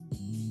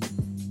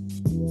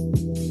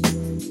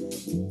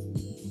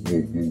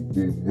Welcome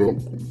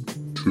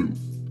to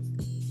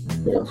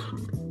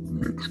Martian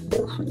Mixed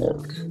Martial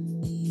Arts.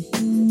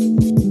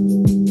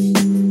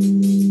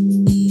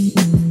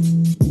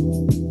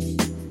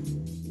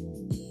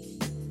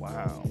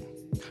 Wow.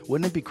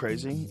 Wouldn't it be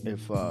crazy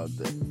if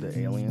the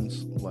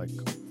aliens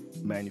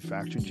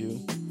manufactured you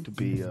to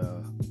be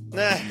a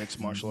mixed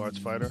martial arts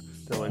fighter?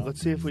 They're like,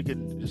 let's see if we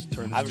could just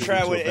turn this I'm dude sure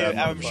into a bad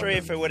I'm sure motherfucker."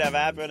 if it would have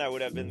happened, I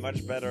would have been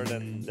much better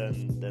than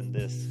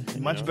this.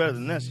 Much better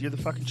than this. You're the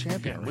fucking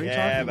champion. What are you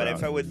Yeah, talking but about?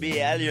 if I would be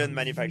alien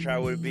manufacturer, I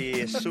would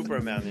be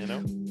Superman.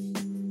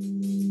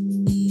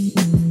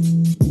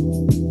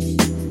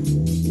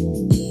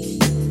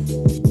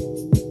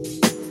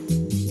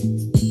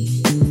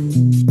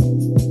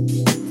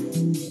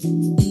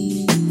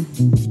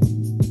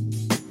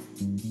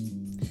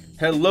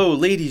 Hello,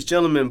 ladies,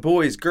 gentlemen,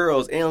 boys,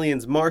 girls,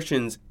 aliens,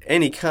 Martians,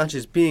 any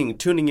conscious being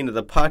tuning into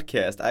the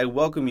podcast. I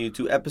welcome you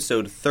to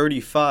episode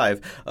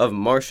 35 of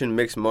Martian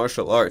Mixed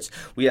Martial Arts.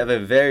 We have a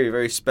very,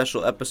 very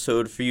special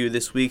episode for you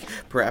this week.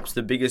 Perhaps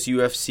the biggest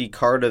UFC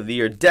card of the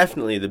year,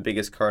 definitely the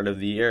biggest card of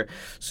the year.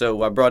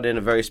 So I brought in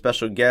a very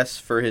special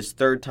guest for his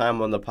third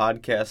time on the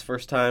podcast.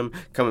 First time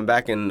coming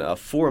back in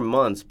 4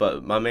 months,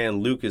 but my man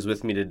Luke is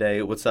with me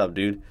today. What's up,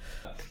 dude?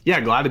 Yeah,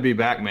 glad to be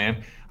back,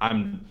 man.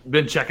 I've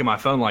been checking my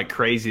phone like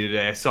crazy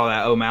today. I saw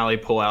that O'Malley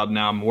pull out, and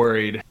now I'm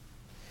worried.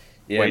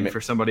 Waiting for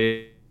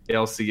somebody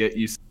else to get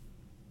used.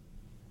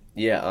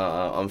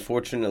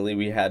 Unfortunately,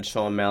 we had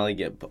Sean O'Malley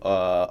get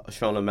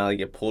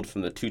pulled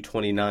from the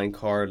 229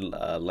 card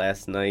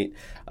last night.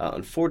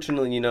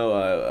 Unfortunately,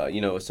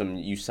 some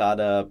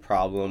USADA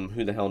problem.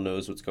 Who the hell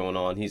knows what's going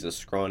on? He's a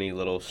scrawny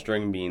little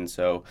string bean.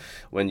 So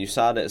when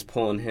USADA is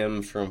pulling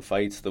him from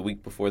fights the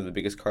week before the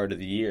biggest card of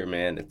the year,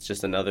 man, it's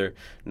just another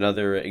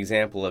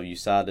example of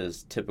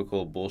USADA's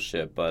typical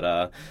bullshit.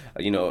 But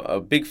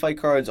big fight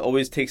cards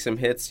always take some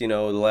hits. The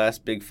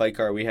last big fight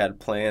card we had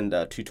planned,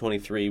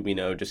 223, we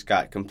just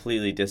got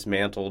completely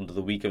dismantled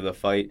the week of the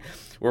fight.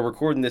 We're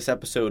recording this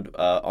episode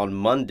on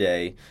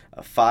Monday,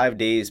 5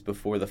 days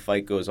before the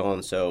fight goes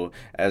on. So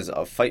as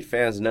fight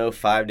fans know,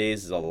 5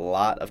 days is a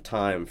lot of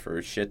time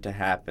for shit to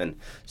happen.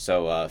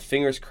 So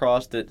fingers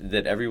crossed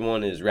that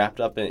everyone is wrapped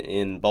up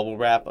in bubble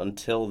wrap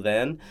until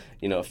then.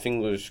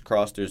 Fingers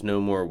crossed there's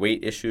no more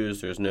weight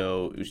issues, there's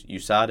no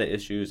USADA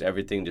issues,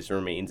 everything just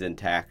remains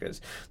intact.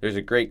 There's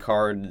a great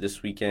card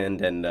this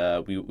weekend, and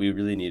we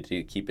really need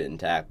to keep it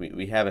intact.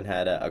 We haven't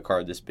had a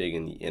card this big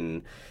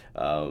in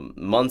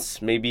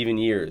months, maybe even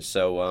years.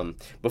 So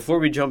before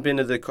we jump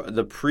into the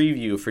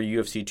preview for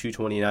UFC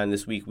 229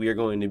 this week, we are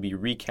going to be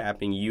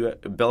recapping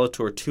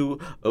Bellator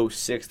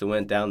 206 that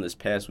went down this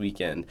past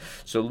weekend.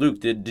 So Luke,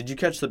 did you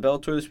catch the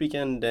Bellator this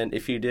weekend? And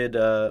if you did,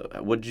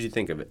 what did you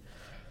think of it?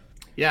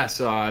 Yeah,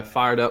 so I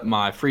fired up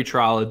my free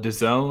trial of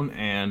DAZN,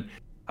 and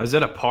I was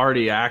at a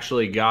party. I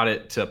actually got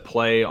it to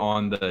play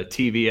on the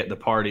TV at the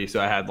party,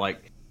 so I had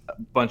like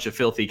a bunch of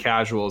filthy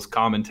casuals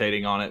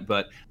commentating on it.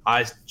 But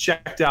I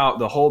checked out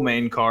the whole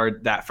main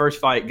card. That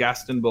first fight,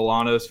 Gaston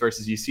Bolanos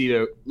versus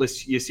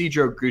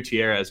Ysidro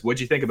Gutierrez.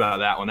 What'd you think about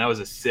that one? That was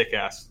a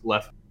sick-ass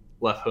left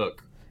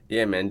hook.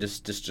 Yeah, man,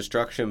 just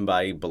destruction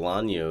by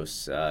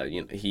Bolaños.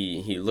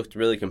 He looked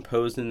really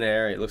composed in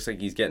there. It looks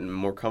like he's getting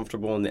more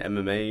comfortable in the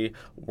MMA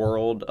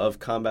world of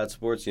combat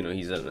sports.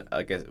 He's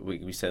I guess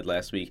we said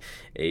last week,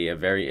 a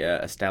very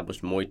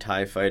established Muay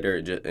Thai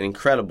fighter, just an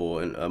incredible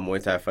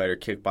Muay Thai fighter,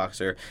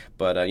 kickboxer.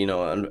 But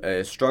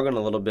struggling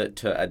a little bit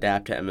to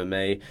adapt to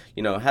MMA.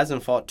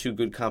 Hasn't fought too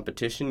good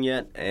competition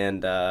yet,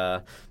 and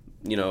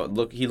he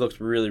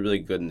looked really, really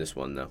good in this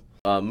one though.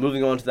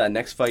 Moving on to that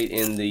next fight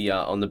on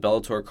the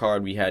Bellator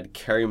card, we had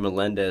Kerry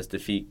Melendez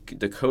defeat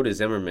Dakota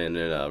Zimmerman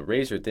in a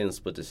razor-thin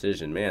split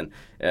decision. Man,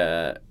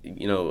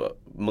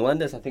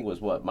 Melendez I think was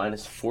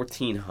minus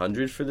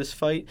 1,400 for this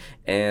fight,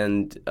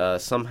 and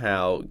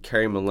somehow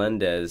Kerry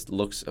Melendez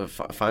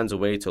finds a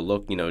way to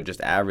look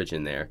just average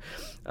in there.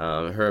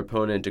 Her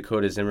opponent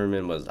Dakota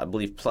Zimmerman was, I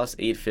believe, plus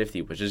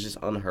 850, which is just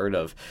unheard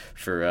of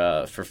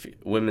for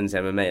women's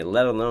MMA,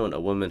 let alone a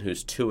woman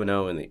who's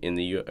 2-0 in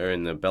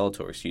the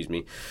Bellator, excuse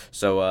me.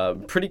 So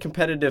pretty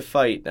competitive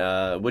fight.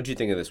 What'd you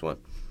think of this one?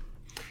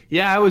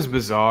 Yeah, it was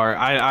bizarre.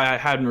 I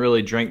hadn't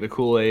really drank the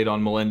Kool-Aid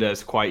on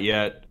Melendez quite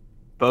yet.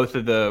 Both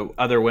of the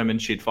other women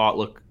she'd fought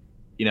look,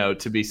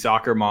 to be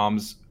soccer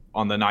moms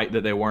on the night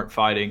that they weren't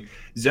fighting.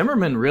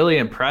 Zimmerman really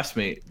impressed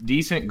me.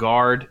 Decent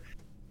guard.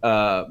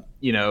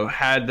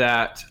 Had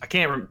that. I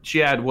can't remember. She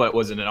had what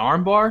was it, an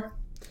armbar?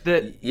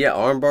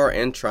 Armbar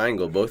and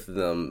triangle. Both of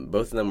them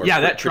were. Yeah,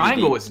 that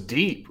triangle was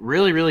deep,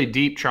 really, really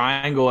deep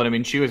triangle, and I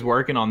mean, she was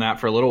working on that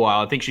for a little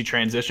while. I think she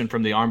transitioned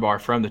from the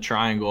armbar from the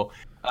triangle.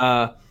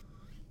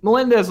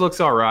 Melendez looks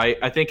all right.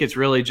 I think it's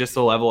really just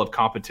the level of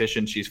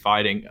competition she's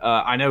fighting.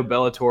 I know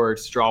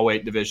Bellator's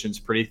strawweight division's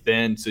pretty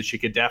thin, so she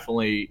could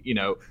definitely,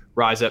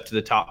 rise up to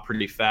the top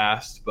pretty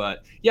fast.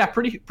 But yeah,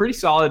 pretty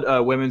solid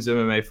women's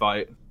MMA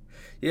fight.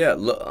 Yeah,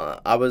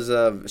 I was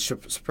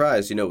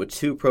surprised, with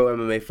 2 pro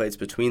MMA fights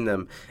between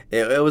them.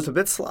 It was a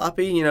bit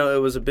sloppy,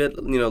 it was a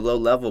bit, low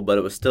level, but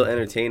it was still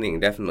entertaining,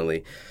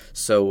 definitely.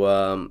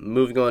 So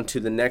moving on to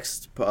the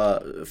next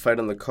fight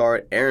on the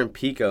card, Aaron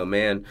Pico,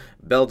 man,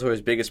 Bellator's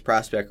biggest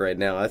prospect right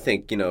now. I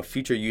think,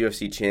 future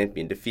UFC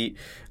champion, defeat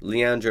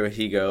Leandro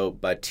Higo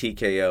by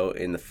TKO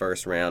in the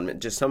first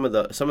round. Just some of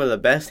the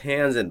best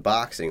hands in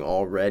boxing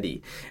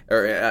already,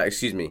 or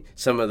excuse me,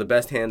 some of the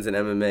best hands in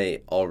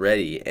MMA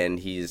already, and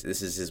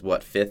this is his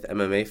 5th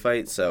MMA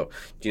fight. So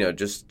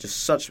just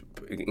such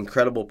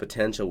incredible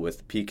potential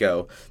with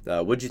Pico.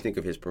 What'd you think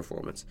of his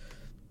performance?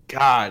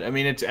 God, I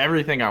mean, it's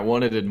everything I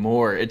wanted and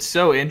more. It's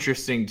so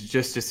interesting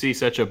just to see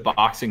such a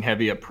boxing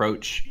heavy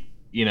approach,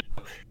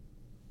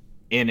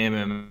 in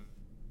MMA.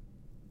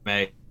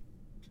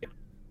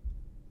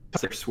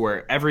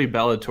 Where every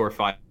Bellator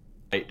fight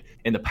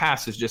in the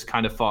past has just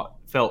kind of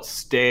felt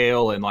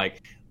stale and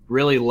like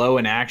really low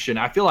in action.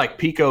 I feel like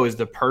Pico is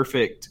the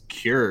perfect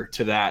cure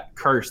to that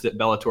curse that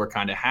Bellator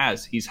kind of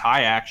has. He's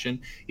high action.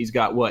 He's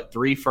got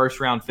 3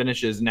 first-round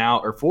finishes now,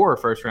 or 4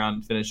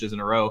 first-round finishes in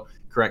a row.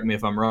 Correct me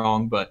if I'm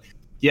wrong, but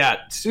yeah,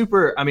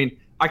 super. I mean,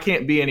 I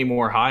can't be any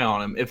more high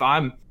on him. If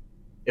I'm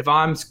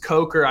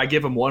Coker, I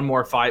give him one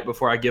more fight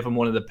before I give him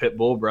one of the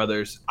Pitbull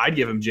brothers. I'd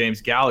give him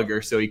James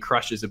Gallagher so he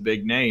crushes a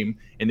big name,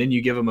 and then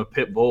you give him a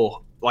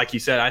Pitbull. Like you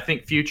said, I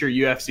think future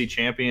UFC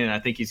champion, and I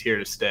think he's here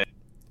to stay.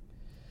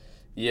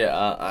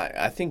 Yeah,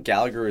 I think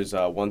Gallagher is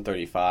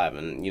 135,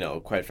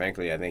 and quite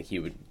frankly, I think he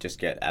would just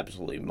get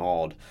absolutely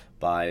mauled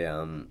by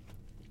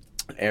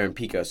Aaron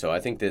Pico. So I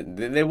think that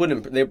they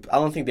wouldn't. I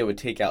don't think they would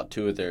take out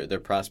 2 of their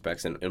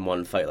prospects in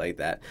one fight like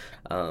that.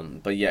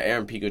 But yeah,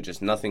 Aaron Pico,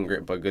 just nothing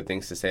great but good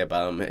things to say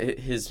about him.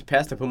 His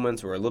past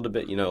opponents were a little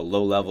bit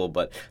low level,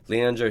 but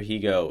Leandro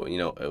Higo,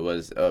 it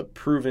was a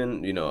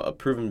proven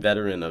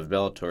veteran of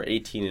Bellator,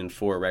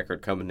 18-4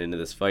 record coming into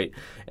this fight,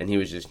 and he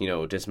was just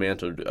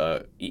dismantled.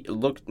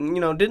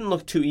 Didn't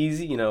look too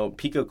easy.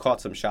 Pico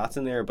caught some shots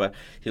in there, but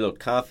he looked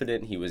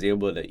confident. He was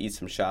able to eat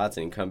some shots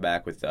and come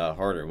back with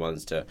harder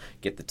ones to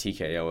get the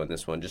TKO in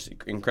this one. Just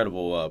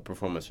incredible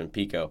performance from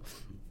Pico.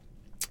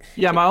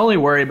 Yeah, my only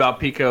worry about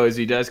Pico is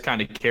he does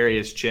kind of carry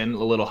his chin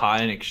a little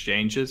high in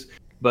exchanges.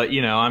 But,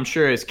 I'm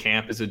sure his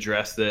camp has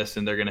addressed this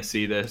and they're going to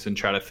see this and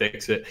try to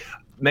fix it.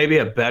 Maybe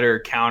a better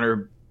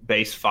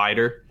counter-based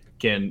fighter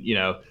can,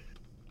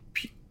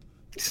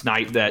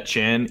 snipe that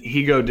chin.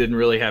 Higo didn't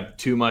really have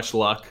too much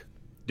luck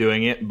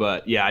doing it.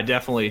 But, yeah, I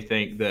definitely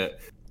think that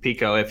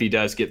Pico, if he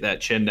does get that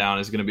chin down,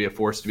 is going to be a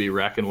force to be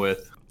reckoned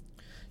with.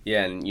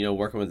 Yeah, and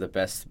working with one of the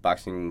best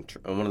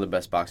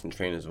boxing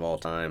trainers of all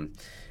time,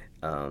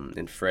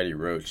 in Freddie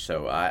Roach.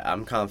 So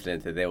I'm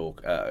confident that they will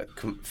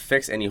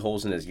fix any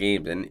holes in his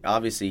game. And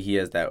obviously he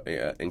has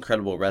that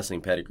incredible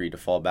wrestling pedigree to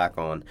fall back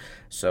on.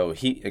 So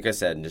he, like I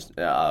said, just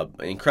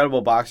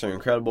incredible boxer,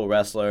 incredible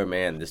wrestler.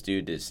 Man, this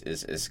dude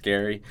is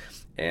scary.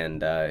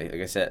 And like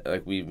I said,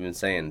 like we've been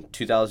saying,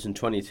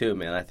 2022,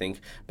 man, I think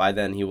by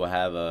then he will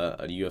have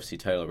a UFC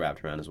title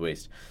wrapped around his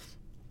waist.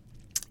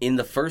 In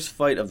the first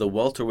fight of the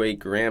welterweight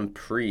Grand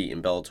Prix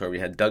in Bellator, we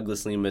had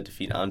Douglas Lima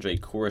defeat Andrei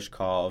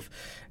Koreshkov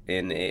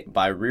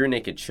by rear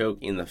naked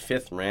choke in the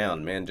 5th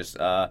round. Man, just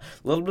a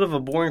little bit of a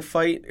boring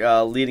fight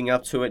leading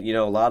up to it.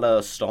 A lot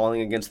of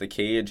stalling against the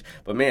cage.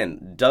 But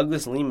man,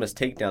 Douglas Lima's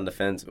takedown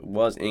defense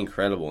was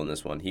incredible in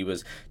this one. He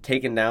was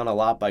taken down a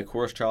lot by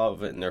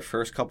Koreshkov in their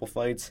first couple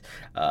fights.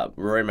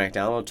 Rory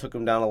McDonald took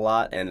him down a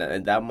lot,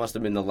 and that must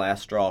have been the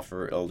last straw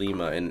for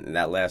Lima in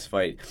that last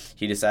fight.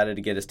 He decided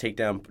to get his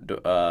takedown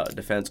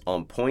defense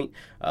on point.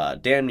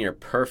 Damn near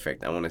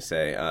perfect, I want to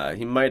say.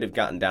 He might have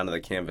gotten down to the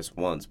canvas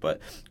once,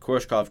 but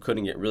Koreshkov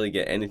couldn't really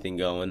get anything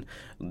going.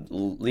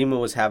 Lima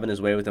was having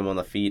his way with him on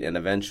the feet, and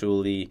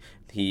eventually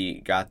he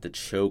got the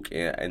choke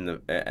in the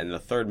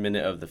 3rd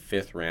minute of the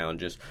 5th round.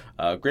 Just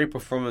great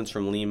performance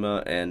from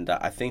Lima, and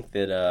I think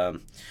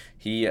that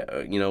he,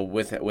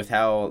 with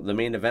how the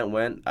main event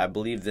went, I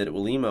believe that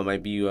Lima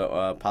might be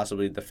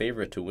possibly the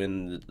favorite to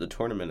win the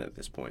tournament at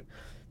this point.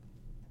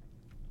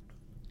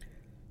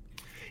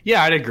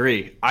 Yeah, I'd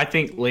agree. I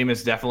think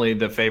Lima's definitely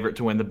the favorite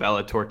to win the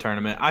Bellator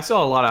tournament. I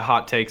saw a lot of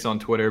hot takes on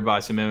Twitter by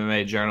some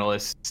MMA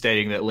journalists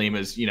stating that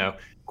Lima's,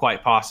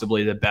 quite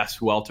possibly the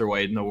best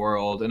welterweight in the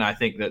world, and I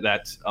think that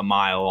that's a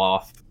mile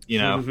off.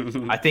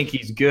 I think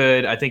he's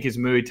good. I think his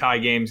Muay Thai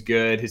game's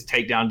good. His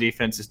takedown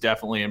defense is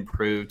definitely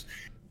improved.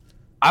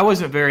 I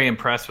wasn't very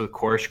impressed with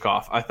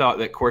Koreshkov. I thought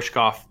that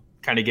Koreshkov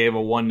kind of gave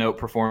a one-note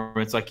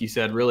performance, like you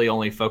said, really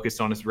only focused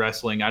on his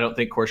wrestling. I don't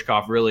think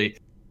Koreshkov really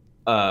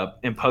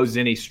imposed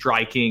any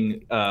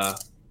striking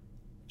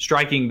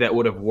that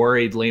would have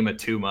worried Lima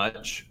too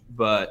much.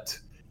 But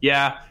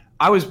yeah,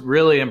 I was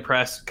really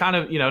impressed. Kind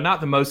of,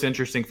 not the most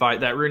interesting fight.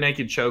 That rear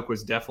naked choke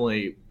was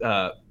definitely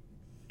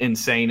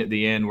insane at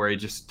the end, where he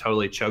just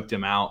totally choked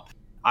him out.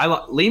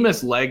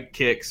 Lima's leg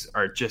kicks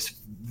are just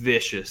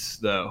vicious,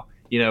 though.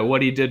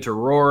 What he did to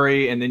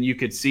Rory, and then you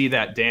could see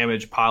that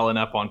damage piling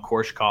up on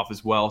Koreshkov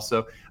as well.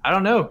 So I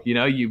don't know.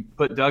 You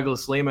put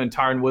Douglas Lima and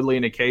Tyron Woodley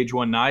in a cage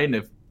one night, and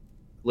if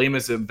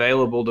Lima's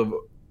available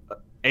to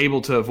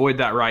able to avoid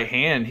that right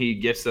hand, he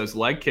gets those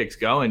leg kicks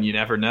going. You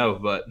never know,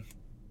 but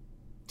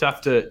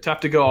tough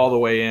to go all the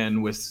way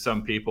in with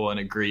some people and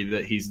agree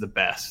that he's the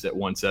best at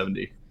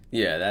 170.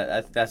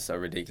 Yeah, that's a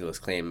ridiculous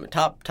claim.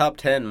 Top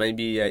 10,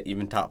 maybe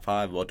even top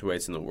 5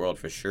 welterweights in the world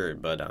for sure.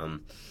 But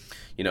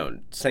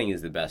saying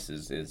he's the best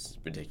is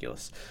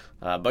ridiculous.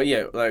 But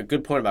yeah,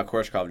 good point about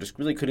Koreshkov. Just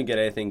really couldn't get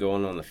anything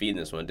going on the feet in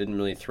this one. Didn't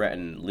really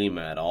threaten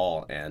Lima at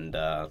all. And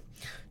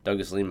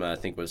Douglas Lima, I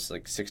think, was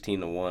like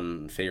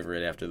 16-1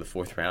 favorite after the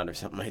 4th round or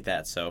something like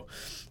that. So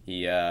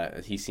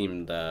he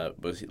seemed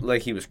was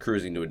like he was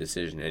cruising to a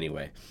decision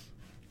anyway.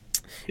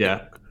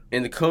 Yeah.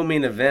 In the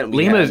co-main event,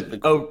 Lima's.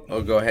 Go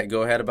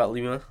ahead about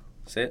Lima.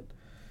 Say it.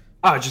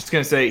 I was just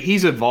going to say,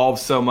 he's evolved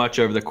so much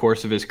over the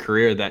course of his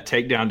career that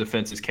takedown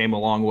defenses came a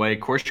long way.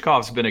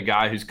 Koreshkov's been a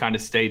guy who's kind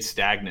of stayed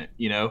stagnant.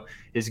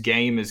 His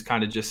game has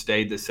kind of just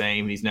stayed the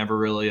same. He's never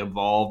really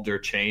evolved or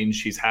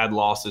changed. He's had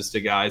losses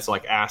to guys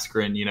like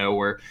Askren,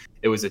 where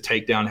it was a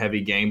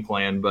takedown-heavy game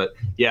plan. But,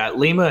 yeah,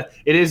 Lima,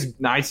 it is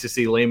nice to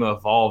see Lima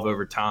evolve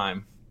over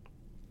time.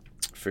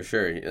 For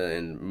sure,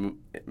 and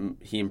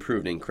he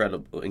improved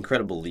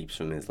incredible leaps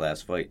from his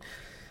last fight.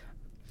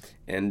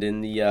 And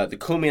in the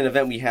co-main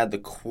event, we had the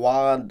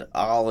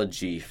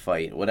Quadology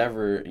fight.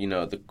 Whatever,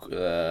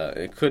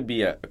 it could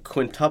be a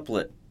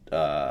quintuplet.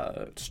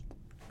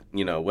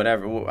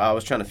 Whatever. I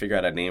was trying to figure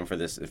out a name for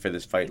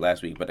this fight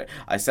last week, but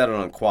I settled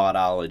on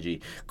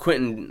Quadology.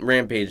 Quentin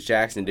Rampage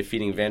Jackson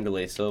defeating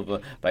Vanderlei Silva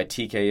by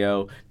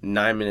TKO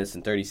 9 minutes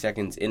and 30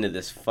 seconds into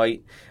this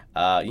fight.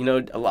 A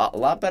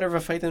lot better of a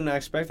fight than I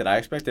expected. I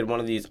expected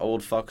one of these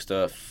old fucks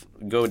to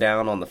go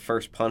down on the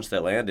first punch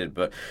that landed,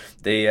 but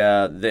they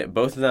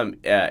both of them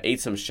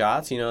ate some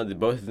shots.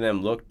 Both of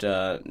them looked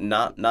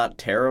not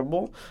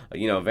terrible.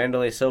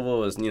 Vanderlei Silva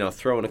was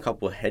throwing a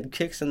couple of head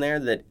kicks in there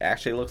that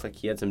actually looked like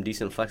he had some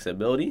decent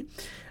flexibility.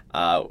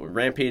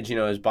 Rampage,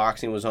 his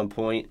boxing was on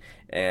point,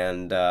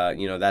 and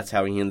that's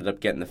how he ended up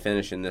getting the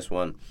finish in this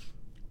one.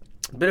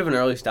 A bit of an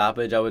early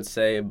stoppage, I would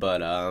say,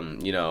 but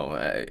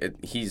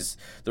he's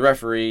the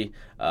referee.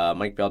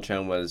 Mike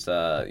Beltran was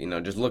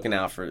just looking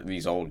out for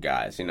these old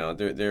guys.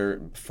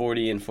 They're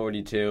 40 and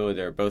 42.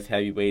 They're both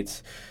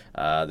heavyweights.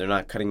 They're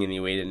not cutting any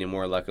weight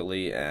anymore,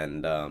 luckily,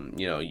 and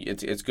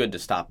it's good to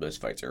stop those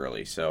fights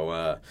early.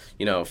 So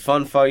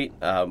fun fight,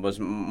 was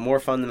more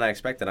fun than I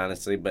expected,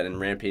 honestly. But in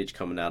Rampage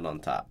coming out on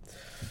top.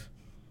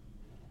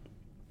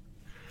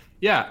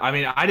 Yeah, I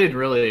mean, I didn't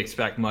really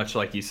expect much,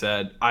 like you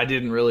said. I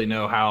didn't really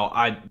know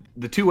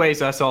the two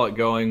ways I saw it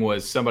going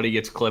was somebody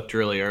gets clipped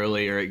really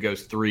early, or it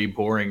goes 3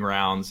 boring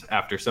rounds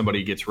after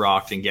somebody gets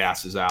rocked and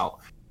gasses out.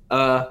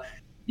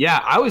 Yeah,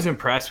 I was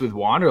impressed with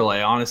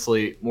Wanderlei,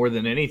 honestly, more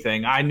than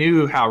anything. I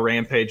knew how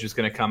Rampage was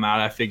going to come out.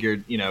 I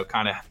figured,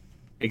 kind of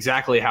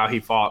exactly how he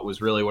fought was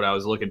really what I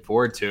was looking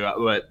forward to.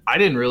 But I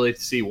didn't really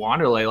see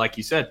Wanderlei, like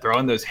you said,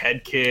 throwing those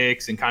head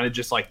kicks and kind of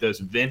just like those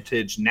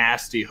vintage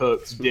nasty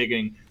hooks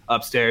digging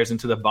upstairs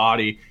into the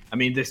body. I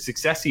mean, the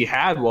success he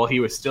had while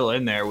he was still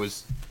in there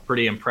was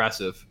pretty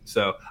impressive.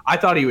 So I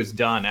thought he was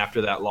done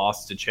after that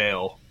loss to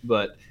Chael.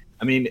 But,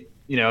 I mean,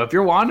 if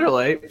you're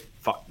Wanderlei,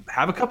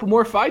 have a couple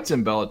more fights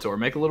in Bellator.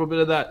 Make a little bit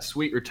of that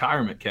sweet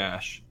retirement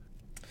cash.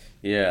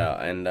 Yeah,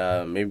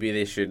 and maybe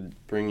they should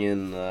bring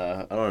in,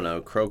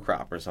 Crow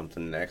Crop or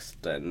something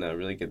next and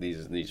really get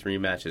these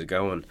rematches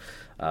going,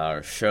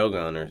 or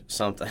Shogun or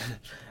something.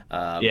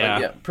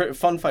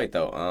 Fun fight,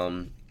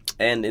 though.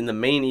 And in the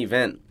main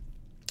event,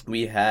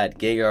 we had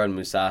Gegard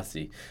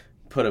Mousasi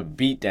put a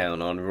beat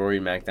down on Rory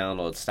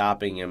MacDonald,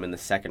 stopping him in the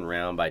second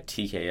round by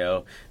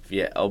TKO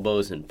via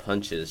elbows and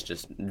punches.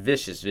 Just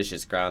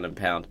vicious ground and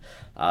pound.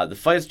 The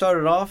fight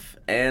started off,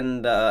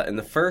 and in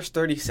the first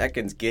 30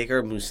 seconds,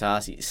 Gegard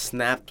Mousasi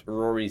snapped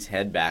Rory's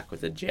head back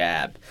with a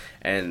jab.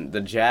 And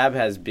the jab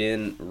has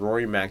been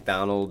Rory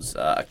MacDonald's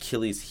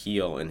Achilles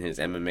heel in his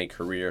MMA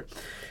career.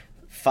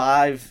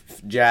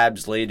 5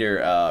 jabs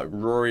later,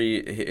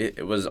 Rory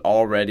was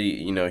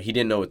already, he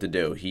didn't know what to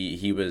do.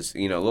 He was,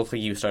 looked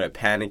like he started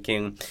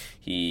panicking.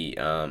 He,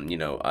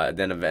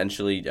 then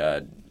eventually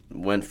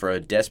went for a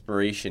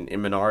desperation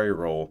Imanari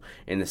roll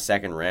in the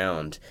second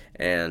round.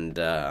 And,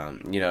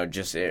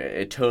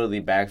 it totally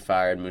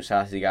backfired.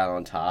 Mousasi got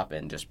on top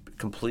and just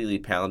completely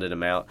pounded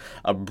him out.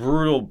 A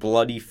brutal,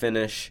 bloody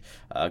finish.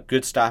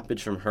 Good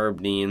stoppage from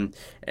Herb Dean.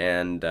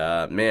 And,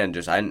 I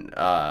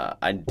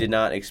did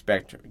not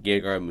expect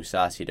Gegard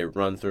Mousasi to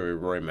run through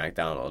Rory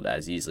MacDonald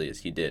as easily as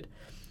he did.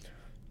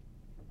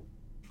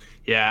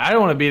 Yeah, I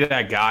don't want to be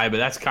that guy, but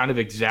that's kind of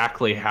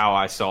exactly how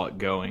I saw it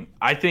going.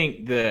 I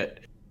think that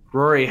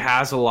Rory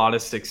has a lot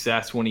of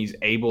success when he's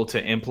able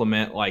to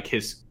implement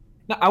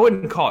I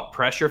wouldn't call it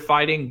pressure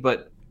fighting,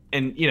 but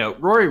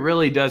Rory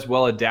really does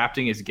well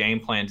adapting his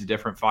game plan to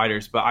different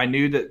fighters. But I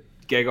knew that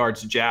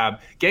Gegard's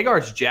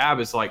jab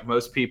is like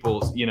most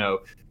people's,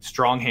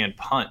 strong hand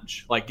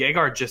punch. Like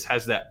Gegard just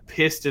has that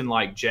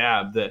piston-like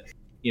jab that,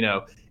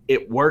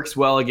 it works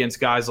well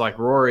against guys like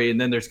Rory, and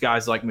then there's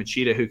guys like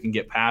Machida who can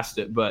get past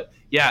it. But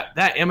yeah,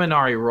 that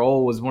Imanari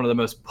roll was one of the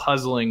most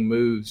puzzling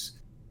moves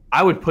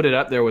I would put it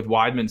up there with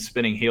Weidman's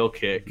spinning heel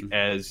kick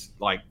as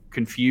like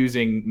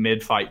confusing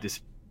mid-fight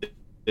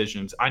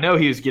decisions. I know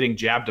he was getting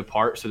jabbed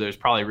apart, so there's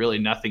probably really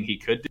nothing he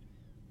could do.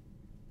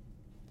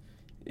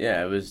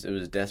 Yeah, it was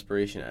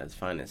desperation at its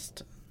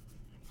finest.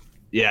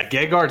 Yeah,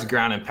 Gegard's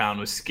ground and pound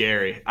was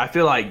scary. I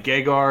feel like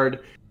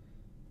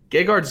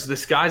Gegard's the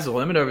sky's the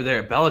limit over there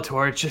at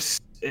Bellator.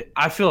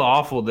 I feel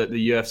awful that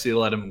the UFC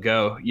let him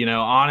go. You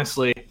know,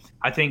 honestly,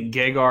 I think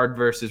Gegard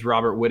versus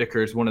Robert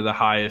Whittaker is one of the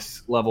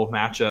highest level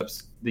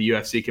matchups the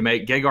UFC can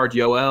make. Gegard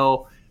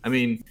Yoel, I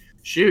mean,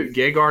 shoot,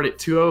 Gegard at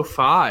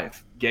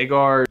 205,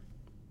 Gegard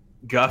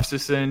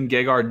Gustafsson,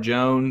 Gegard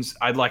Jones.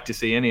 I'd like to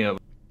see any of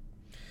them.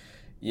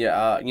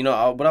 Yeah,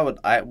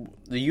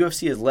 the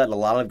UFC has let a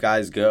lot of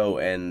guys go,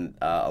 and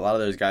a lot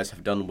of those guys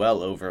have done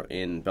well over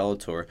in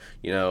Bellator.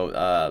 You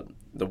know,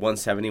 the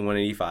 170,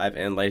 185,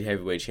 and light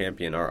heavyweight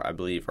champion I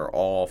believe are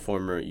all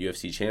former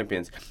UFC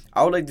champions.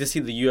 I would like to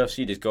see the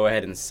UFC just go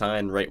ahead and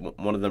sign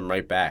one of them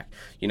right back.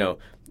 You know,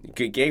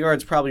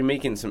 Gegard's probably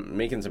making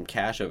some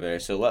cash over there.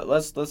 So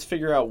let's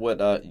figure out what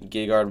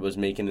Gegard was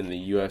making in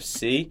the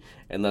UFC,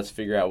 and let's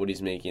figure out what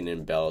he's making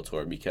in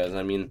Bellator, because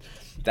I mean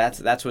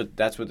that's what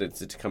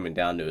it's coming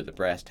down to, the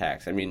brass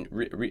tacks. I mean,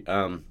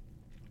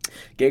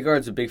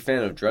 Gegard's a big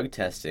fan of drug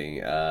testing.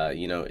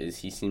 You know,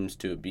 he seems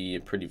to be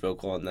pretty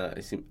vocal on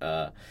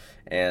that.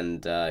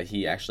 And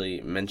he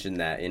actually mentioned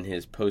that in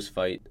his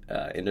post-fight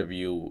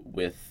interview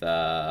with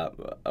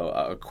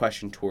a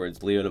question towards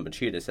Lyoto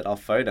Machida. Said, "I'll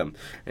fight him,"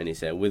 and he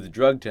said, "with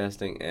drug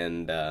testing."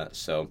 And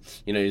so,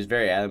 you know, he was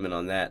very adamant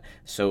on that.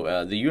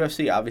 So the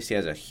UFC obviously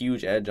has a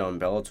huge edge on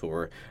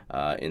Bellator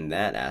in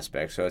that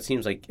aspect. So it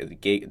seems like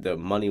the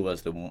money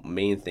was the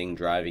main thing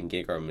driving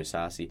Gegard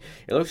Mousasi.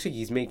 It looks like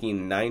he's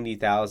making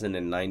 $90,000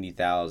 and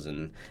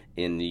 $90,000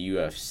 in the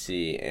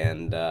UFC,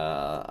 and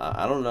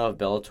I don't know if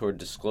Bellator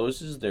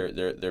discloses their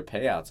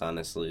payouts,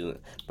 honestly,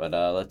 but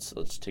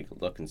let's take a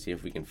look and see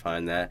if we can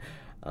find that.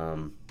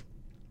 I'm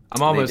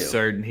almost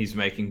certain he's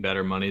making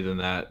better money than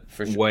that.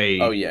 For sure. Way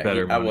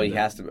better money. Well, he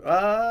has to.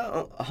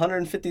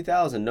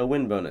 $150,000, no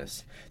win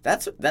bonus.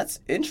 That's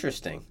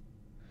interesting.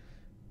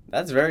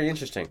 That's very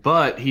interesting.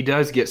 But he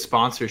does get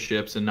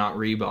sponsorships and not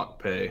Reebok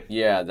pay.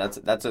 Yeah, that's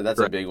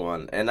a big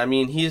one. And I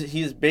mean, he's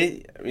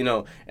you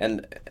know,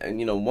 and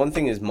you know, one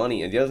thing is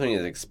money, and the other thing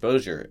is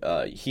exposure.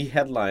 He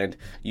headlined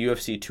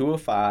UFC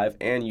 205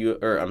 and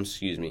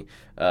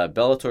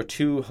Bellator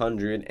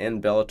 200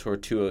 and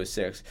Bellator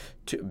 206,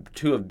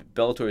 two of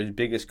Bellator's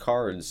biggest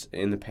cards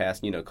in the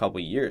past, you know, couple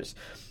years.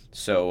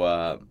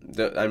 So,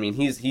 I mean,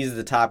 he's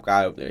the top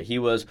guy over there. He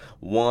was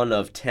one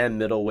of 10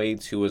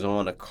 middleweights who was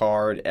on a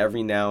card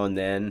every now and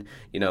then.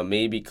 You know,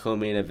 maybe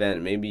co-main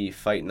event, maybe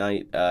fight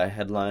night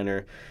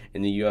headliner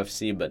in the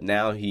UFC. But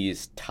now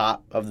he's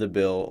top of the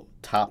bill,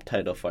 top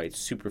title fights,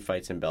 super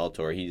fights in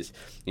Bellator. He's,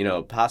 you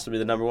know, possibly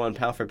the number one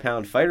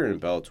pound-for-pound fighter in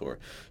Bellator.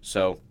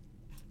 So,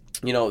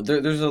 you know,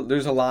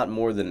 there's a lot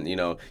more than, you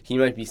know, he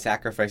might be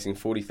sacrificing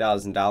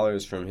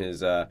 $40,000 from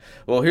his.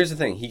 Well, here's the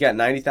thing: he got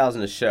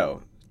 $90,000 a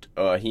show.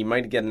 He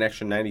might get an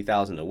extra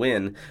 $90,000 to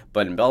win,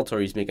 but in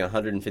Bellator he's making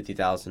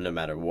 $150,000 no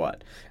matter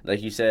what.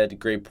 Like you said,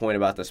 great point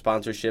about the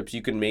sponsorships.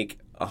 You can make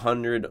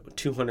 $100,000,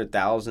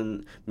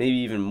 $200,000, maybe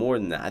even more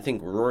than that. I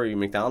think Rory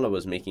McDonald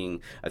was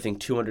making, I think,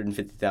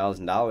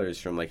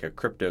 $250,000 from like a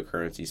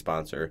cryptocurrency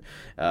sponsor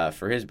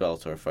for his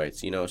Bellator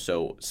fights. You know,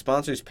 so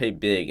sponsors pay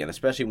big, and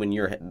especially when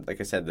you're, like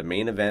I said, the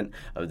main event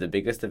of the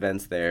biggest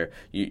events there.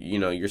 You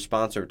know, your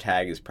sponsor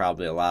tag is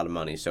probably a lot of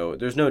money. So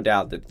there's no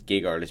doubt that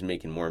Gegard is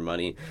making more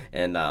money,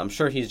 and I'm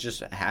sure he's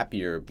just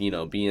happier, you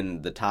know,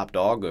 being the top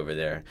dog over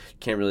there.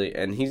 Can't really,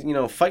 and he's, you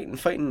know,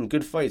 fighting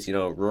good fights. You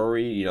know,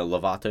 Rory, you know,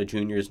 Lovato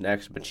Jr.'s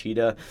next.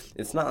 Machida,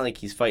 it's not like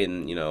he's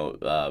fighting, you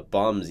know,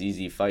 bums,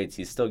 easy fights.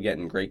 He's still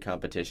getting great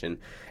competition,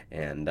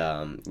 and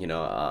you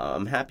know,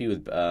 I'm happy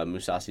with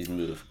Mousasi's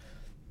move.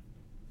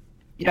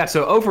 Yeah,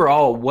 so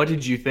overall, what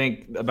did you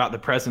think about the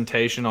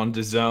presentation on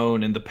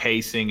DAZN and the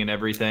pacing and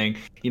everything?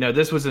 You know,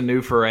 this was a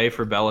new foray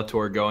for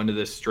Bellator going to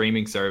this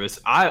streaming service.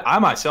 I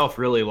myself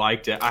really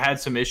liked it. I had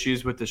some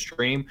issues with the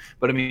stream,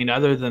 but I mean,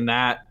 other than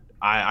that,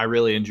 I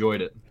really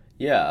enjoyed it.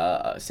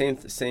 Yeah, same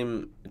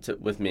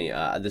with me.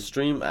 The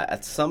stream,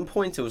 at some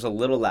points it was a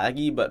little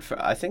laggy, but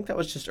I think that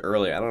was just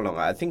early. I don't know.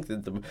 I think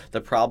that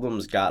the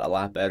problems got a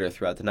lot better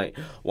throughout the night.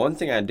 One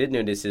thing I did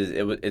notice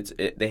is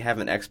they have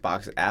an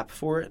Xbox app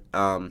for it,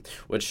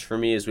 which for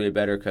me is way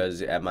better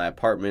because at my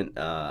apartment,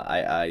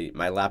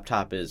 my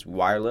laptop is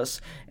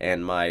wireless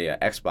and my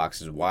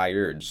Xbox is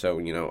wired. So,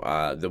 you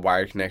know, the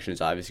wired connection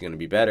is obviously going to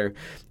be better.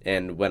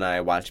 And when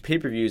I watch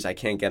pay-per-views, I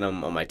can't get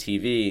them on my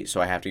TV,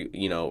 so I have to,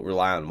 you know,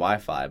 rely on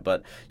Wi-Fi.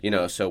 But, you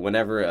know, so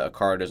whenever a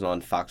card is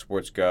on Fox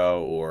Sports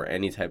Go or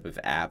any type of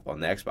app on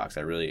the Xbox,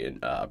 I really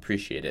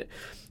appreciate it.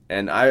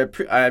 And I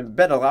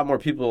bet a lot more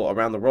people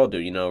around the world do.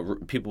 You know,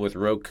 people with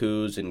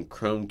Rokus and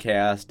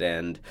Chromecast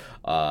and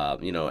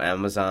you know,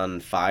 Amazon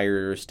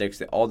Fire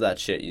Sticks, all that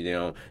shit. You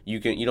know, you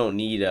don't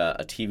need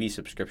a TV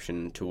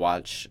subscription to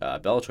watch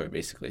Bellator,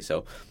 basically.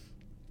 So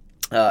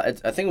I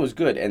think it was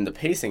good, and the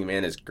pacing,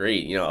 man, is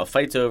great. A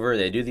fight's over,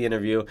 they do the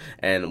interview,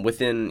 and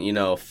within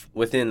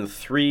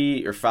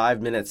 3 or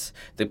 5 minutes,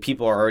 the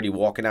people are already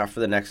walking out for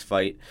the next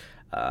fight.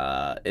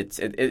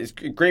 It's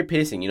great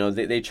pacing.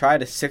 They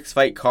tried a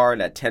 6-fight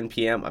card at 10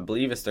 p.m. I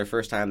believe it's their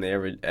first time they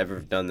ever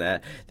done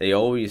that. They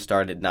always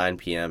start at 9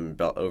 p.m.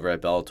 over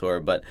at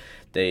Bellator, but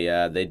they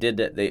did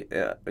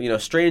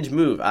that. Strange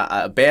move,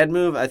 a bad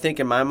move, I think,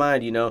 in my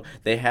mind.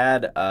 They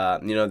had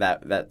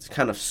that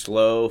kind of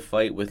slow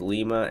fight with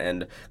Lima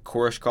and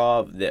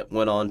Koreshkov that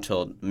went on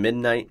till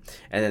midnight,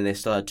 and then they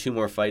still had 2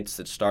 more fights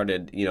that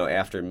started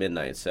after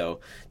midnight. So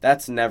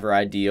that's never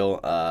ideal.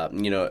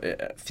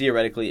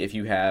 Theoretically, if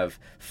you have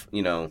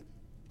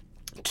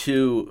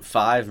 2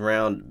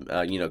 5-round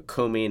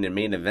co-main and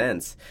main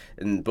events,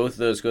 and both of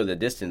those go the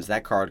distance,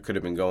 that card could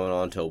have been going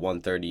on till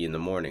 1:30 in the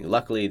morning.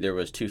 Luckily, there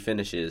was 2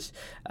 finishes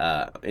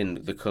in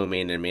the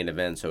co-main and main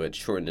event, so it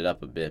shortened it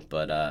up a bit.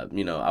 But I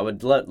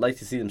would like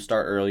to see them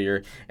start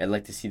earlier, and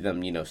like to see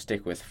them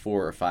stick with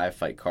 4 or 5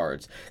 fight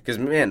cards. Because,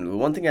 man,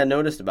 one thing I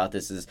noticed about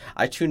this is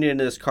I tuned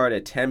into this card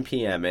at 10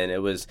 p.m. and it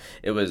was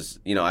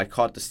I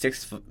caught the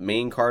 6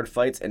 main card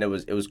fights, and it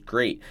was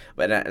great.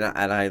 But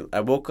I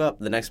woke up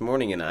the next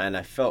morning and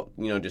I felt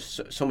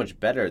just so much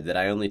better that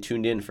I only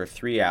tuned in for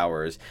 3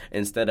 hours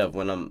instead of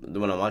when I'm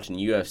watching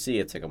UFC.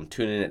 It's like I'm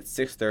tuning in at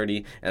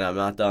 6:30 and I'm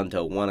not done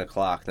till 1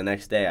 o'clock. The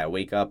next day I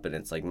wake up and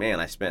it's like,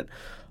 man, I spent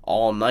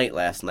all night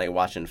last night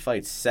watching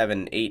fights,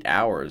 7-8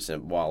 hours,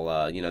 and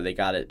while they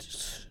got it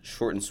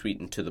short and sweet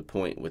and to the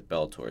point with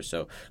Bellator.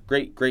 So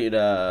great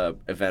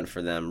event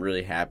for them.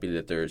 Really happy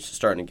that they're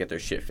starting to get their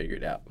shit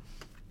figured out.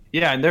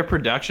 Yeah, and their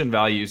production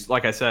values,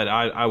 like I said,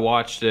 I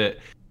watched it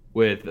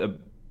with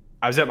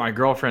I was at my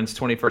girlfriend's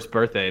 21st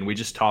birthday, and we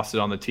just tossed it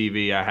on the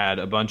TV. I had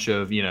a bunch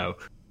of,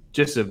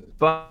 just a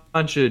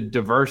bunch of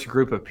diverse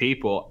group of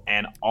people,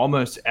 and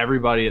almost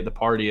everybody at the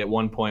party at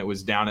one point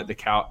was down on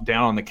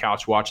the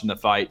couch watching the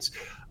fights.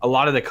 A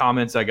lot of the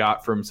comments I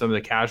got from some of the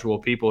casual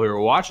people who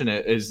were watching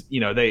it is,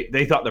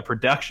 they thought the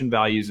production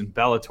values in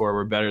Bellator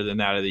were better than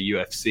that of the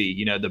UFC.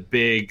 The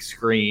big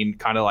screen,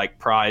 kind of like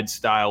Pride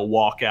style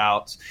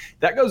walkouts.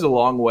 That goes a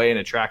long way in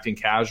attracting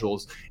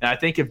casuals. And I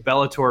think if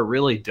Bellator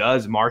really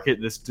does market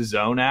this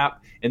DAZN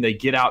app and they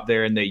get out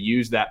there and they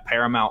use that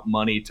Paramount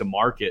money to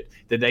market,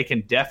 that they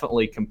can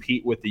definitely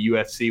compete with the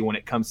UFC when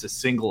it comes to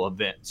single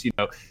events.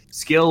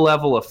 Skill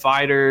level of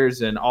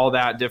fighters and all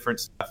that different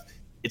stuff.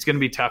 It's going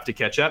to be tough to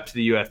catch up to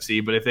the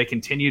UFC, but if they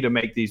continue to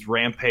make these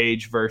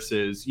Rampage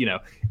versus,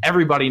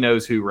 everybody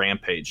knows who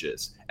Rampage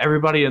is.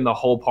 Everybody in the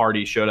whole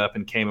party showed up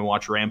and came and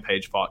watched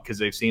Rampage fought because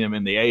they've seen him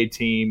in the A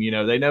team.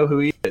 They know who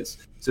he is.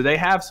 So they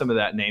have some of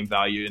that name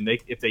value, and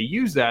if they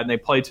use that and they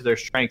play to their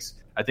strengths,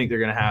 I think they're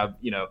going to have,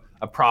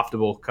 a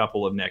profitable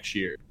couple of next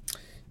year.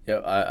 Yeah,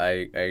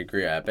 I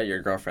agree. I bet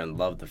your girlfriend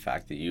loved the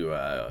fact that you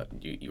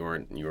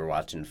were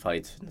watching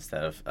fights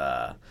instead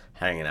of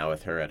hanging out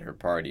with her at her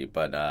party.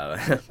 But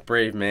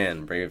brave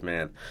man.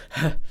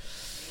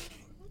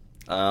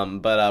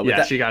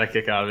 Yeah, she got a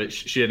kick out of it.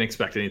 She didn't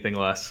expect anything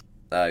less.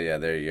 Yeah,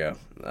 there you go.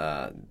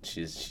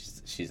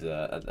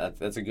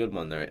 That's a good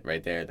one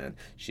right there. Then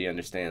she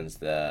understands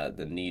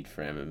the need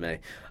for MMA.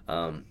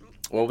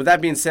 Well, with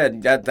that being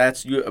said,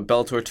 that's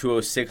Bellator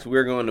 206.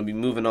 We're going to be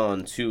moving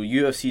on to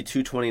UFC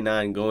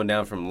 229, going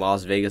down from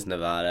Las Vegas,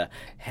 Nevada,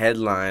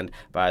 headlined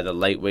by the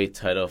lightweight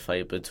title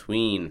fight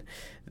between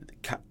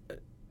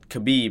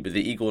Khabib,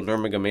 the Eagle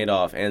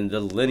Nurmagomedov, and the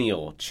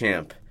lineal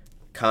champ,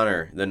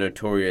 Conor, the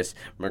notorious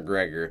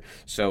McGregor.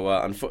 So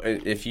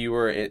if you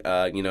were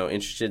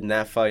interested in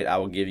that fight, I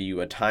will give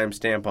you a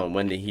timestamp on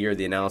when to hear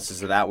the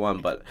analysis of that one.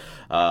 But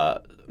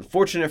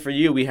fortunate for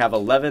you, we have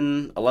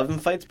 11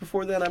 fights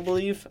before then, I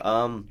believe.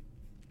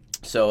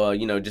 So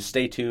just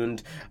stay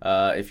tuned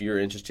if you're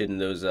interested in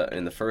those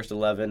in the first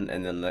 11,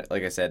 and then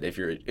like I said, if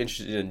you're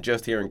interested in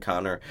just hearing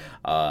Conor,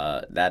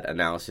 that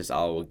analysis,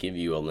 I will give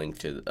you a link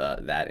to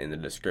that in the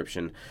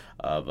description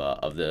of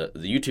the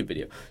YouTube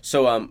video.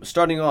 So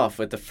starting off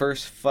with the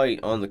first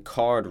fight on the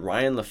card,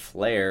 Ryan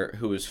LaFlare,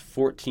 who is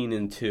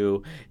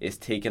 14-2, is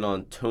taking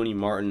on Tony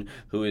Martin,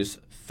 who is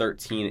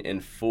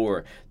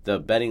 13-4. The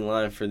betting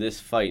line for this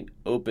fight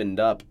opened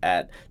up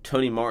at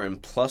Tony Martin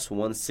plus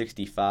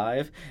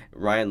 165,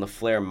 Ryan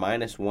LaFlare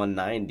minus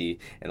 190,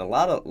 and a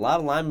lot of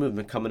line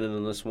movement coming in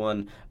on this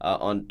one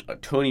on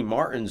Tony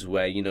Martin's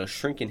way.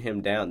 Shrinking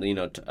him down.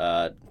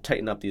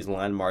 Tighten up these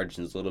line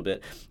margins a little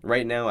bit.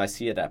 Right now, I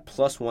see it at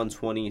plus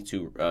 120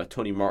 to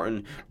Tony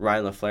Martin,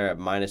 Ryan LaFlare at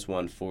minus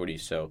 140.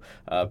 So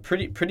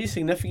pretty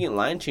significant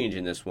line change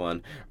in this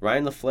one.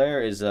 Ryan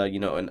LaFlare is a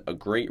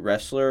great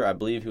wrestler. I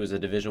believe he was a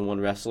Division I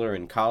wrestler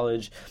in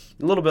college.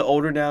 A little bit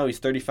older now. He's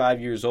 35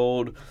 years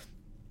old.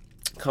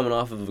 coming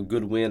off of a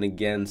good win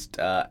against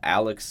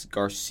Alex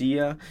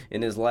Garcia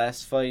in his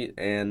last fight,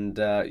 and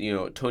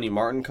Tony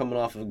Martin coming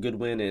off of a good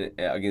win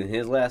in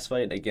his last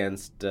fight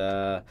against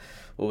what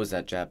was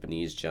that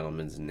Japanese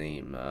gentleman's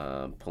name?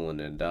 Pulling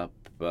it up.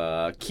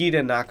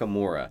 Kita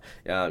Nakamura.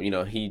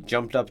 He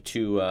jumped up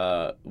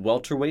to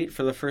welterweight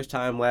for the first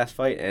time last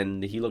fight,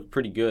 and he looked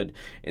pretty good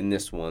in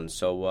this one.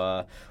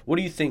 So, what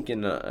do you think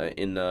in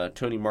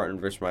Tony Martin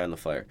versus Ryan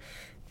LaFlare?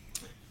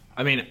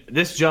 I mean,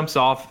 this jumps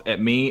off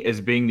at me as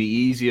being the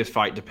easiest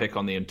fight to pick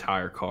on the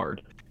entire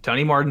card.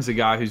 Tony Martin's a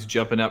guy who's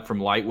jumping up from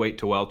lightweight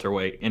to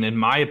welterweight, and in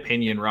my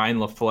opinion, Ryan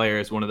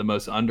LaFlare is one of the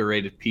most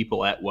underrated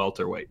people at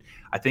welterweight.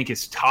 I think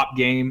his top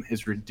game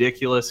is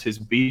ridiculous. His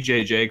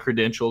BJJ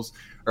credentials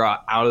are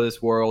out of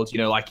this world.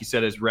 Like you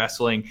said, his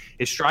wrestling,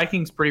 his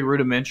striking's pretty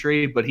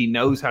rudimentary, but he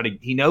knows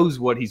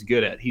what he's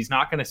good at. He's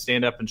not going to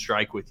stand up and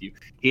strike with you.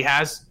 He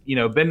has,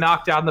 been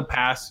knocked out in the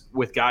past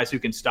with guys who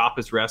can stop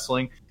his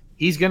wrestling.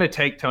 He's going to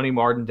take Tony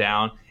Martin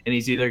down, and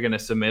he's either going to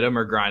submit him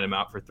or grind him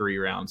out for 3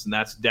 rounds. And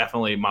that's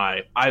definitely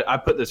I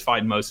put this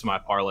fight in most of my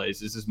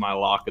parlays. This is my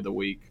lock of the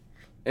week.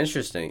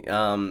 Interesting.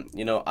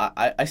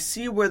 I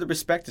see where the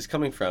respect is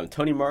coming from.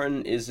 Tony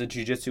Martin is a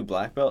jiu-jitsu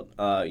black belt.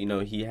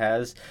 He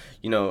has,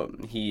 he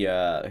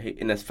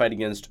in his fight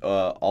against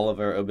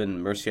Oliver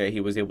Aubin Mercier, he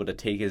was able to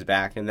take his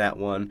back in that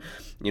one.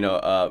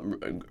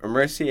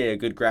 Mercier, a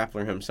good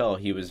grappler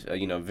himself, he was,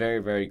 very,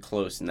 very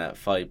close in that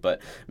fight.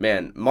 But,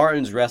 man,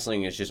 Martin's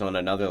wrestling is just on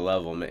another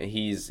level. Man.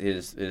 He's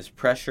his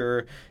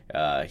pressure,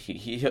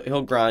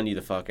 he'll grind you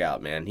the fuck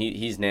out, man.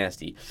 He's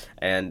nasty.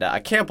 And I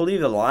can't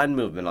believe the line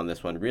movement on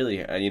this one,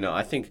 really.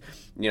 I think,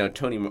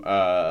 Tony,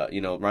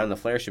 Ryan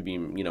LaFlare should be,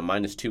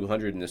 minus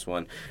 200 in this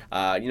one.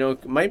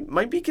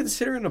 Might be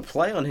considering a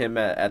play on him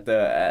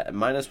at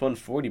minus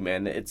 140,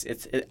 man.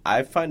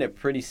 I find it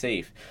pretty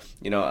safe.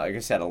 Like I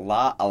said,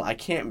 I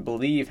can't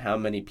believe how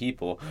many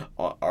people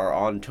are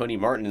on Tony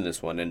Martin in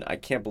this one, and I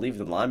can't believe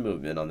the line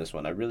movement on this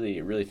one. I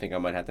really, really think I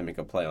might have to make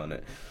a play on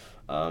it.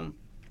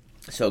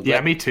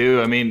 Yeah, me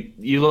too. I mean,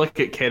 you look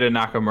at Keita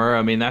Nakamura,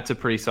 I mean, that's a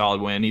pretty solid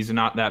win. He's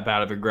not that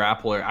bad of a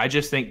grappler. I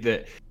just think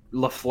that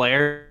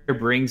LaFlare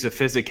brings a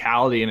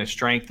physicality and a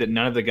strength that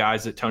none of the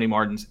guys that Tony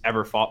Martin's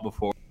ever fought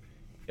before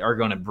are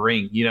going to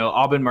bring.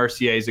 Aubin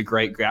Mercier is a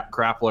great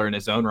grappler in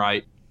his own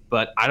right,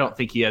 but I don't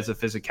think he has the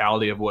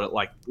physicality of what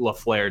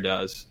LaFlare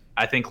does.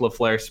 I think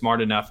LaFlare's smart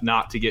enough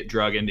not to get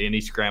drug into any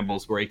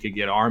scrambles where he could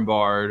get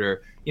armbarred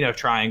or,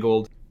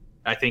 triangled.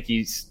 I think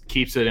he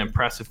keeps an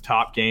impressive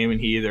top game, and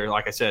he either,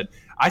 like I said,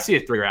 I see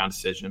a 3-round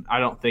decision. I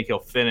don't think he'll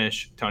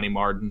finish Tony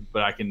Martin,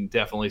 but I can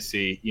definitely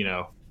see,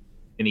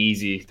 an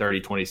easy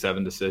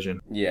 30-27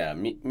 decision. Yeah,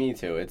 me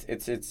too.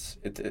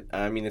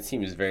 I mean, it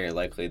seems very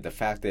likely. The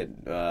fact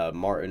that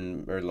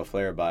Martin or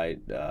LaFlare by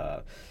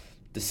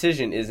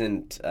decision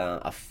isn't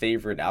a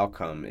favorite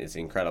outcome is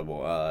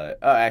incredible.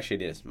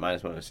 Actually, it is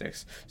minus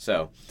 106.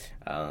 So,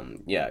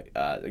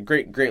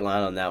 great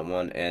line on that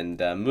one. And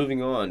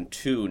moving on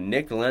to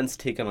Nick Lentz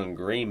taking on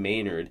Gray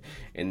Maynard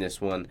in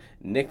this one.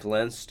 Nick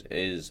Lentz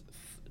is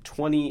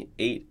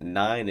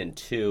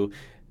 28-9-2.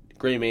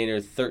 Gray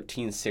Maynard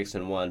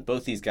 13-6-1.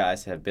 Both these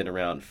guys have been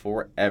around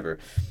forever.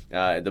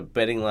 The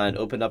betting line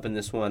opened up in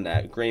this one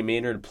at Gray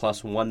Maynard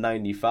plus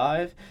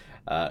 195.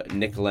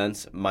 Nick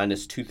Lentz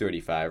minus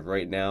 235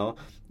 right now.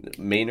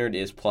 Maynard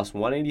is plus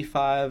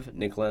 185.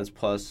 Nick Lentz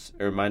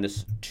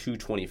minus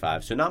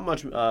 225. So not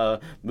much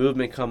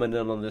movement coming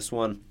in on this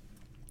one.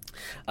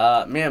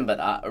 But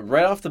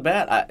right off the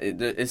bat,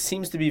 it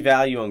seems to be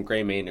value on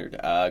Gray Maynard.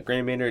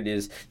 Gray Maynard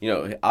is,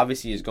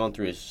 obviously he's gone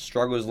through his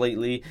struggles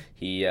lately.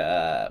 He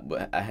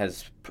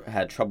has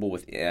had trouble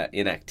with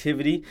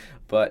inactivity,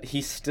 but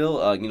he's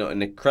still,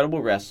 an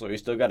incredible wrestler. He's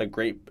still got a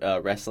great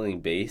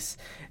wrestling base,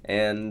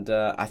 and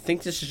I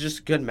think this is just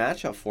a good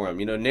matchup for him.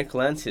 Nick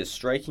Lentz, his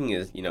striking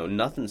is,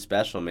 nothing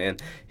special, man.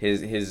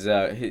 He's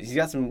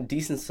got some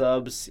decent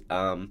subs,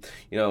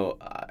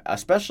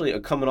 especially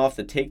coming off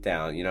the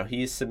takedown.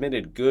 He's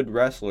submitted good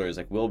wrestlers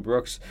like Will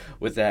Brooks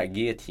with that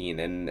guillotine,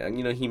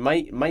 and he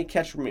might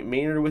catch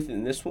Maynard with it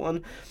in this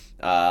one.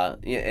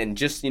 And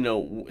just,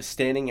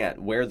 standing at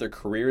where their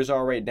careers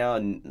are right now,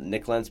 and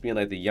Nick Lentz being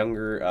like the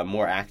younger,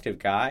 more active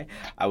guy,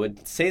 I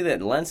would say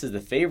that Lentz is the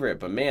favorite,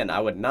 but man,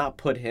 I would not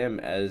put him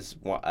as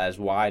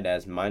wide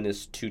as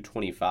minus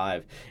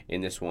 225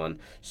 in this one.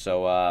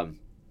 So,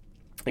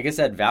 like I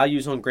said,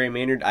 values on Gray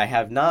Maynard. I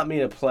have not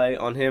made a play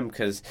on him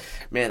because,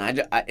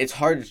 man, it's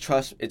hard to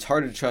trust. It's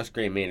hard to trust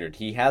Gray Maynard.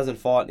 He hasn't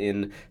fought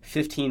in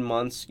 15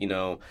 months.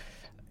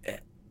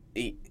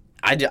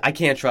 I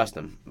can't trust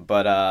him,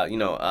 but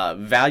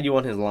value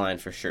on his line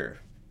for sure.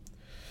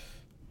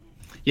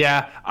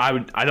 Yeah,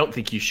 I don't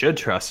think you should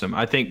trust him.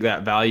 I think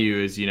that value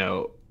is,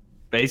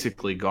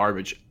 basically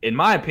garbage. In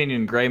my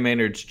opinion, Gray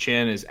Maynard's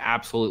chin is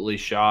absolutely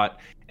shot,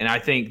 and I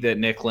think that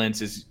Nick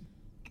Lentz is,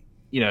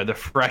 the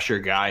fresher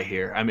guy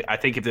here. I mean, I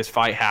think if this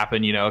fight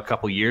happened, a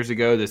couple years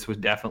ago, this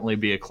would definitely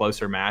be a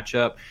closer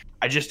matchup.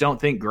 I just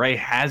don't think Gray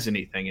has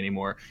anything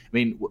anymore. I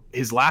mean,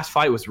 his last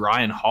fight was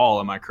Ryan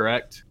Hall. Am I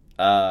correct?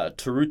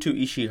 Teruto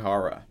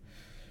Ishihara.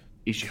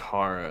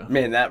 Ishihara.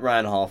 Man, that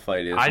Ryan Hall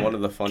fight is one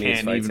of the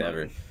funniest fights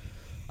ever.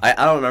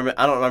 I don't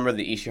remember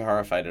the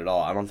Ishihara fight at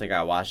all. I don't think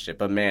I watched it,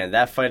 but man,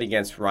 that fight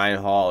against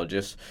Ryan Hall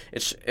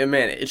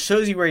it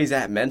shows you where he's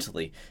at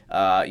mentally.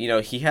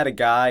 He had a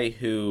guy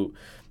who,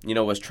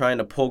 was trying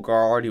to pull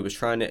guard. He was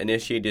trying to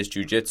initiate his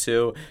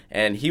jiu-jitsu,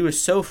 and he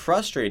was so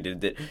frustrated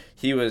that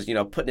he was,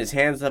 putting his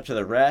hands up to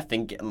the ref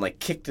and getting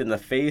kicked in the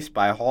face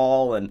by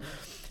Hall, and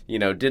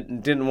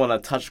didn't want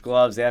to touch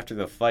gloves after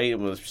the fight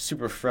and was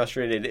super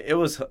frustrated. It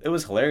was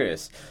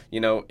hilarious.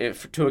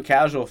 If to a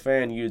casual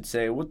fan you'd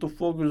say, "What the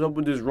fuck is up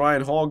with this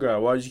Ryan Hall guy?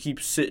 Why does he keep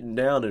sitting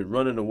down and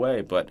running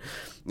away?" But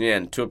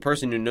man, to a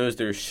person who knows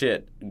their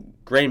shit,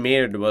 Gray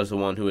Maynard was the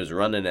one who was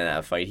running in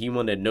that fight. He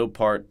wanted no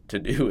part to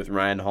do with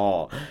Ryan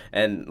Hall,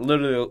 and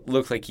literally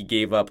looked like he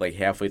gave up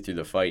halfway through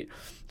the fight.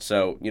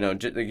 So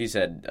just like you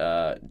said,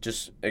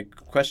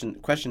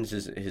 questions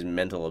his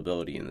mental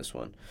ability in this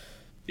one.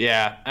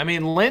 Yeah, I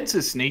mean, Lentz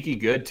is sneaky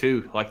good,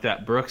 too, like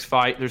that Brooks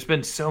fight. There's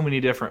been so many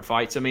different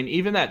fights. I mean,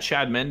 even that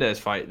Chad Mendes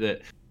fight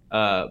that,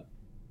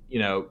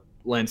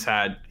 Lentz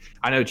had.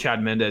 I know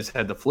Chad Mendes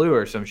had the flu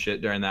or some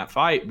shit during that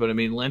fight, but, I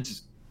mean,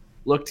 Lentz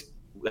looked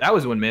 – that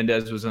was when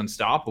Mendes was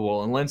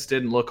unstoppable, and Lentz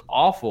didn't look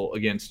awful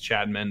against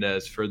Chad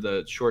Mendes for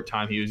the short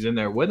time he was in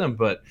there with him.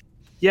 But,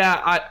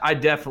 yeah, I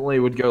definitely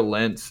would go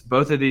Lentz.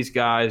 Both of these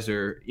guys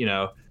are,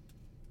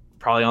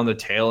 probably on the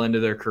tail end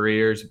of their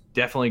careers.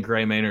 Definitely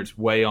Gray Maynard's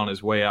way on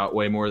his way out,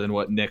 way more than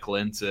what Nick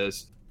Lentz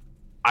is.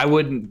 I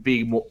wouldn't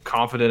be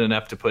confident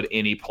enough to put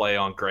any play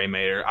on Gray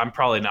Maynard. I'm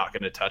probably not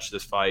going to touch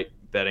this fight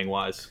betting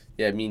wise.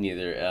 Yeah, me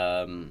neither.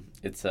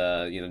 It's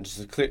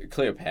just a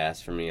clear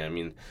pass for me. I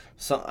mean,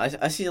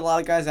 I see a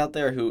lot of guys out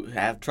there who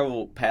have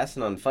trouble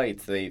passing on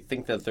fights. They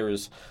think that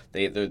there's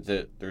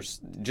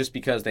just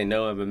because they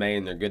know MMA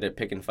and they're good at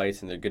picking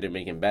fights and they're good at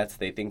making bets,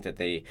 they think that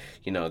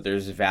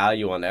there's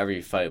value on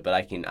every fight. But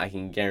I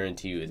can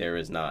guarantee you there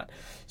is not.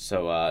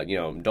 So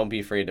don't be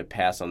afraid to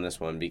pass on this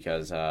one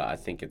because I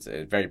think it's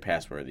very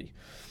pass worthy.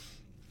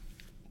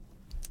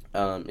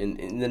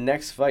 In the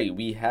next fight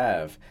we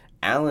have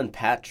Alan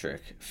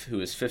Patrick,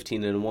 who is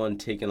 15-1,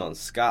 taking on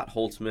Scott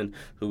Holtzman,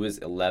 who is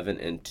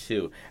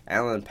 11-2.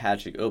 Alan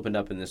Patrick opened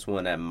up in this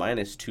one at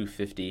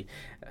 -250.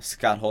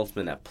 Scott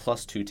Holtzman at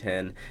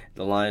 +210.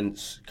 The line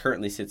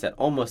currently sits at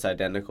almost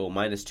identical,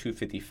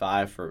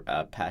 -255 for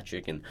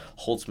Patrick and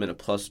Holtzman at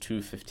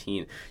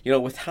 +215.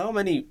 With how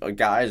many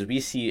guys we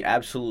see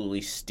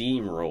absolutely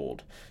steamrolled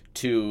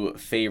to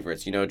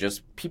favorites,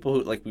 just people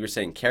who, like we were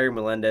saying, Carrie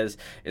Melendez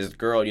is a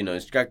girl,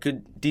 she's got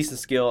decent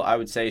skill. I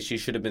would say she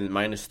should have been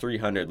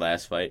 -300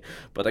 last fight.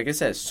 But like I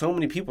said, so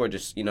many people are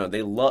just,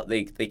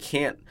 they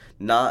can't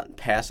not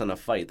pass on a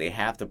fight. They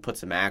have to put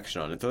some action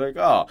on it. They're like,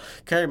 oh,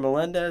 Carrie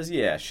Melendez,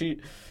 yeah,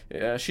 she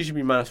should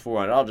be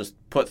 -400. I'll just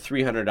put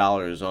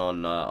 $300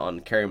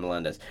 on Carrie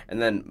Melendez.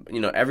 And then,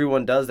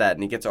 everyone does that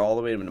and it gets all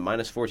the way to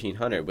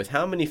 -1400. With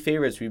how many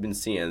favorites we've been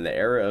seeing, the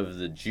era of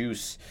the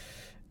juice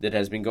that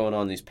has been going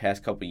on these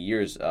past couple of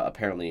years,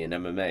 apparently in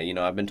MMA.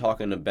 I've been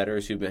talking to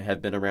bettors who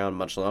have been around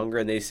much longer,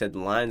 and they said the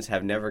lines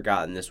have never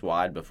gotten this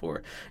wide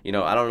before.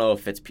 I don't know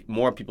if it's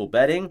more people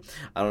betting.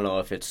 I don't know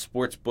if it's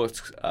sports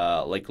books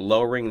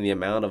lowering the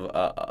amount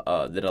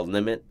of that a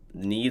limit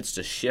needs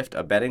to shift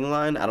a betting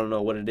line. I don't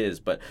know what it is,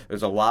 but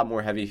there's a lot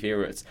more heavy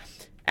favorites.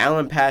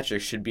 Alan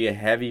Patrick should be a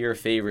heavier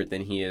favorite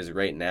than he is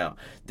right now.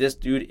 This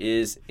dude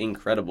is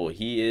incredible.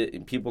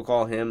 People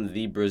call him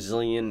the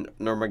Brazilian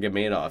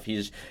Nurmagomedov.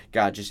 He's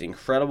got just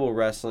incredible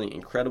wrestling,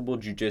 incredible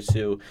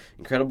jiu-jitsu,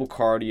 incredible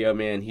cardio,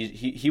 man.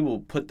 He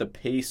will put the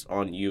pace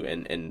on you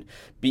and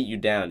beat you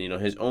down.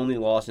 His only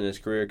loss in his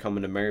career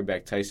coming to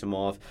Maribek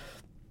Taisimov,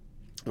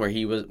 where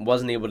he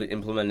wasn't able to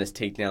implement his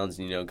takedowns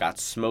and, got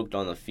smoked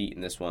on the feet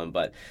in this one.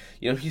 But,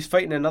 he's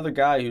fighting another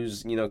guy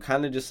who's,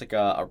 kind of just like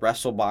a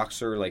wrestle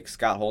boxer like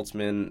Scott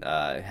Holtzman,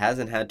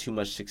 hasn't had too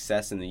much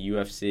success in the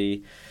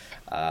UFC.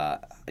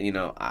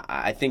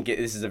 I think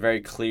this is a very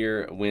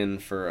clear win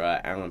for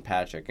Alan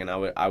Patrick, and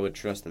I would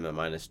trust him at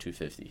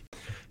 -250.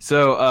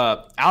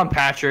 So, Alan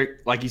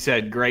Patrick, like you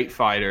said, great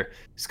fighter.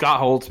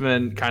 Scott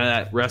Holtzman, kind of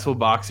that wrestle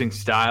boxing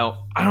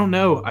style. I don't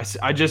know.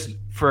 I just,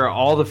 for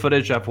all the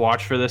footage I've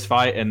watched for this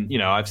fight, and,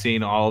 I've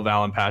seen all of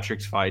Alan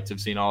Patrick's fights.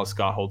 I've seen all of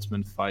Scott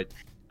Holtzman's fights.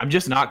 I'm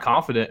just not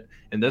confident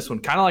in this one.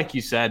 Kind of like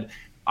you said,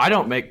 I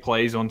don't make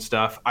plays on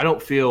stuff. I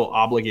don't feel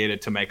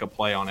obligated to make a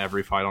play on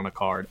every fight on a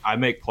card. I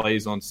make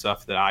plays on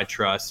stuff that I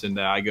trust and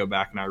that I go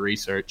back and I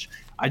research.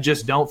 I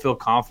just don't feel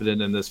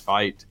confident in this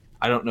fight.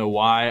 I don't know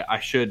why.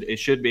 It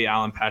should be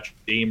Alan Patrick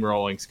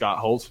steamrolling Scott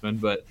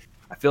Holtzman, but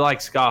I feel like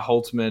Scott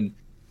Holtzman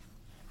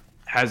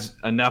has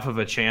enough of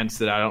a chance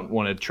that I don't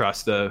want to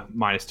trust the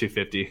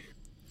 -250.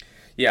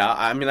 Yeah,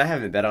 I mean, I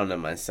haven't bet on it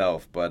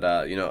myself, but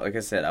like I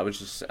said, I was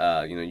just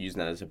using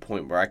that as a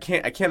point where I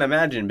can't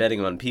imagine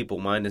betting on people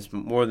more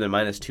than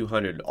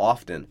 -200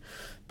 often,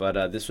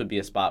 but this would be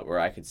a spot where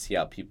I could see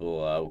how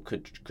people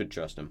could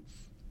trust him.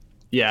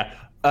 Yeah,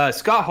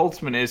 Scott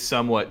Holtzman is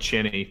somewhat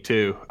chinny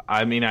too.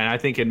 I mean, I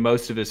think in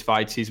most of his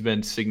fights he's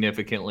been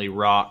significantly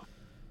rocked.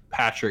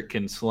 Patrick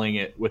can sling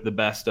it with the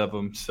best of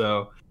them,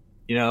 so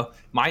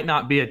might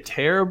not be a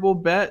terrible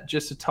bet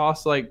just to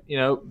toss like,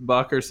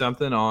 buck or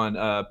something on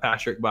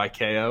Patrick by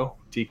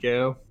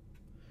TKO.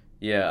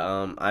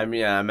 Yeah, I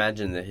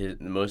imagine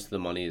that most of the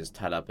money is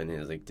tied up in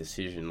his like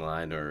decision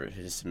line or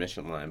his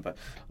submission line. But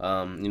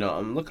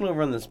I'm looking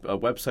over on this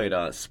website,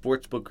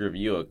 Sportsbook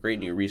Review, a great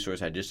new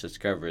resource I just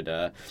discovered.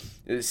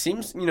 It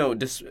seems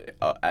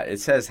it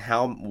says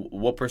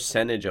what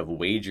percentage of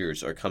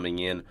wagers are coming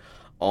in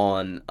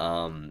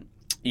on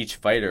each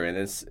fighter, and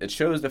it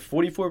shows that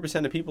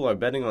 44% of people are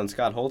betting on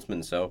Scott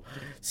Holtzman. So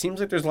it seems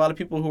like there's a lot of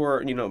people who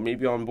are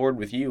maybe on board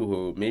with you,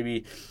 who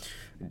maybe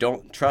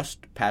don't trust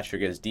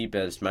Patrick as deep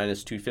as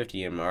minus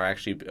 250 and are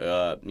actually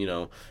are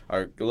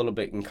a little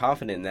bit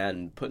confident in that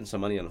and putting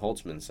some money on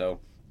Holtzman. So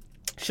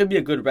should be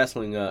a good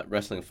wrestling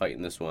fight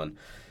in this one.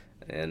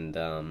 And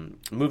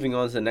moving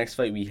on to the next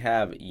fight, we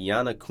have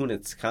Yana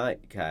Kunitskaya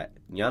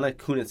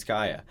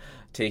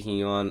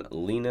taking on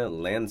Lena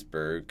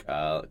Landsberg.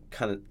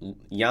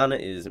 Yana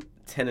is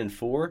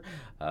 10-4.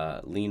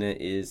 Lena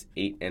is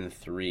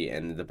 8-3,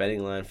 and the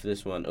betting line for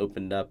this one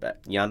opened up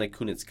at Yana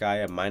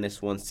Kunitskaya minus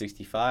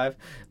 165,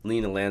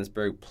 Lena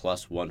Landsberg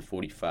plus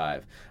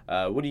 145.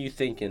 What are you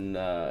thinking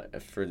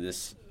for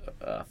this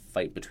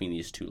fight between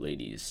these two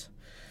ladies?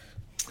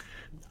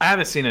 I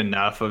haven't seen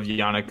enough of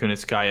Yana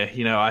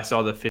Kunitskaya. I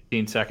saw the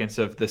 15 seconds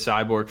of the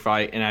Cyborg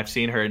fight, and I've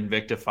seen her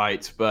Invicta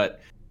fights,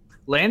 but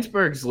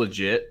Landsberg's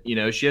legit.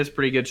 She has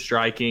pretty good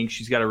striking.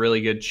 She's got a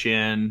really good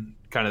chin,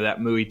 kind of that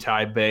Muay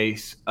Thai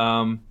base.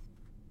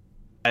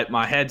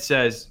 My head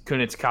says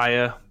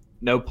Kunitskaya,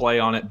 no play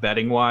on it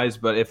betting-wise,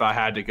 but if I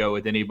had to go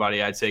with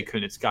anybody, I'd say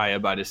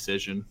Kunitskaya by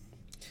decision.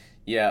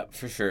 Yeah,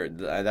 for sure.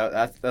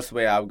 That's the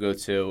way I would go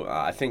too.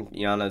 I think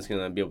Yana's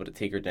gonna be able to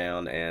take her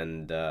down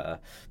and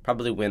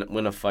probably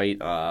win a fight.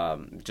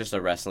 Just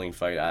a wrestling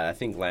fight. I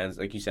think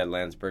like you said,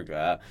 Landsberg.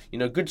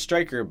 Good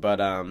striker, but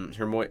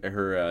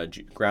her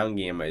ground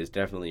game is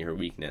definitely her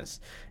weakness,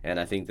 and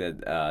I think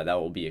that that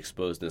will be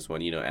exposed in this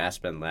one.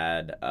 Aspen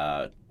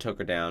Ladd took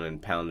her down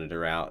and pounded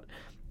her out.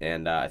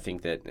 And I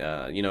think that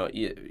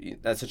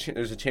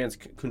there's a chance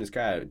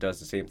Kunitskaya does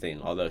the same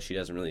thing. Although she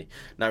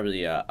not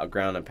really a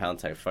ground and pound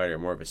type fighter,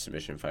 more of a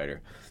submission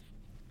fighter.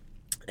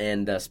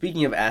 And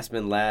speaking of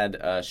Aspen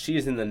Ladd, she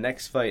is in the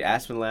next fight.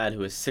 Aspen Ladd,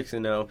 who is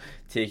 6-0,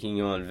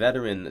 taking on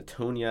veteran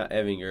Tonya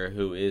Evinger,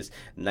 who is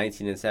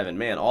 19-7.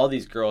 Man, all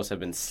these girls have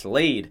been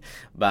slayed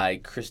by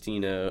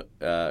Christina.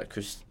 I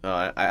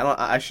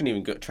shouldn't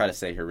even try to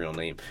say her real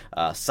name.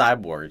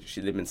 Cyborg.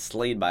 They've been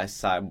slayed by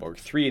Cyborg.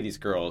 3 of these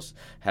girls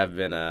have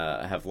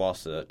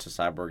lost to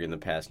Cyborg in the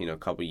past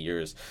couple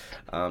years.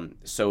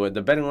 So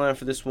the betting line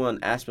for this one,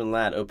 Aspen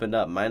Ladd opened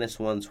up minus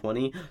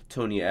 120.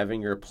 Tonya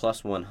Evinger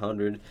plus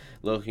 100.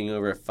 Looking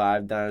over at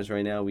 5 dimes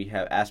right now, we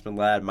have Aspen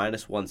Ladd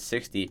minus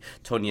 160,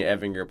 Tonya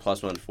Evinger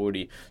plus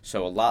 140.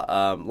 So a lot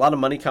of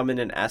money coming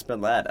in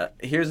Aspen Ladd.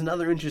 Here's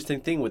another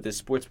interesting thing with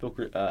this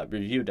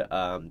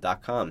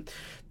sportsbookreview.com.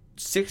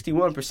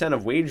 61%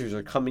 of wagers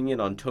are coming in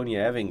on Tonya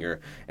Evinger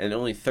and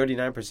only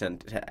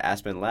 39% to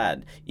Aspen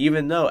Ladd,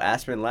 even though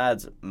Aspen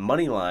Ladd's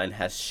money line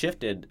has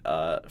shifted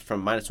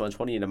from minus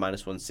 120 to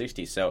minus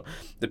 160. So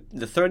the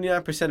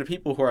 39% of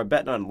people who are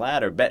betting on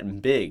Ladd are betting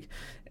big,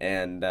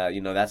 and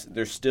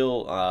they're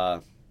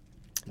still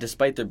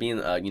despite there being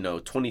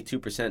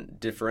 22%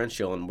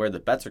 differential in where the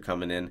bets are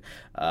coming in,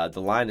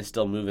 the line is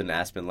still moving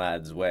Aspen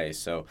Ladd's way.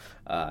 So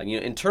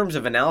in terms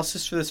of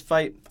analysis for this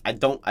fight, I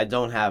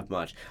don't have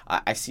much.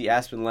 I see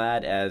Aspen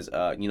Ladd as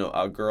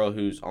a girl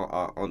who's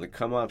on the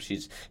come up.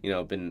 She's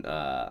been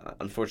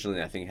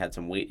unfortunately, I think, had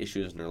some weight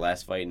issues in her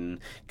last fight and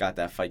got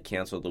that fight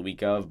canceled the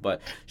week of. But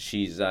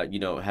she's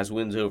has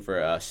wins over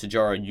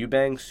Sijara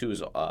Eubanks,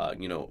 who's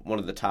one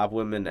of the top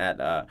women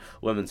at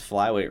women's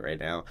flyweight right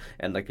now,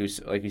 and like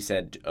you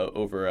said,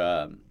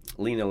 over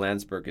Lena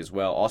Landsberg as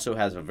well. Also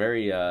has a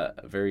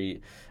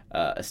very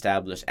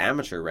established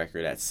amateur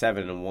record at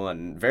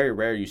 7-1. Very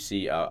rare you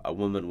see a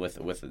woman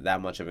with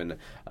that much of an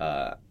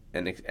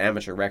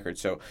amateur record.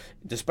 So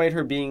despite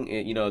her being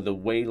the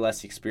way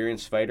less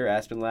experienced fighter,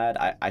 Aspen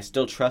Ladd, I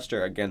still trust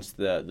her against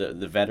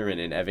the veteran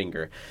in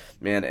Evinger.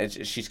 Man,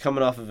 she's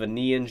coming off of a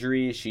knee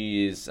injury.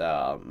 She's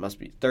must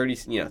be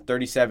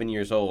 37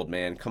 years old.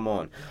 Man, come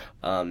on.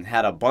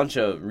 Had a bunch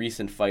of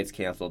recent fights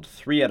canceled.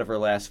 3 out of her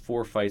last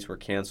 4 fights were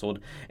canceled,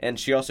 and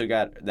she also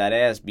got that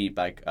ass beat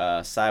by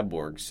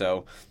Cyborg.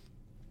 So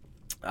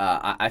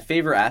I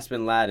favor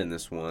Aspen Ladd in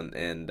this one.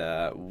 And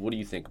what do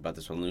you think about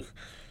this one, Luke?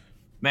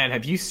 Man,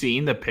 have you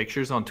seen the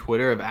pictures on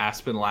Twitter of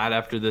Aspen Ladd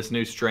after this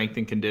new strength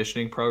and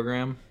conditioning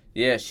program?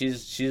 Yeah,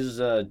 she's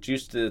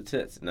juiced to the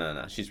tits.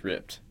 No, she's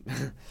ripped.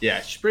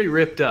 Yeah, she's pretty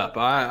ripped up.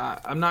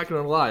 I'm not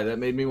going to lie. That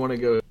made me want to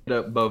go hit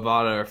up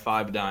Bovada or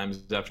 5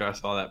 dimes after I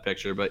saw that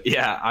picture. But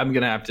yeah, I'm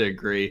going to have to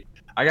agree.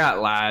 I got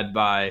Ladd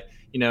by,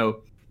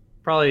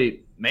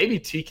 probably maybe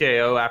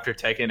TKO after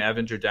taking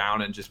Evinger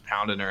down and just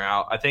pounding her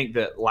out. I think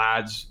that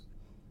Ladd's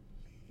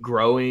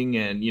growing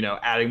and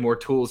adding more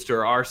tools to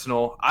her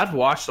arsenal. I've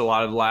watched a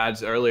lot of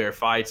Ladd's earlier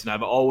fights, and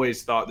I've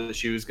always thought that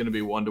she was going to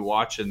be one to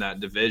watch in that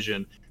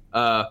division.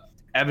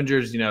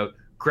 Evinger's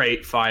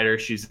great fighter.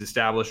 She's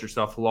established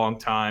herself a long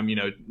time,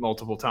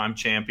 multiple time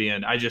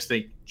champion. I just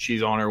think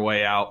she's on her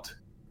way out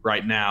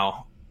right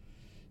now.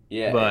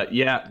 Yeah, but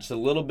yeah, just a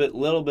little bit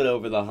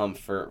over the hump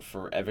for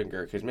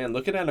Evinger, because man,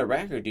 looking at her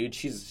record, dude,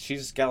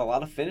 she's got a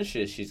lot of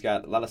finishes, she's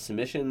got a lot of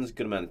submissions,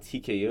 good amount of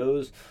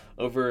TKOs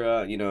over,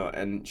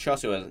 and she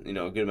also has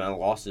a good amount of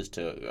losses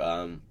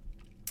to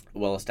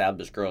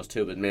well-established girls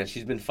too. But man,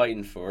 she's been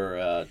fighting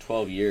for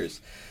 12 years.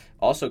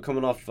 Also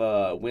coming off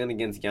a win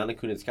against Yana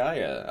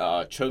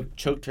Kunitskaya,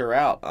 choked her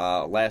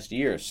out last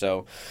year.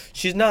 So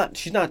she's not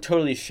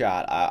totally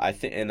shot. I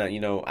think, and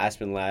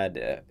Aspen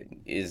Ladd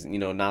is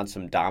not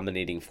some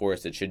dominating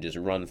force that should just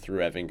run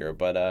through Evinger.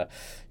 But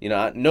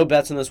no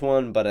bets on this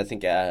one. But I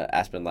think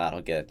Aspen Ladd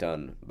will get it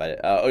done. But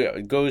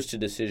it goes to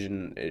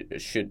decision.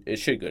 It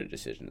should go to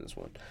decision in this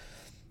one.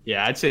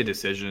 Yeah, I'd say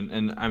decision.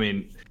 And I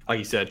mean, like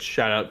you said,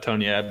 shout out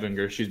Tonya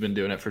Evinger. She's been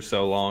doing it for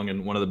so long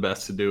and one of the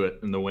best to do it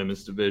in the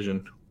women's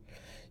division.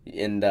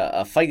 And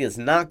a fight that's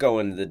not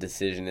going to the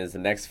decision is the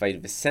next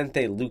fight.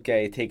 Vicente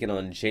Luque taking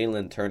on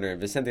Jalen Turner.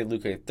 Vicente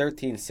Luque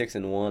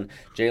 13-6-1.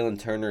 Jalen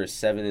Turner is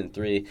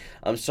 7-3.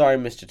 I'm sorry,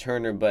 Mr.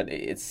 Turner, but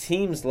it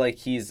seems like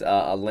he's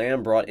a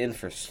lamb brought in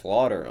for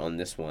slaughter on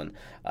this one.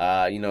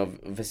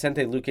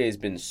 Vicente Luque has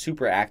been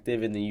super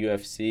active in the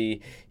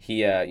UFC.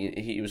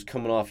 He was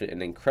coming off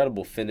an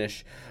incredible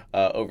finish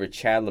over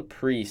Chad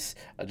Laprise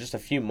just a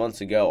few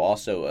months ago.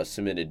 Also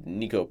submitted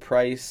Nico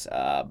Price,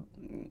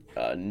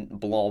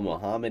 Bilal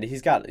Muhammad.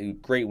 He's got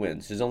great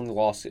wins. His only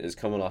loss is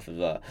coming off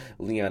of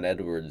Leon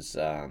Edwards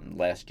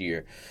last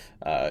year.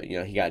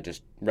 He got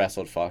just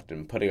wrestled, fucked,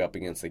 and put it up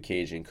against the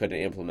cage and couldn't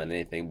implement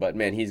anything. But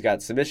man, he's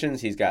got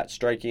submissions. He's got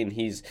striking.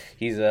 He's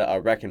a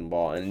wrecking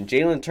ball. And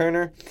Jalen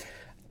Turner,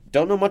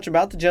 don't know much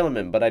about the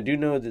gentleman, but I do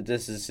know that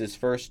this is his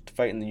first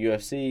fight in the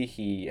UFC.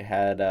 He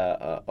had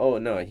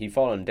he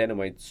fought on Dana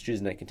White's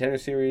Tuesday Night Contender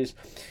Series.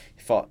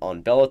 He fought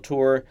on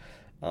Bellator.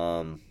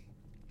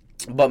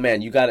 But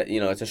man, you got it.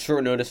 It's a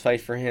short notice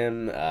fight for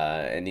him,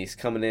 and he's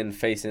coming in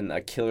facing a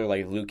killer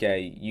like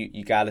Luque.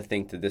 You got to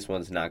think that this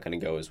one's not going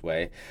to go his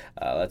way.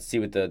 Let's see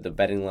what the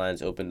betting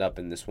lines opened up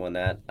in this one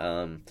at.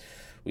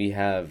 We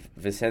have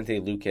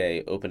Vicente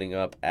Luque opening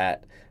up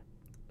at.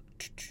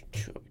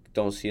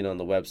 Don't see it on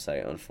the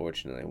website,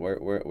 unfortunately.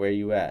 Where are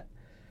you at?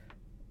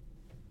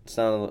 It's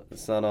not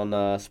on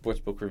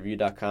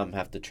sportsbookreview.com.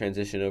 Have to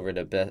transition over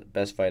to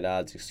best fight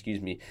odds.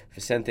 Excuse me.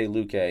 Vicente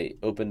Luque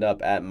opened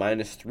up at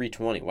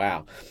 -320.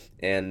 Wow.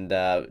 And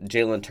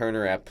Jalen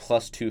Turner at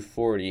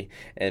 +240.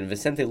 And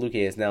Vicente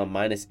Luque is now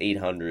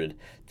 -800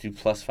 to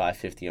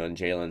 +550 on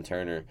Jalen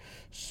Turner.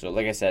 So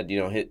like I said,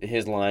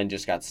 his line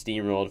just got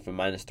steamrolled from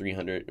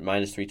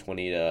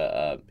 -320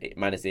 to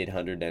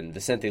 -800. And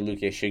Vicente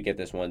Luque should get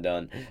this one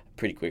done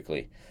pretty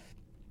quickly.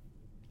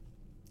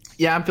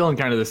 Yeah, I'm feeling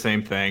kind of the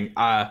same thing.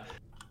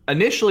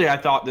 Initially, I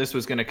thought this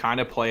was going to kind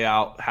of play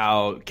out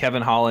how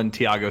Kevin Holland,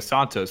 Thiago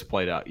Santos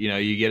played out.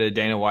 You get a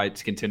Dana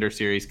White's Contender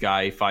Series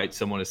guy, he fights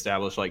someone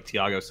established like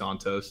Thiago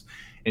Santos,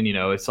 and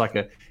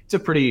it's a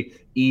pretty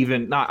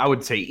even, not I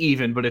would say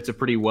even, but it's a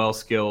pretty well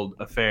skilled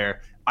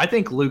affair. I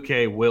think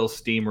Luque will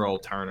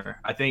steamroll Turner.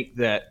 I think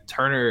that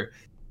Turner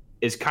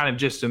is kind of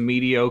just a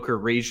mediocre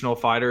regional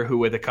fighter who,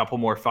 with a couple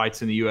more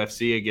fights in the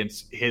UFC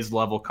against his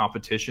level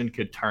competition,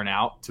 could turn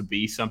out to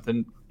be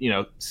something,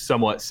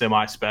 somewhat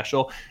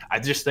semi-special. I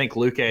just think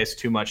Luque is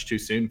too much too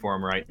soon for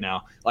him right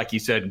now. Like you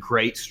said,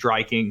 great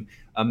striking,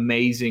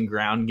 amazing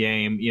ground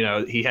game.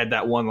 He had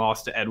that one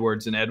loss to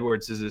Edwards, and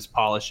Edwards is as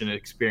polished and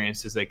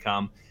experienced as they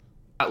come.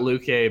 Got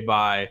Luque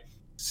by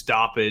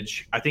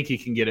stoppage. I think he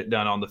can get it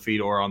done on the feet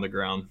or on the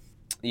ground.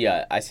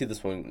 Yeah, I see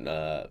this one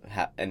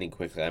ending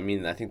quickly. I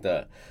mean, I think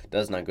the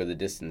does not go the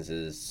distance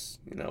is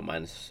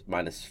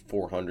minus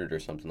 400 or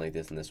something like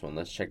this in this one.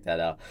 Let's check that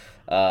out.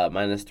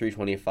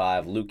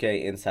 -325.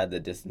 Luque inside the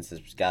distance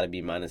has got to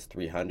be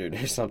 -300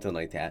 or something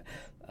like that.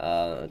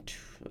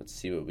 Let's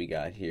see what we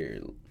got here.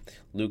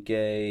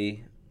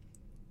 Luque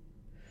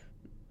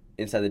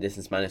inside the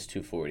distance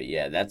 -240.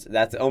 Yeah,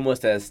 that's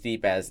almost as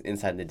steep as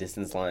inside the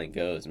distance line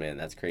goes, man.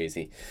 That's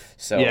crazy.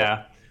 So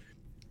yeah.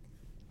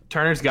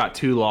 Turner's got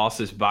 2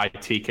 losses by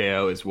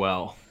TKO as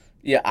well.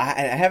 Yeah,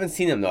 I haven't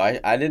seen him, though.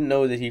 I didn't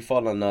know that he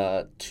fought on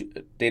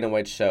Dana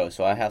White's show,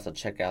 so I have to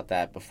check out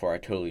that before I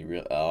totally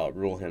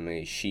rule him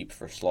a sheep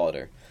for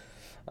slaughter.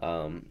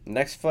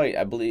 Next fight,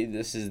 I believe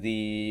this is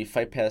the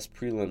Fight Pass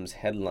Prelims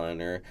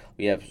headliner.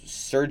 We have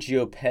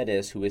Sergio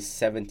Pettis, who is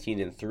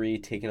 17-3,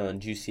 taking on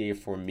Jussier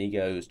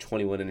Formiga, who's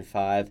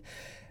 21-5.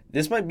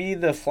 This might be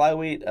the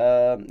flyweight,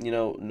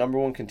 number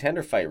one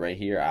contender fight right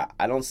here.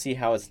 I don't see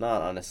how it's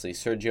not, honestly.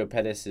 Sergio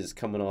Pettis is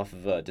coming off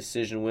of a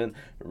decision win,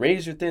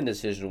 razor-thin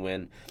decision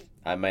win,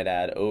 I might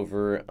add,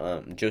 over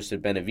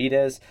Joseph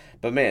Benavidez.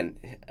 But, man,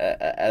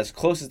 as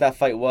close as that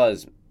fight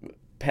was,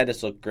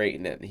 Pettis looked great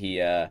in it.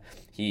 He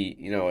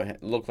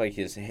looked like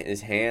his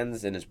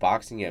hands and his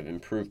boxing have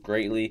improved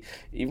greatly.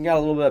 Even got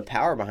a little bit of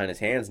power behind his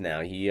hands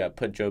now. He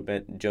put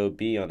Joe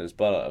B on his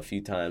butt a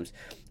few times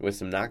with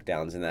some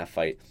knockdowns in that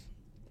fight.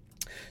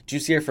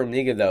 Jussier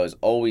Formiga, though, is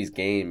always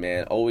game,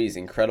 man. Always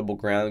incredible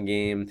ground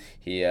game.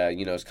 He,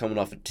 is coming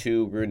off of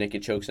 2 rear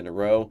naked chokes in a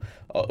row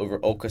over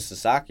Oka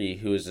Sasaki,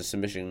 who is a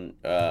submission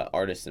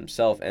artist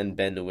himself, and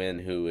Ben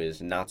Nguyen, who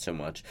is not so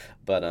much.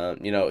 But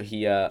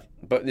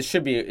but it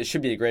should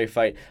be a great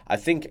fight. I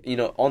think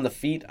on the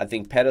feet, I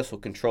think Pettis will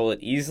control it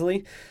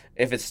easily.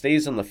 If it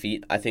stays on the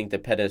feet, I think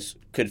that Pettis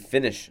could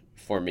finish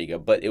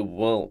Formiga, but it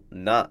will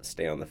not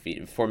stay on the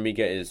feet. Formiga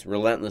is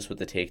relentless with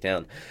the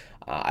takedown.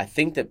 I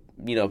think that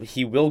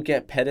he will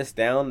get Pettis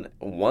down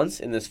once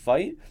in this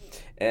fight,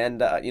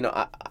 and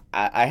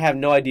I have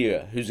no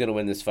idea who's going to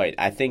win this fight.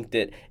 I think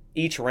that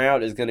each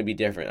round is going to be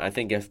different. I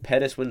think if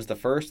Pettis wins the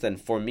first, then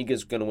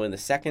Formiga's going to win the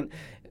second,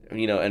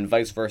 and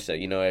vice versa.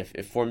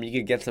 If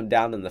Formiga gets him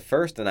down in the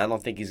first, then I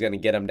don't think he's going to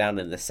get him down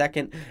in the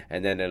second,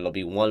 and then it'll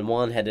be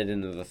 1-1 headed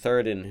into the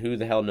third, and who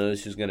the hell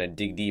knows who's going to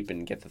dig deep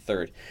and get the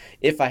third.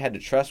 If I had to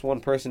trust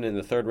one person in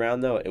the third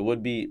round, though, it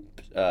would be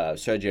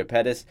Sergio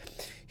Pettis.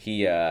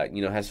 He,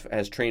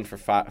 has trained for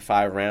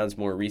 5 rounds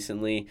more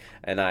recently,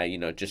 and I,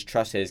 just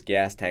trust his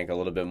gas tank a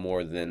little bit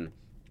more than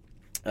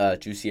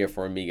Jussier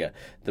Formiga.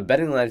 The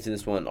betting lines in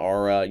this one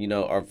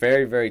are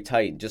very, very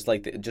tight, just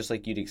like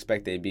you'd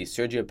expect they'd be.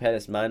 Sergio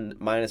Pettis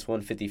minus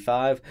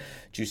 155,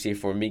 Jussier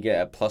Formiga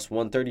at plus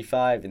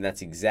 135, and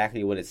that's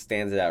exactly what it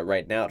stands at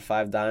right now at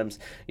 5 dimes.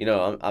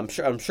 I'm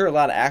sure a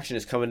lot of action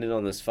is coming in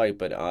on this fight,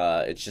 but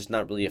it's just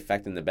not really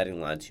affecting the betting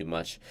line too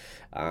much.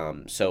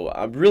 So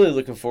I'm really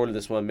looking forward to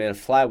this one, man.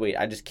 Flyweight,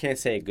 I just can't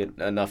say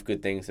enough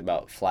good things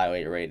about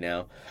flyweight right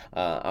now.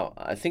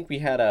 I think we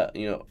had I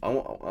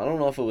don't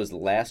know if it was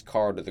last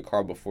card or the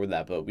card before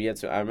that, but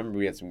I remember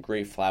we had some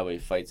great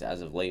flyweight fights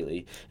as of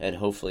lately, and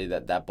hopefully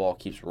that ball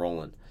keeps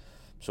rolling.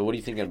 So what are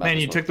you thinking about? Man,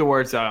 you took the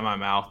words out of my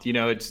mouth.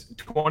 It's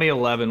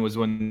 2011 was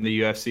when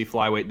the UFC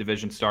flyweight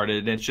division started,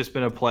 and it's just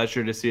been a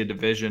pleasure to see a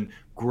division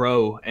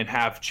grow and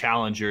have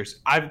challengers.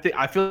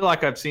 I feel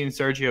like I've seen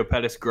Sergio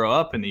Pettis grow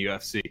up in the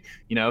UFC.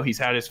 He's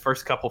had his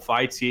first couple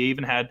fights. He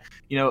even had,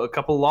 a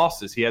couple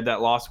losses. He had that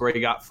loss where he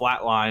got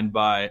flatlined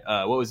by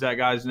what was that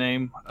guy's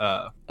name?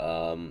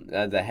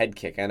 The head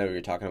kick. I know what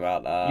you're talking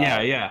about.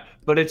 Yeah.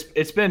 But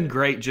it's been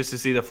great just to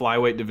see the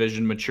flyweight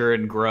division mature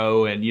and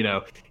grow. And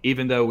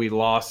even though we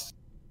lost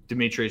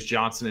Demetrius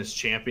Johnson as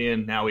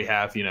champion, now we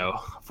have,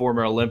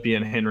 former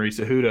Olympian Henry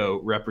Cejudo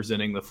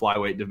representing the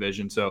flyweight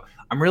division. So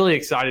I'm really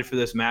excited for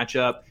this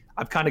matchup.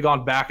 I've kind of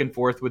gone back and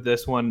forth with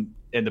this one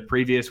in the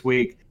previous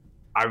week.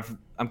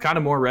 I'm kind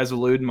of more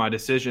resolute in my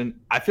decision.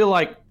 I feel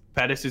like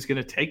Pettis is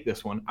going to take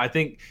this one. I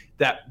think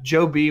that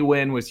Joe B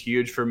win was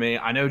huge for me.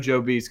 I know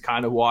Joe B's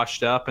kind of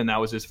washed up, and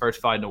that was his first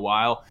fight in a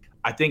while.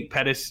 I think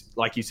Pettis,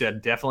 like you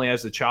said, definitely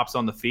has the chops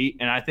on the feet,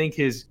 and I think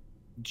his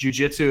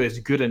jiu-jitsu is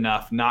good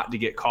enough not to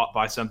get caught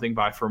by something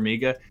by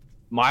Formiga.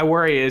 My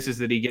worry is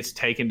that he gets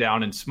taken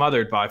down and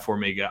smothered by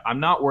Formiga. I'm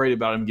not worried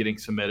about him getting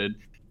submitted,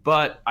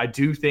 but I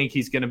do think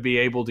he's going to be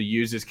able to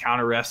use his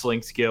counter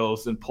wrestling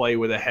skills and play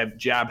with a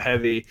jab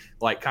heavy,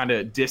 like kind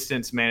of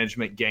distance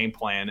management game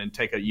plan and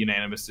take a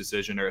unanimous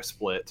decision or a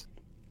split.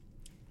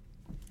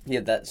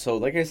 Yeah, so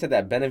like I said,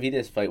 that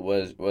Benavidez fight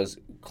was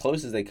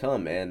close as they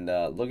come, and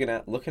looking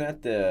at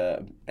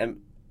the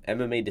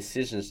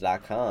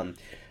MMADecisions.com,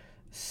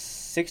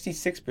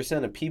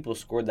 66% of people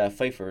scored that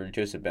fight for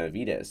Joseph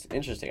Benavidez.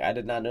 Interesting. I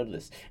did not know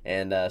this.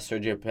 And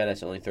Sergio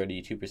Pettis, only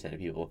 32% of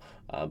people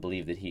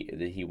believe that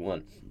he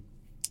won.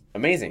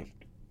 Amazing.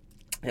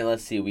 And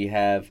let's see. We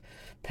have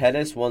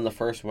Pettis won the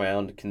first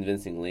round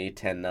convincingly,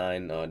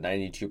 10-9.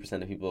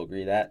 92% of people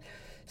agree that.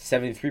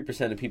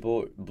 73% of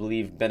people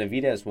believe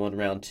Benavidez won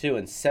round 2,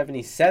 and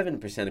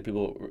 77% of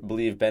people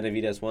believe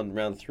Benavidez won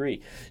round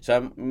 3. So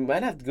I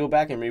might have to go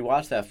back and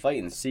rewatch that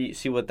fight and see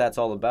what that's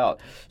all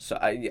about. So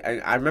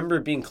I remember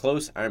it being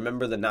close. I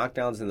remember the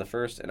knockdowns in the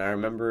first, and I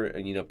remember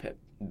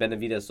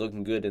Benavidez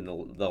looking good in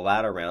the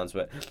latter rounds,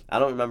 but I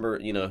don't remember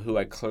who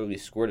I clearly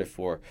scored it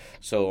for.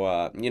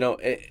 So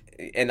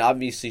and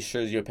obviously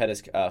Sergio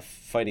Pettis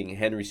fighting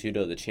Henry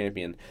Cejudo, the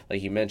champion,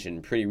 like you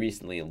mentioned, pretty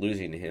recently and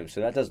losing to him.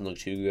 So that doesn't look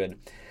too good.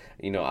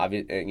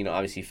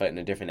 Obviously fighting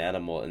a different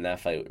animal in that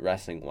fight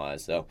wrestling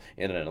wise, though,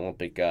 and an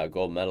Olympic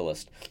gold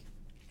medalist.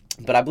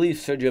 But I believe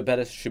Sergio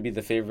Pettis should be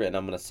the favorite, and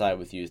I'm going to side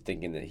with you,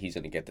 thinking that he's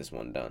going to get this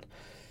one done.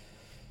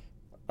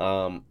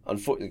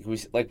 Unfortunately,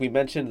 like we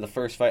mentioned in the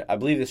first fight, I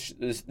believe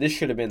this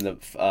should have been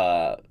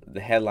the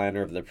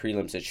headliner of the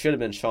prelims. It should have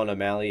been Sean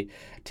O'Malley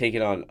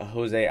taking on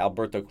Jose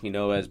Alberto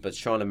Quinones, but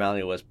Sean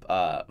O'Malley was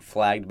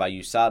flagged by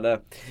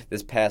USADA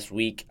this past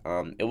week.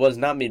 It was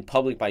not made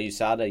public by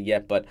USADA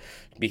yet, but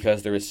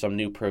because there is some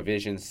new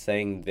provisions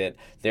saying that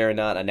they're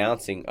not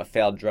announcing a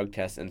failed drug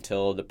test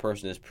until the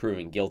person is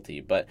proven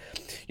guilty. But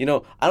I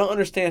don't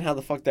understand how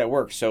the fuck that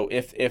works. So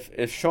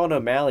if Sean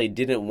O'Malley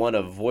didn't want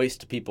to voice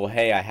to people,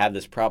 hey, I have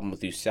this problem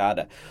with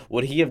USADA,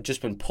 would he have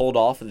just been pulled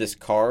off of this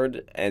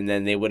card and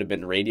then they would have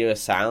been radio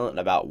silent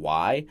about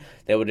why?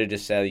 They would have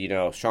just said,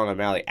 Sean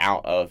O'Malley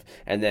out of,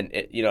 and then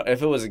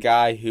if it was a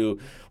guy who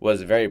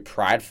was very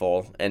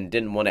prideful and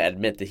didn't want to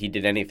admit that he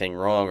did anything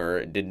wrong,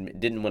 or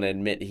didn't want to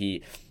admit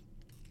he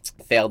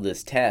failed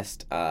this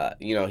test,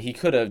 he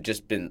could have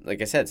just been,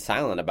 like I said,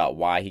 silent about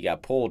why he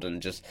got pulled,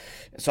 and just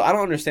so I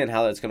don't understand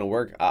how that's going to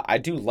work. I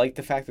do like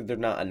the fact that they're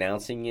not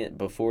announcing it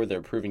before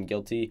they're proven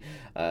guilty,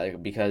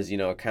 because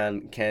it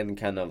can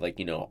kind of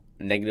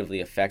negatively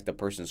affect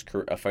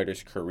a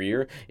fighter's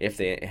career if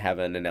they have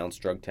an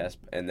announced drug test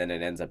and then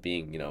it ends up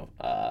being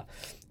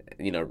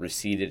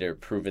receded or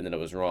proven that it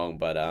was wrong.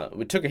 But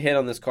we took a hit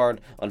on this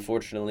card,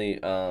 unfortunately.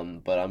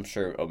 But I'm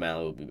sure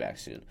O'Malley will be back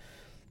soon.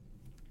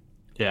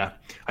 Yeah,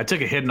 I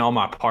took a hit in all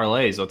my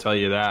parlays. I'll tell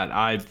you that.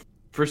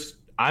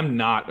 I'm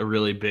not a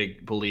really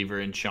big believer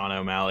in Sean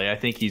O'Malley. I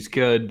think he's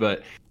good,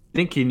 but I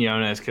think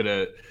Quinones could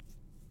have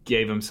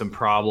gave him some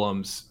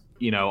problems,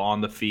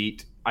 on the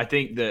feet. I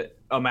think that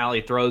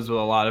O'Malley throws with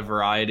a lot of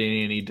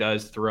variety, and he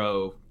does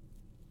throw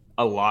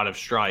a lot of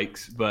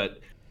strikes, but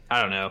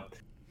I don't know.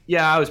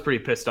 Yeah, I was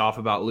pretty pissed off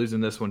about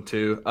losing this one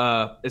too.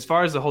 As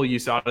far as the whole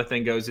USADA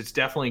thing goes, it's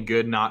definitely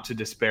good not to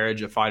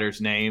disparage a fighter's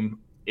name.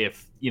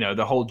 If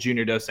the whole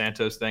Junior Dos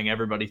Santos thing,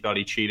 everybody thought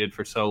he cheated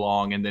for so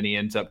long, and then he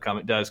ends up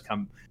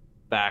come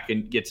back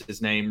and gets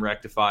his name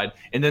rectified.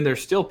 And then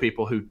there's still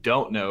people who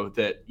don't know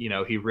that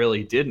he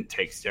really didn't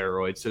take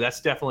steroids. So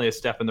that's definitely a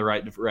step in the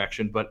right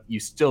direction. But you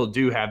still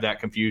do have that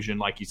confusion,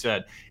 like you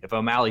said. If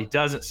O'Malley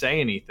doesn't say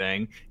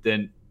anything,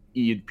 then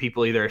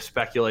people either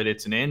speculate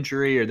it's an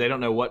injury or they don't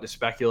know what to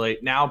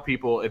speculate. Now if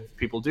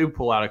people do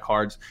pull out of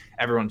cards,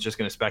 everyone's just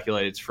going to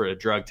speculate it's for a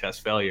drug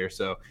test failure.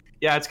 So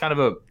yeah, it's kind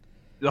of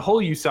the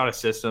whole USADA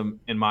system,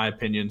 in my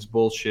opinion, is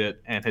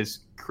bullshit and has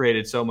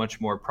created so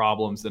much more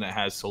problems than it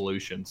has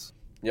solutions.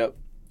 Yep,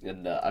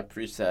 and I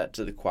preach that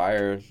to the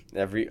choir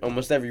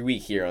almost every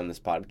week here on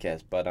this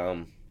podcast. But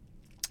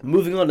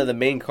moving on to the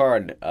main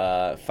card,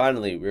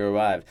 finally we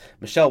arrive.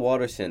 Michelle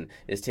Waterson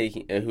who is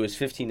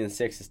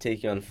 15-6, is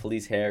taking on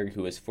Felice Herrig,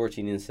 who is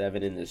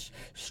 14-7 in this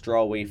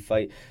strawweight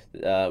fight.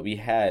 We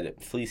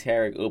had Felice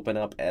Herrig open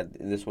up at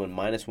this one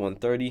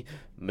 -130,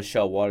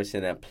 Michelle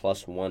Waterson at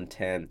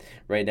 +110.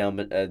 Right now,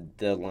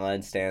 the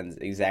line stands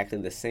exactly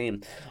the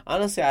same.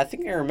 Honestly, I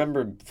think I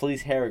remember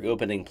Felice Herrig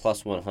opening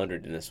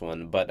 +100 in this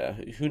one, but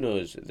who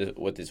knows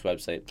what this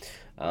website.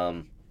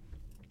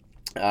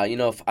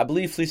 I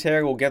believe Felice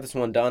Herrig will get this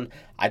one done.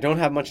 I don't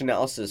have much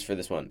analysis for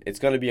this one. It's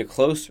going to be a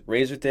close,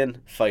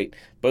 razor-thin fight.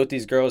 Both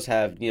these girls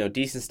have,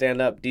 decent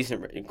stand-up,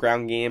 decent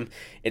ground game.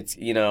 It's,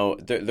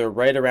 they're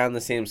right around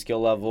the same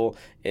skill level.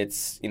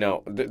 It's,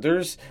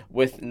 there's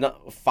with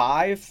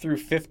 5 through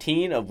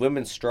 15 of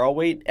women's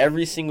strawweight,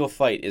 every single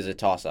fight is a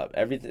toss-up.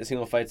 Every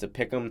single fight's a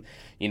pick-em.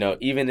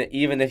 Even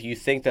if you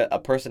think that a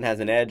person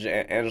has an edge,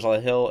 Angela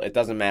Hill, it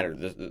doesn't matter.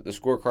 The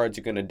scorecards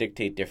are going to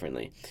dictate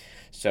differently.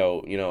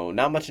 So,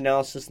 not much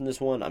analysis in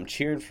this one. I'm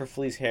cheering for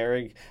Felice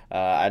Herrig.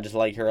 I just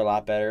like her a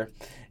lot better.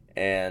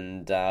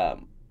 And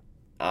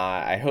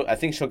I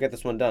think she'll get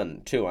this one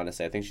done, too,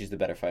 honestly. I think she's the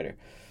better fighter.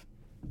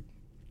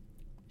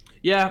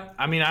 Yeah,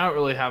 I don't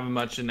really have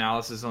much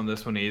analysis on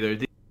this one either.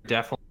 These are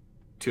definitely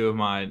two of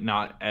my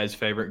not as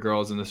favorite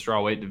girls in the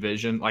strawweight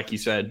division. Like you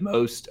said,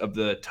 most of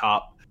the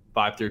top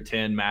 5 through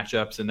 10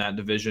 matchups in that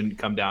division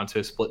come down to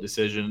a split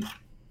decision,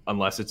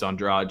 unless it's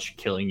Andrade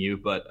killing you.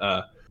 But,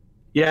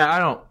 yeah, I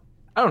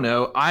don't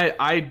know.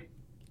 I'm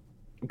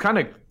kind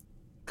of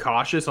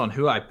cautious on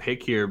who I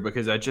pick here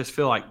because I just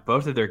feel like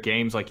both of their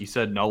games, like you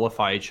said,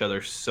 nullify each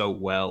other so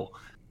well.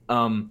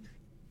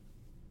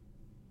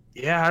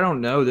 Yeah, I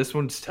don't know. This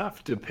one's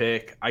tough to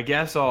pick. I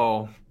guess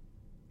I'll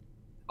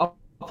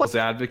play as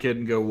advocate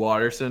and go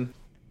Waterson.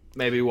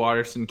 Maybe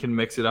Waterson can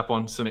mix it up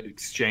on some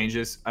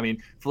exchanges.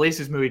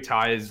 Felice's Muay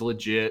Thai is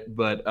legit,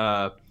 but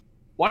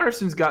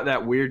Waterson's got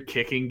that weird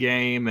kicking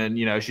game,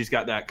 and she's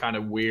got that kind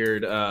of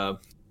weird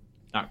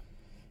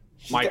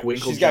Mike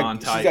Winklejohn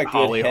type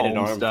Holly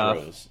Holm stuff.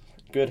 Throws.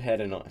 Good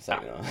head and arm.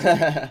 Set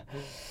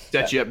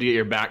you up to get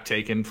your back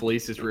taken.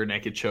 Felice's rear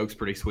naked choke's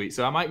pretty sweet,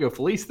 so I might go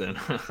Felice then.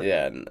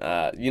 Yeah,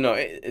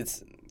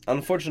 it's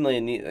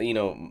unfortunately,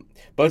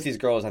 both these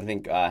girls I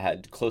think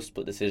had close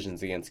split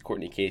decisions against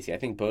Courtney Casey. I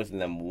think both of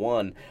them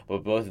won,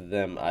 but both of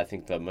them, I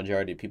think the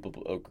majority of people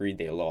agreed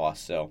they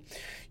lost. So,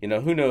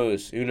 who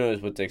knows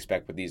what to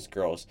expect with these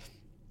girls.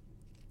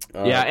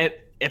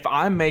 If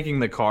I'm making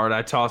the card,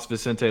 I toss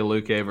Vicente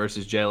Luque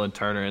versus Jalen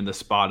Turner in the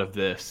spot of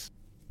this.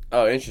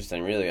 Oh,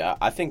 interesting. Really,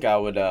 I think I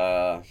would.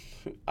 I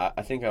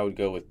think I would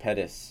go with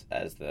Pettis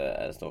as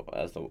the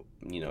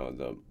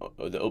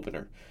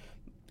opener.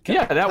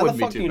 Yeah, that wouldn't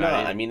be too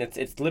bad.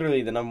 It's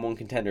literally the number one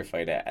contender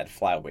fight at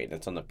flyweight.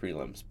 That's on the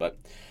prelims, but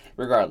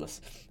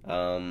regardless.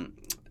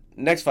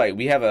 Next fight,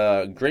 we have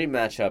a great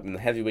matchup in the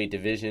heavyweight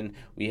division.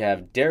 We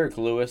have Derek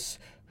Lewis,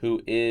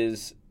 who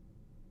is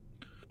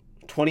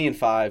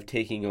 20-5,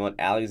 taking on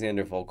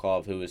Alexander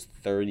Volkov, who is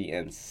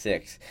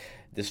 30-6.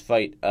 This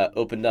fight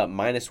opened up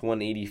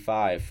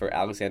 -185 for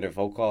Alexander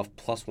Volkov,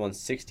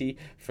 +160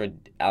 for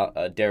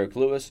Derek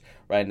Lewis.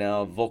 Right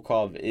now,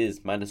 Volkov is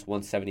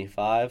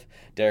 -175.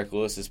 Derek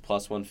Lewis is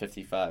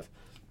 +155.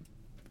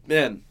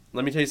 Man,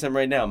 let me tell you something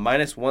right now.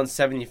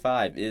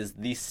 -175 is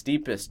the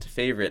steepest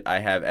favorite I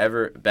have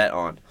ever bet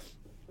on.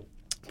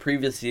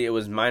 Previously, it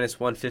was minus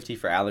 150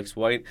 for Alex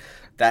White.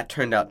 That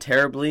turned out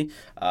terribly.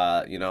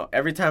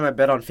 Every time I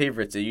bet on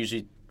favorites, it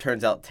usually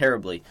turns out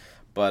terribly.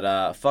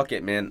 But fuck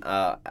it, man.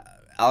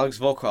 Alex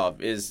Volkov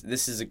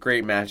this is a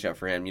great matchup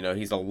for him.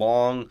 He's a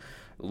long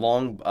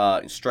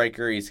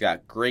striker. He's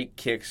got great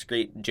kicks,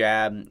 great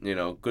jab,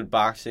 good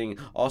boxing.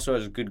 Also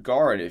has a good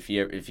guard. If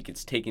he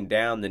gets taken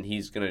down, then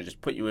he's gonna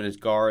just put you in his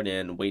guard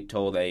and wait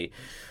till they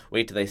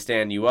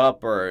stand you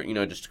up, or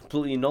just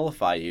completely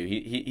nullify you.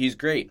 He's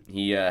great.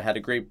 He had a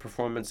great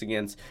performance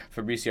against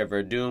Fabricio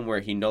Verdum,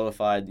 where he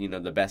nullified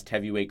the best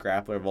heavyweight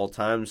grappler of all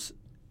times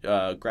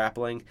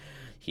grappling.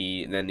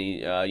 He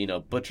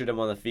butchered him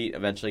on the feet,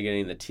 eventually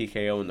getting the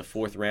TKO in the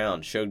 4th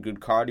round. Showed good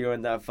cardio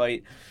in that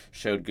fight,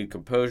 showed good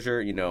composure.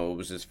 It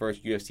was his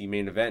first UFC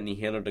main event, and he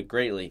handled it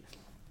greatly.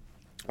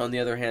 On the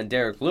other hand,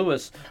 Derek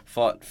Lewis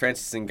fought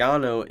Francis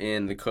Ngannou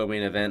in the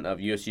co-main event of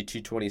UFC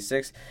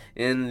 226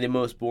 in the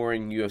most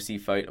boring UFC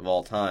fight of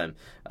all time.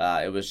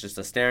 It was just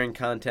a staring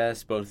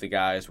contest. Both the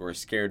guys were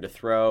scared to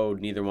throw.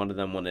 Neither one of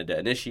them wanted to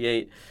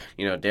initiate.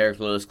 Derek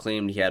Lewis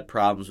claimed he had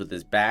problems with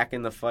his back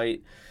in the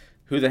fight.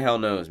 Who the hell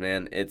knows,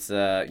 man? It's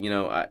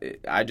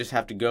I just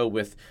have to go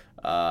with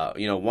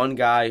one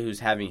guy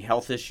who's having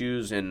health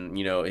issues, and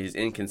he's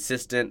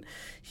inconsistent.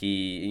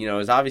 He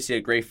is obviously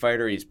a great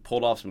fighter. He's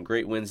pulled off some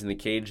great wins in the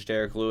cage,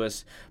 Derek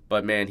Lewis.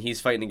 But man,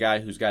 he's fighting a guy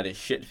who's got his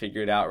shit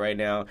figured out right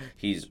now.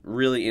 He's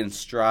really in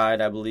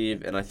stride, I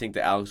believe, and I think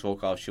that Alex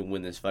Volkov should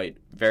win this fight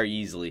very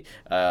easily.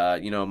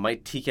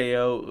 Might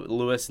TKO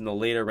Lewis in the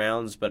later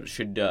rounds, but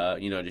should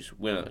just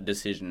win a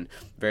decision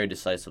very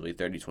decisively,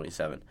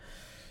 30-27.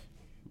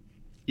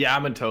 Yeah,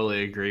 I'm going to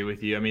totally agree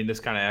with you. I mean, this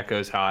kind of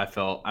echoes how I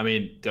felt. I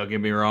mean, don't get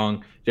me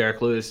wrong,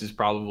 Derek Lewis is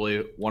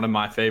probably one of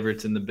my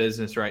favorites in the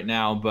business right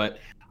now, but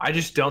I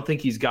just don't think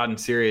he's gotten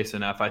serious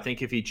enough. I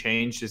think if he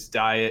changed his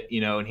diet,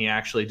 and he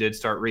actually did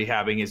start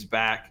rehabbing his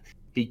back,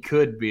 he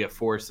could be a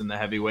force in the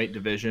heavyweight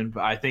division.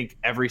 But I think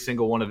every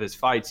single one of his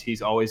fights,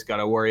 he's always got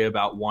to worry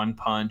about one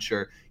punch,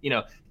 or,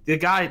 the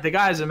guy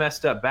has a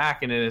messed up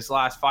back, and in his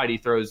last fight, he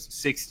throws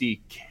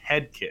 60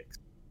 head kicks.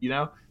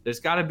 There's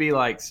got to be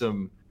like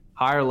some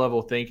higher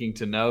level thinking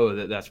to know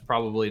that that's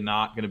probably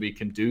not going to be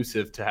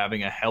conducive to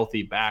having a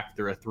healthy back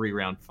through a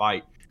 3-round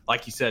fight.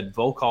 Like you said,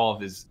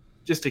 Volkov is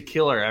just a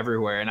killer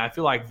everywhere, and I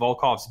feel like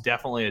Volkov's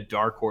definitely a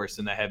dark horse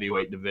in the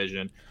heavyweight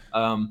division.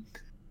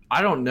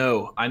 I don't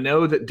know. I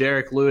know that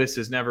Derek Lewis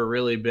has never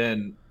really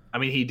been – I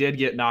mean, he did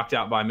get knocked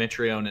out by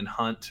Mitrione and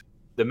Hunt.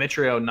 The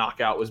Mitrione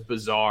knockout was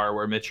bizarre,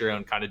 where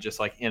Mitrione kind of just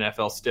like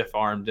NFL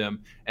stiff-armed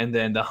him, and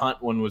then the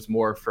Hunt one was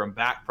more from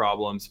back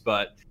problems,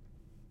 but –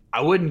 I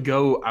wouldn't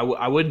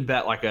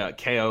bet like a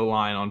KO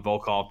line on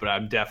Volkov, but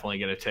I'm definitely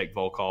going to take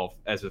Volkov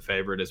as a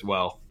favorite as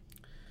well.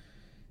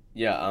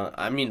 Yeah,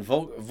 I mean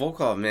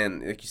Volkov,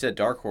 man, like you said,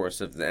 dark horse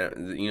of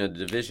the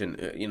division.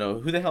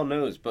 Who the hell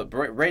knows? But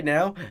right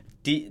now,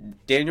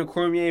 Daniel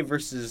Cormier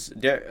versus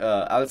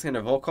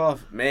Alexander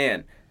Volkov,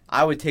 man,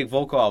 I would take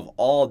Volkov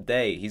all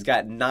day. He's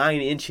got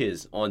 9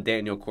 inches on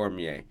Daniel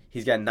Cormier.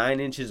 He's got 9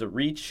 inches of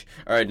reach,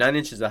 or 9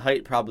 inches of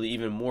height, probably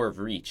even more of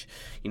reach.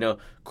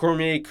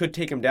 Cormier could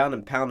take him down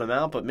and pound him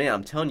out, but man,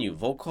 I'm telling you,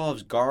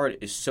 Volkov's guard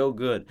is so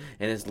good,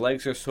 and his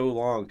legs are so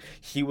long.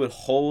 He would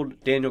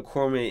hold Daniel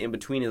Cormier in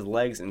between his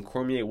legs, and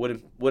Cormier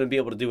wouldn't be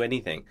able to do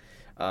anything.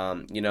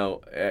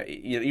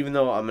 Even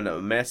though I'm a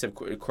massive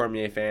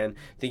Cormier fan,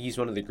 I think he's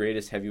one of the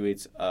greatest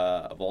heavyweights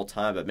of all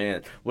time. But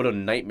man, what a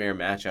nightmare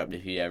matchup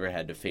if he ever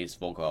had to face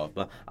Volkov.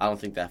 But I don't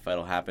think that fight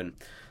will happen.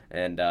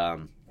 And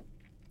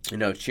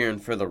cheering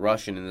for the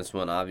Russian in this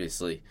one,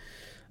 obviously.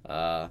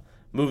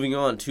 Moving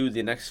on to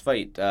the next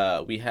fight,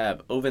 we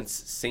have Ovince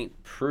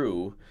St.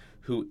 Preux,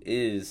 who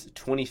is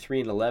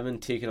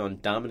 23-11, taking on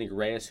Dominic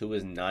Reyes, who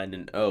is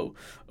 9-0.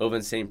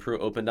 Ovince St. Preux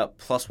opened up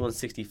plus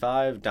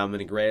 165,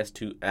 Dominic Reyes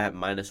at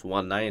minus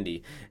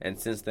 190, and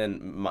since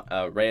then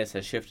Reyes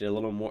has shifted a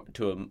little more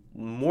to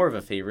more of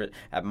a favorite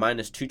at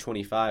minus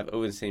 225.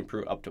 Ovince St.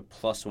 Preux up to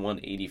plus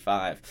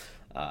 185.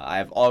 I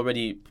have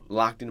already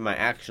locked in my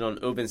action on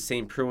Ovince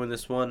St. Preux in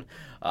this one.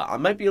 I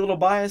might be a little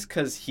biased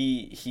because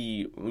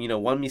he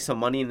won me some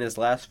money in his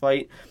last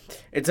fight.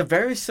 It's a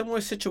very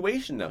similar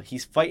situation, though.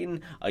 He's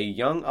fighting a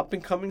young,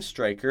 up-and-coming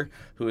striker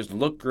who has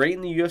looked great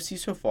in the UFC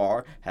so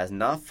far, has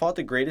not fought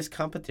the greatest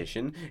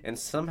competition, and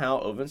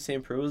somehow Ovince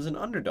St. Preux is an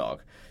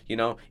underdog.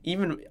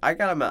 Even I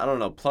got him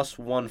at, plus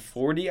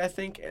 140, I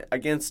think,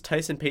 against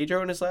Tyson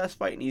Pedro in his last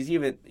fight, and he's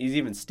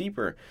even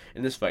steeper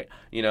in this fight.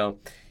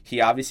 He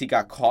obviously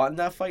got caught in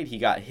that fight. He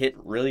got hit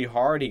really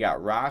hard. He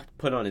got rocked,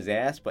 put on his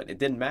ass, but it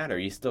didn't matter.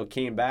 He still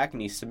came back,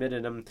 and he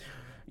submitted him,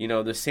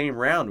 the same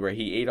round where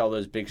he ate all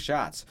those big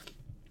shots.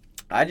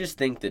 I just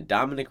think that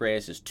Dominic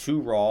Reyes is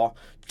too raw,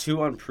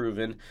 too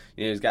unproven.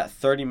 He's got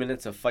 30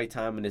 minutes of fight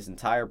time in his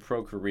entire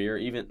pro career,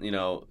 even,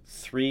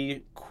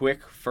 3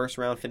 quick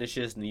first-round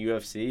finishes in the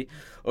UFC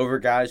over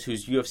guys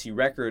whose UFC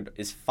record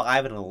is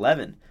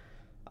 5-11.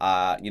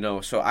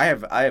 So I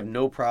have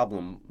no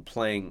problem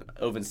playing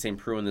Ovince St.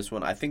 Preux in this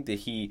one. I think that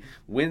he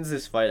wins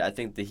this fight. I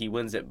think that he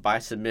wins it by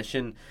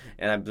submission,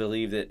 and I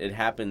believe that it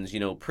happens,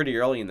 pretty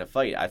early in the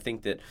fight. I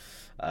think that,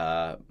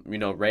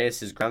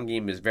 Reyes' ground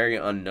game is very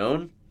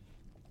unknown.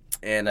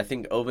 And I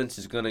think Ovince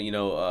is going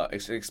to,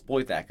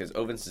 exploit that because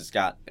Ovince has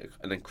got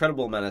an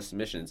incredible amount of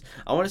submissions.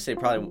 I want to say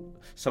probably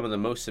some of the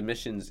most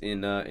submissions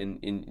in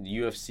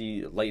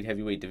UFC light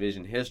heavyweight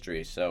division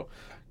history. So,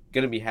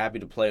 going to be happy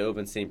to play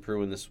Ovince St.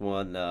 Preux in this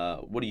one.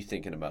 What are you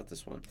thinking about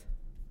this one?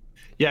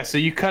 Yeah, so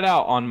you cut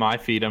out on my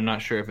feed. I'm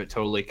not sure if it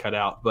totally cut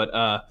out,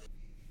 but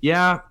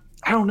yeah,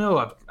 I don't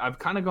know. I've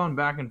kind of gone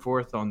back and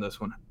forth on this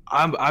one.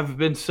 I've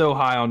been so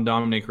high on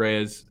Dominic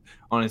Reyes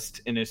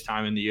in his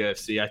time in the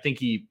UFC. I think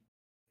he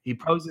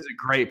poses a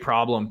great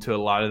problem to a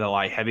lot of the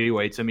light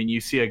heavyweights. I mean,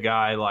 you see a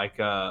guy like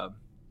God,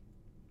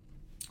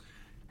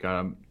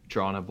 I'm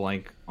drawing a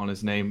blank on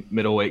his name,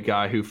 middleweight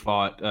guy who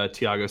fought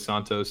Thiago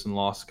Santos and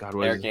lost. God,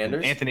 what Eric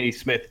Anders? Anthony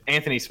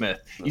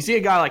Smith. You see a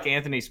guy like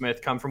Anthony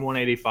Smith come from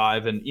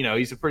 185, and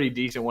he's a pretty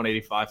decent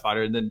 185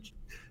 fighter, and then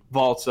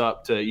vaults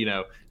up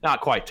to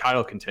not quite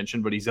title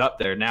contention, but he's up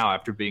there now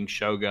after being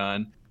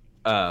Shogun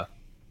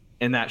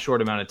in that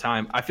short amount of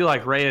time. I feel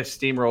like Reyes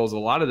steamrolls a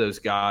lot of those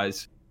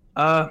guys.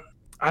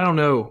 I don't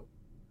know.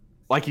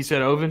 Like you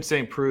said, Ovince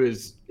St. Preux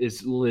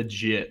is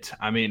legit.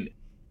 I mean,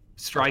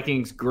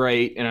 striking's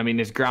great, and I mean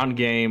his ground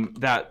game.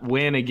 That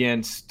win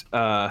against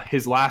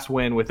his last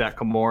win with that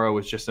Kimura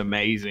was just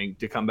amazing.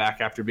 To come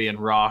back after being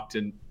rocked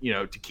and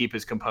to keep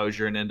his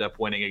composure and end up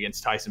winning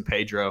against Tyson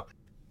Pedro.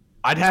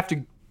 I'd have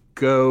to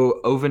go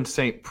Ovince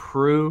St.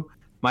 Preux.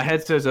 My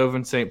head says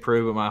Ovince St.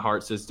 Preux, but my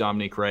heart says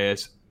Dominic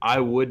Reyes. I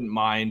wouldn't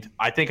mind.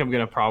 I think I'm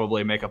going to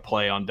probably make a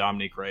play on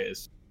Dominic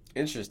Reyes.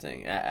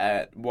 Interesting.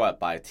 At what,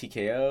 by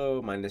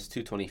TKO, minus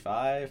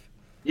 225?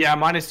 Yeah,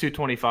 minus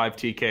 225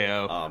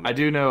 TKO. I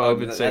do know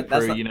Ovince St.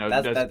 Preux,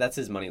 that's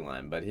his money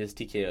line, but his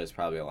TKO is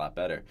probably a lot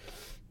better.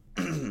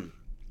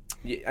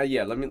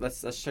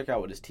 Let's check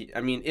out what his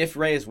I mean, if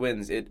Reyes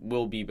wins, it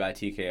will be by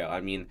TKO.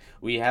 I mean,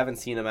 we haven't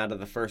seen him out of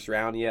the first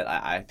round yet.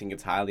 I think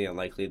it's highly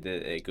unlikely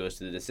that it goes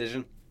to the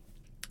decision.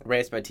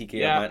 Reyes by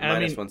TKO,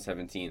 minus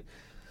 117.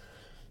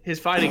 His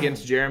fight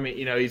against Jeremy,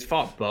 he's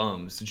fought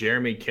bums.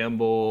 Jeremy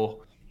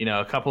Kimball,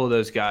 a couple of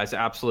those guys,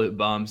 absolute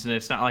bums. And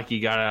it's not like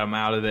he got him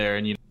out of there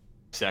in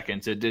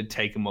seconds. It did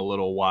take him a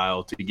little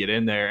while to get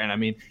in there. And I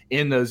mean,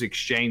 in those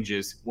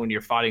exchanges, when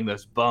you're fighting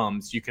those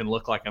bums, you can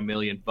look like $1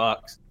 million.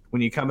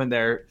 When you come in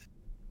there,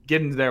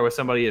 get into there with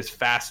somebody as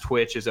fast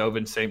twitch as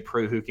Ovince St.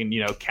 Preux, who can,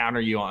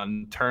 counter you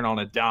on, turn on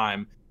a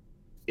dime,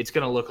 it's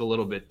going to look a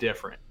little bit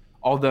different.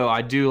 Although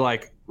I do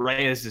like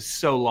Reyes is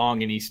so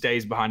long and he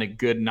stays behind a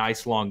good,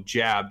 nice long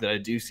jab that I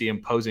do see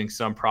him posing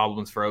some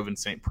problems for Ovince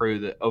St. Preux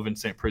that Ovince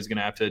St. Preux is going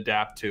to have to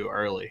adapt to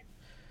early.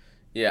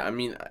 Yeah, I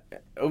mean,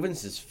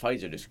 Ovince's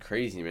fights are just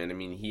crazy, man. I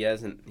mean, he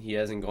hasn't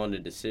gone to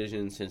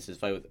decision since his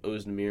fight with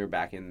Ozdemir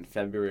back in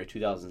February of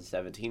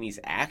 2017. He's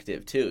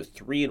active too,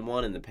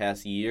 3-1 in the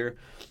past year.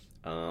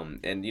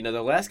 And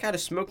the last guy to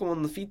smoke him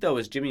on the feet though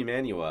was Jimmy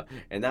Manuwa,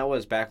 and that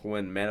was back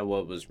when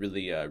Manuwa was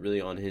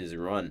really on his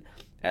run.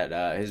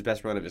 At his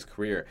best run of his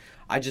career.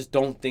 I just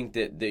don't think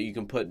that you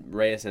can put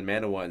Reyes and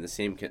Manuwa in the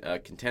same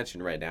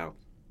contention right now.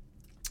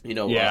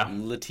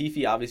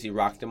 Latifi obviously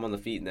rocked him on the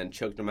feet and then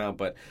choked him out,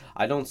 but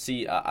I don't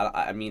see.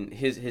 I mean,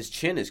 his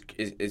chin is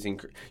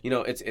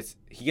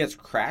he gets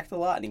cracked a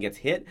lot and he gets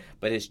hit,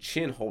 but his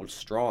chin holds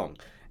strong.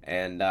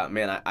 And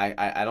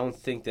I don't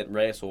think that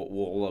Reyes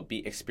will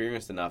be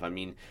experienced enough. I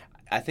mean,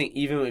 I think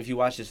even if you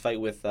watch his fight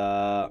with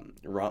not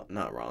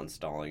Ron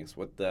Stallings,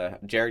 with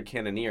Jared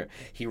Cannonier,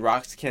 he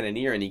rocks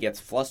Cannonier and he gets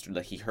flustered,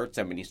 like he hurts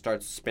him and he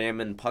starts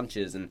spamming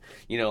punches and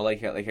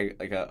like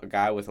a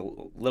guy with a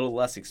little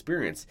less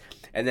experience,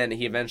 and then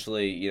he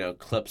eventually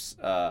clips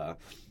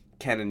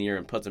Cannonier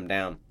and puts him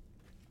down.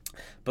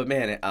 But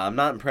man, I'm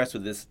not impressed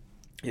with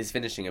his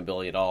finishing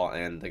ability at all,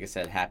 and like I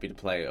said, happy to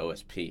play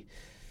OSP.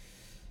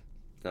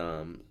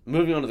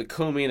 Moving on to the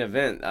co-main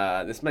event,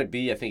 this might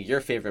be, I think, your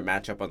favorite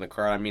matchup on the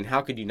card. I mean,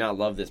 how could you not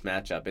love this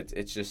matchup?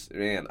 It's just,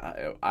 man,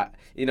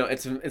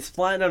 it's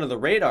flying under the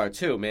radar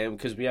too, man,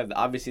 because we have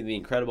obviously the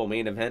incredible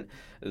main event,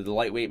 the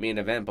lightweight main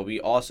event, but we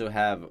also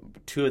have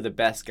two of the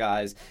best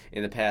guys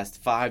in the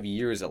past 5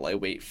 years at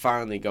lightweight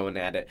finally going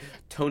at it.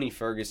 Tony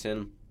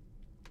Ferguson.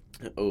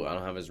 Oh, I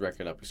don't have his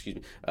record up. Excuse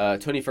me.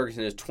 Tony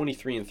Ferguson is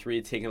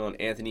 23-3, taking on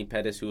Anthony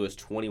Pettis, who is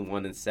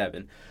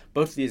 21-7.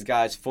 Both of these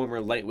guys,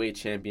 former lightweight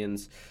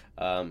champions.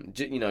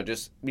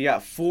 We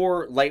got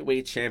 4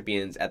 lightweight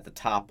champions at the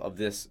top of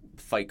this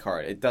fight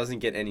card. It doesn't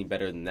get any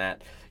better than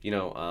that.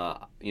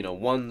 A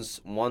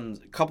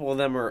couple of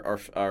them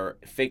are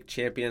fake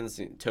champions,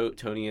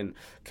 Tony and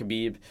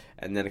Khabib,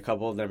 and then a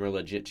couple of them are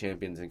legit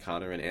champions in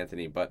Conor and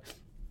Anthony. But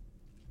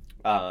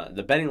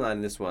the betting line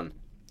in this one,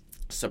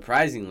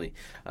 surprisingly,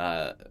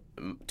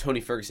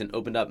 Tony Ferguson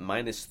opened up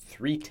minus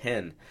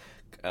 310.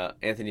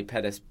 Anthony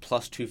Pettis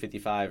plus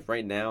 255.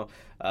 Right now,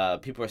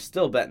 people are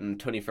still betting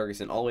Tony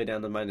Ferguson all the way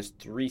down to minus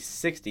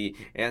 360.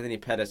 Anthony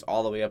Pettis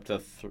all the way up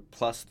to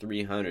plus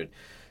 300.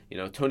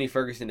 Tony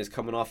Ferguson is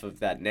coming off of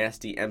that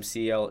nasty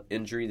MCL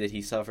injury that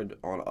he suffered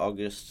on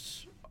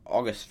August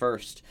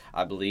 1st,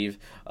 I believe,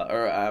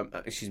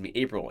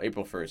 April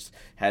 1st,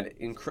 had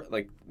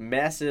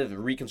massive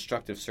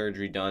reconstructive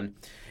surgery done,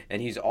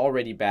 and he's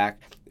already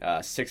back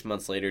 6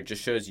 months later.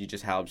 Just shows you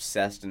just how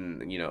obsessed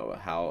and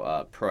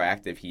how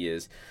proactive he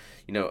is.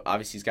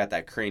 Obviously he's got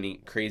that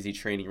crazy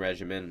training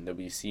regimen that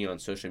we see on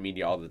social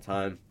media all the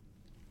time.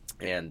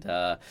 And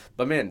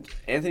but man,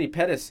 Anthony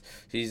Pettis,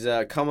 he's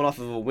coming off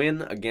of a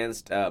win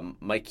against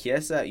Mike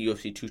Chiesa at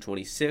UFC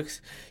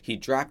 226. He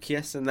dropped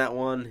Chiesa in that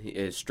one.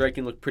 His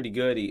striking looked pretty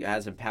good. He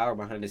has some power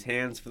behind his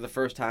hands for the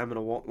first time in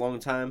a long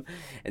time.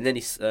 And then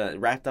he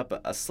wrapped up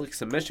a slick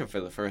submission for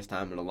the first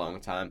time in a long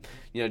time.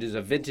 There's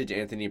a vintage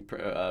Anthony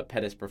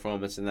Pettis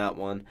performance in that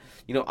one.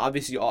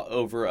 Obviously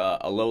over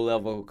a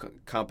low-level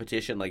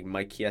competition like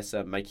Mike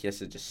Chiesa. Mike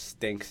Chiesa just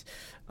stinks.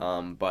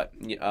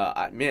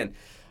 Man,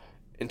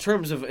 In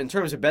terms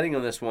of betting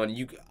on this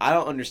one, I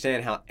don't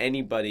understand how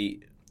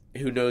anybody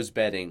who knows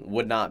betting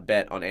would not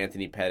bet on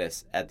Anthony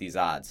Pettis at these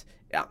odds.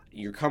 Yeah,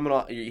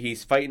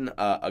 he's fighting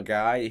a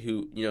guy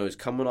who is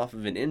coming off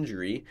of an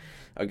injury,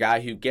 a guy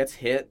who gets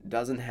hit,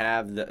 doesn't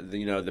have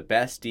the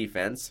best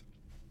defense.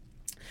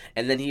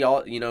 And then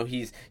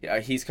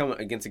he's coming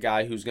against a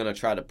guy who's going to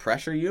try to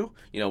pressure you,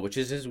 which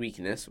is his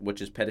weakness, which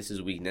is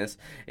Pettis' weakness.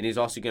 And he's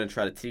also going to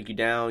try to take you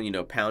down,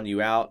 pound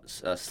you out,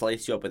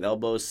 slice you up with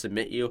elbows,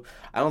 submit you.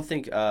 I don't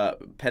think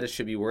Pettis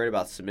should be worried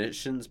about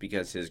submissions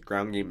because his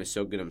ground game is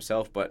so good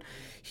himself, but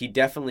he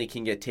definitely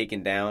can get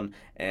taken down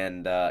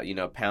and,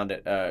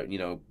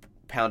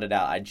 pound it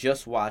out. I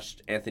just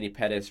watched Anthony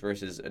Pettis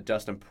versus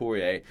Dustin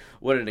Poirier.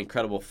 What an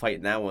incredible fight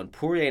in that one.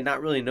 Poirier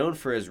not really known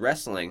for his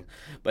wrestling,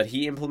 but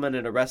he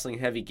implemented a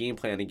wrestling-heavy game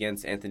plan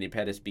against Anthony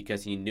Pettis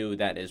because he knew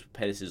that is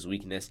Pettis'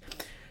 weakness.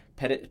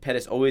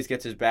 Pettis always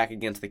gets his back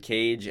against the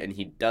cage, and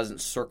he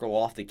doesn't circle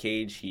off the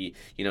cage. He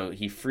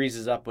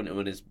freezes up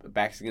when his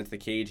back's against the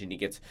cage, and he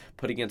gets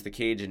put against the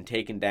cage and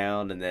taken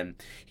down, and then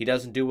he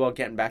doesn't do well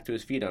getting back to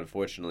his feet,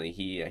 unfortunately.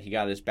 He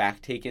got his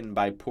back taken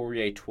by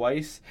Poirier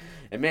twice,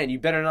 and man, you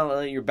better not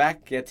let your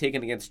back get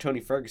taken against Tony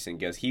Ferguson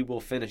because he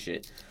will finish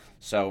it.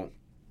 So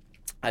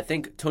I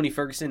think Tony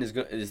Ferguson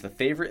is the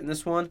favorite in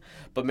this one,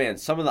 but man,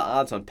 some of the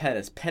odds on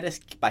Pettis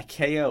by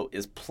KO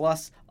is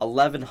plus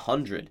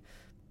 1,100.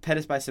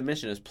 Pettis by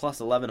submission is plus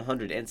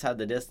 1,100. Inside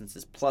the distance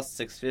is plus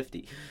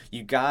 650.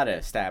 You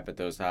gotta stab at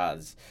those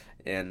odds.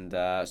 And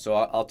so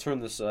I'll turn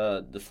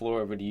the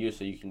floor over to you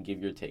so you can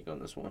give your take on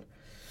this one.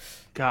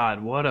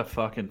 God, what a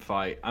fucking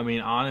fight. I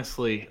mean,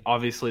 honestly,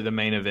 obviously the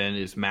main event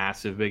is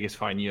massive, biggest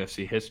fight in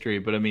UFC history.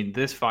 But I mean,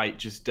 this fight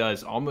just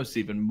does almost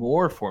even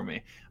more for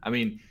me. I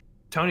mean,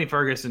 Tony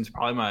Ferguson's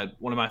probably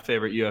one of my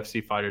favorite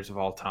UFC fighters of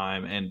all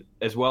time, and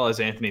as well as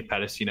Anthony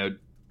Pettis,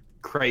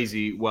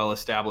 crazy,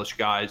 well-established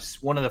guys.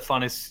 One of the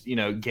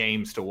funnest,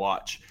 games to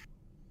watch.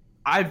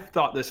 I've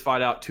thought this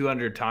fight out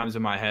 200 times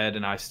in my head,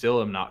 and I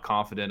still am not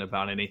confident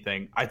about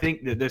anything. I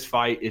think that this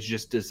fight is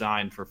just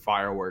designed for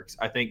fireworks.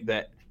 I think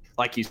that,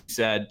 like you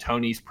said,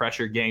 Tony's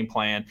pressure game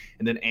plan,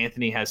 and then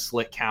Anthony has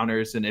slick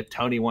counters, and if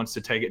Tony wants to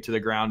take it to the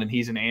ground and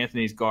he's in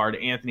Anthony's guard,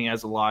 Anthony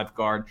has a live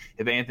guard.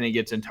 If Anthony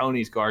gets in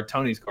Tony's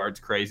guard's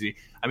crazy.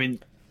 I mean,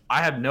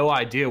 I have no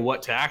idea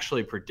what to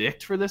actually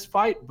predict for this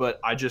fight, but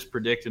I just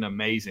predict an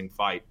amazing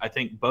fight. I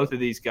think both of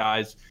these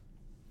guys,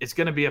 it's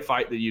going to be a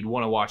fight that you'd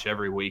want to watch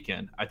every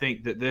weekend. I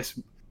think that this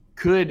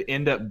could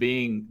end up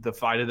being the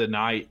fight of the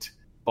night,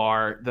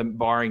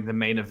 barring the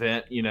main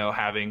event,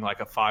 having like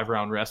a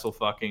 5-round wrestle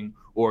fucking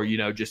or,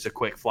 just a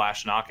quick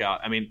flash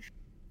knockout. I mean,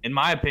 in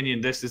my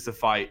opinion, this is the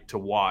fight to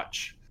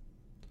watch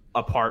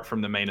apart from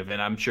the main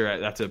event. I'm sure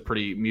that's a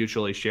pretty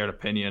mutually shared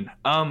opinion.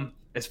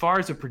 As far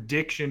as a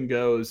prediction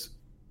goes,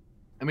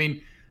 I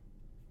mean,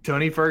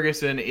 Tony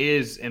Ferguson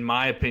is, in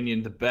my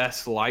opinion, the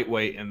best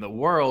lightweight in the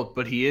world,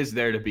 but he is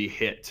there to be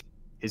hit.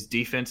 His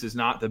defense is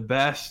not the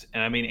best.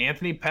 And I mean,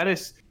 Anthony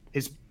Pettis,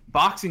 his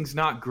boxing's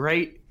not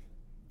great.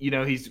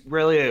 He's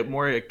really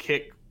more a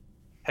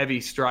kick-heavy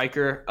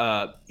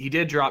striker. He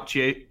did drop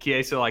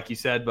Chiesa, like you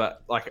said,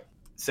 but like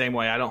same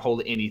way, I don't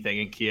hold anything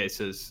in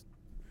Chiesa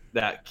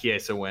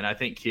win. I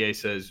think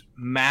Chiesa is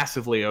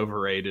massively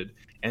overrated,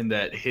 and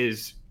that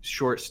his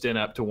short stint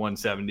up to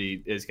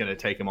 170 is going to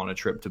take him on a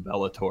trip to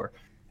Bellator.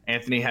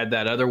 Anthony had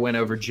that other win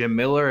over Jim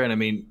Miller, and I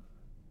mean,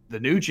 the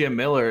new Jim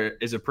Miller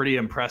is a pretty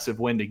impressive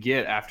win to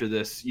get after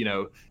this,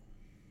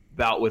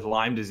 bout with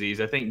Lyme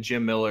disease. I think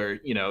Jim Miller,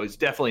 is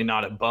definitely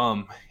not a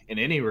bum in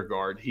any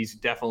regard. He's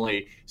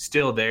definitely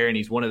still there, and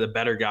he's one of the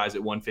better guys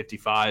at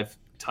 155,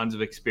 tons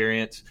of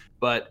experience.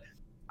 But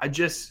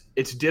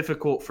it's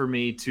difficult for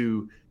me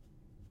to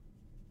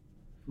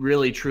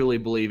really truly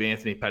believe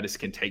Anthony Pettis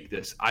can take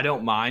this. I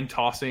don't mind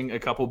tossing a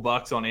couple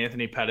bucks on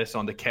Anthony Pettis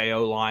on the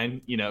KO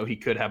line. He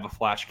could have a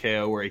flash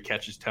KO where he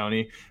catches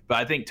Tony, but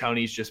I think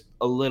Tony's just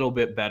a little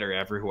bit better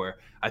everywhere.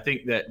 I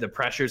think that the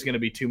pressure is going to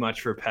be too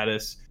much for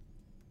Pettis.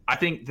 I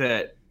think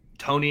that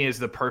Tony is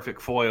the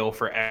perfect foil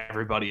for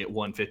everybody at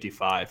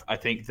 155. I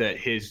think that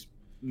his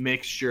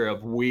mixture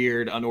of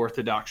weird,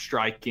 unorthodox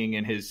striking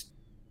and his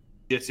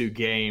jiu-jitsu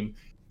game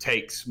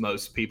takes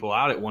most people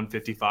out at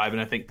 155,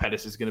 and I think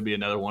Pettis is going to be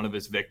another one of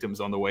his victims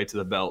on the way to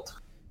the belt.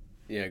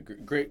 Yeah,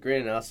 great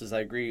analysis.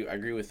 I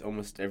agree with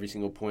almost every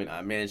single point.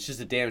 Man, it's just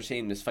a damn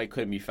shame this fight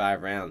couldn't be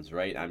 5 rounds,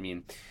 right? I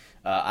mean,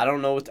 I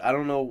don't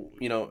know.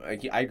 You know,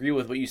 I agree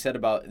with what you said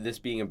about this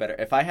being a better.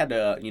 If I had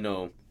to, you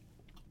know,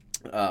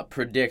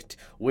 predict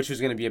which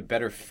was going to be a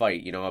better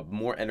fight, you know, a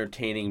more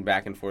entertaining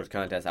back and forth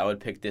contest, I would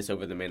pick this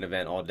over the main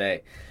event all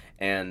day.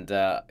 And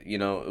you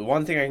know,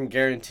 one thing I can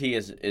guarantee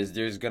is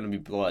there's going to be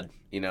blood.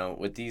 You know,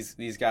 with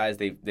these guys,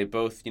 they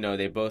both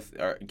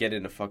are get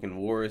into fucking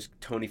wars.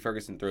 Tony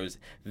Ferguson throws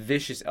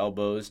vicious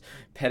elbows.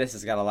 Pettis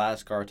has got a lot of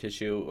scar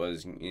tissue.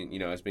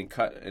 Has been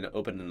cut and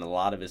open in a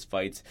lot of his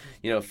fights.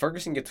 You know,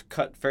 Ferguson gets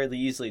cut fairly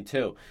easily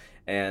too.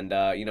 And,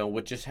 you know,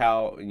 with just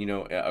how, you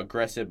know,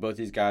 aggressive both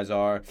these guys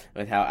are,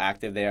 with how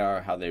active they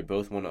are, how they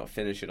both want to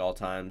finish at all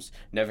times,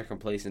 never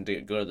complacent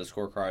to go to the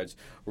scorecards,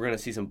 we're going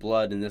to see some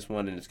blood in this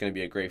one, and it's going to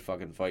be a great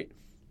fucking fight.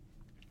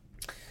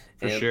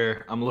 For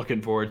sure. I'm looking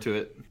forward to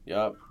it.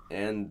 Yep.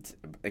 And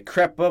it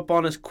crept up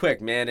on us quick,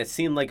 man. It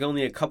seemed like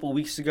only a couple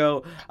weeks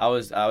ago I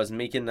was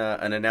making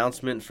an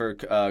announcement for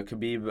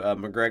Khabib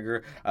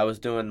McGregor. I was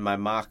doing my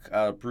mock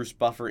Bruce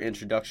Buffer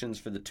introductions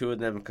for the two of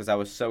them because I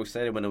was so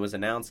excited when it was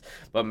announced.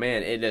 But,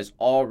 man, it is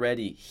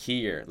already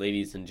here,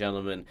 ladies and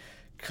gentlemen.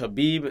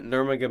 Khabib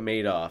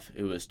Nurmagomedov,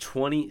 who is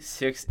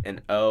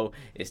 26-0,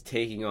 is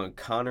taking on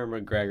Conor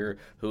McGregor,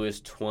 who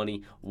is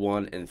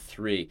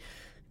 21-3.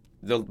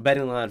 The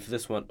betting line for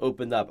this one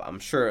opened up. I'm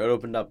sure it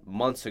opened up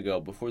months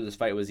ago before this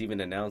fight was even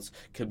announced.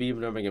 Khabib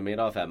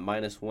Nurmagomedov at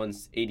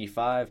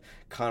 -185.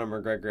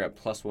 Conor McGregor at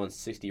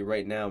 +160.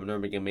 Right now,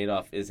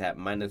 Nurmagomedov is at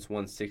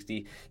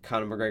 -160.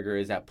 Conor McGregor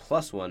is at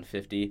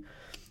 +150.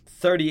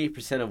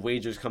 38% of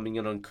wagers coming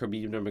in on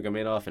Khabib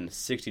Nurmagomedov and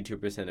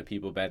 62% of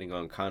people betting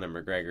on Conor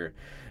McGregor.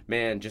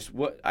 Man, just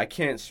what I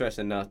can't stress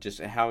enough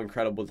just how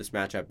incredible this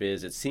matchup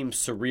is. It seems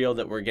surreal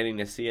that we're getting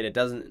to see it. It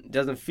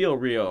doesn't feel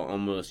real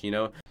almost, you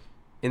know.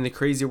 In the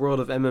crazy world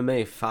of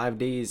MMA, 5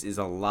 days is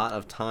a lot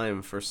of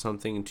time for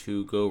something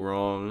to go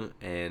wrong,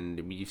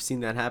 and you've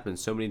seen that happen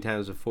so many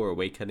times before.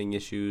 Weight cutting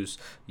issues,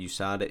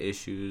 USADA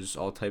issues,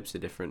 all types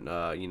of different,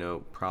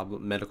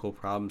 medical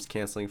problems,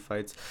 canceling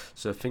fights.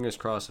 So fingers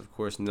crossed, of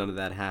course, none of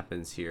that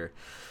happens here.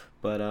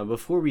 But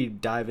before we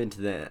dive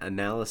into the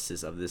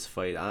analysis of this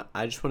fight,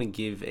 I just want to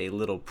give a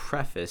little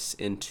preface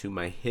into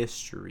my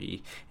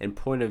history and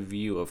point of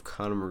view of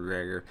Conor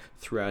McGregor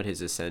throughout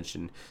his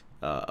ascension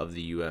of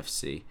the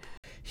UFC.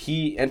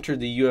 He entered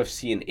the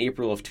UFC in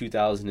April of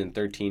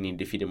 2013. He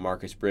defeated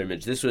Marcus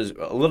Brimage. This was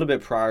a little bit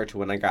prior to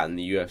when I got in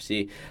the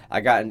UFC. I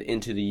got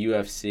into the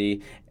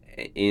UFC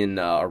in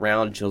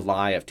around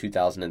July of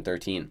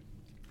 2013.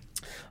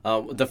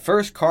 The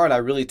first card I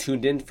really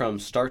tuned in from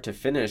start to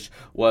finish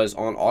was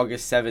on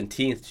August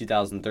 17th,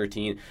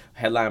 2013,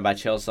 headlined by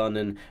Chael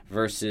Sonnen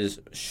versus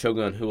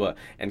Shogun Rua.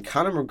 And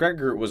Conor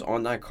McGregor was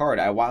on that card.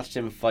 I watched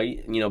him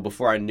fight,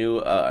 before I knew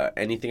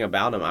anything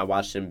about him. I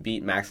watched him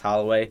beat Max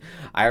Holloway.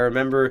 I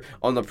remember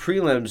on the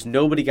prelims,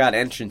 nobody got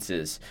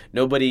entrances.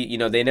 Nobody,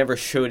 they never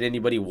showed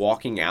anybody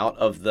walking out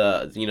of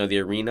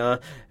the arena.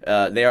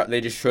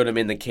 They just showed him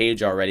in the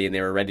cage already, and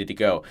they were ready to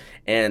go.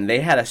 And they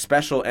had a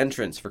special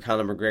entrance for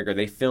Conor McGregor.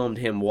 They filmed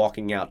him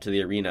walking out to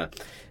the arena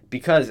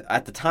because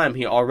at the time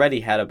he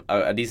already had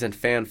a decent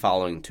fan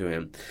following to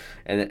him,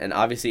 and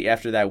obviously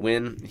after that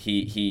win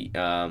he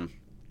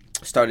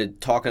started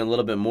talking a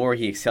little bit more.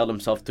 He excelled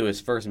himself to his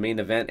first main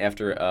event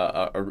after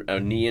a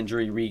knee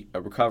injury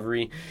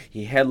recovery.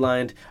 He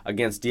headlined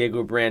against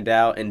Diego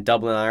Brandao in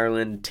Dublin,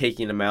 Ireland,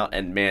 taking him out.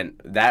 And man,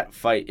 that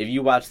fight, if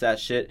you watch that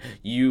shit,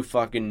 you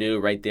fucking knew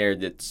right there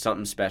that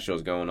something special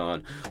is going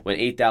on. When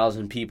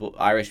 8,000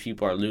 Irish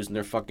people are losing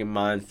their fucking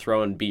mind,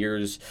 throwing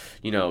beers,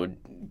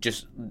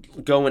 just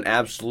going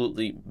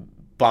absolutely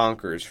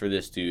bonkers for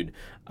this dude.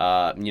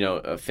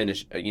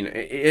 Finish.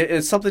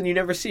 It's something you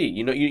never see.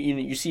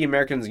 You see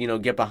Americans,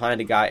 get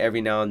behind a guy every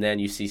now and then.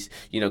 You see,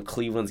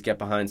 Cleveland's get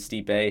behind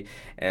Stipe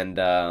and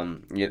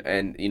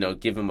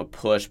give him a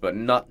push, but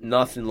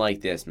nothing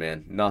like this,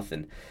 man.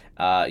 Nothing.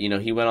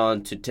 He went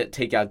on to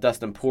take out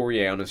Dustin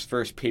Poirier on his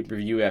first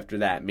pay-per-view after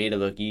that. Made it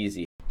look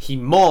easy. He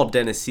mauled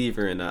Dennis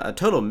Seaver in a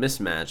total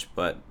mismatch,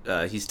 but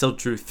he still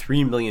drew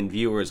 3 million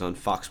viewers on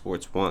Fox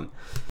Sports 1.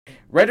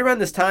 Right around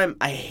this time,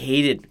 I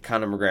hated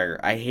Conor McGregor.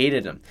 I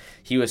hated him.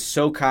 He was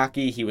so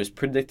cocky. He was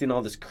predicting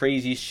all this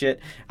crazy shit.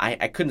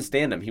 I couldn't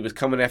stand him. He was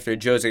coming after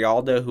Jose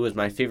Aldo, who was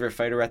my favorite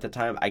fighter at the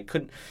time. I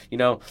couldn't,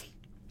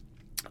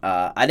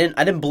 I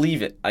didn't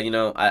believe it. I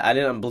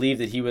didn't believe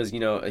that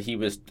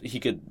he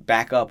could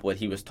back up what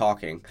he was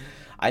talking.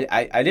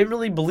 I didn't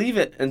really believe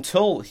it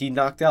until he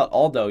knocked out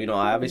Aldo.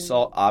 I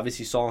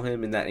obviously saw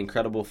him in that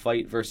incredible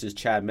fight versus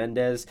Chad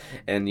Mendes,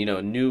 and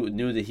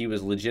knew that he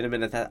was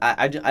legitimate at that.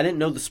 I didn't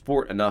know the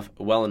sport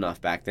well enough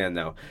back then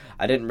though.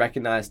 I didn't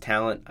recognize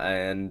talent,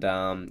 and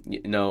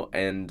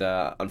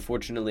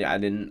unfortunately I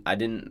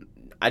didn't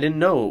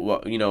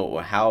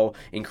know how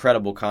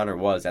incredible Conor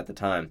was at the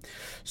time.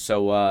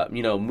 So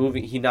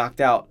he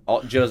knocked out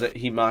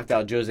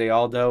Jose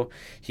Aldo.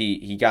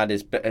 He got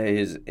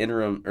his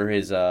interim or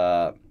his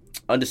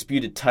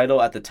undisputed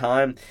title at the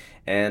time.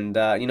 And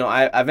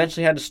I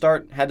eventually had to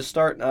start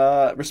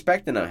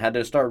respecting him. Had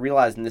to start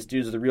realizing this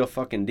dude's the real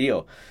fucking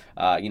deal.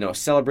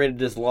 Celebrated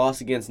his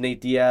loss against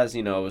Nate Diaz.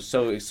 Was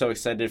so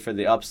excited for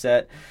the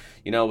upset.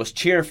 Was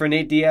cheering for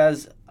Nate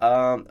Diaz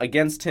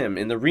against him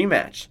in the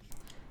rematch.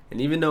 And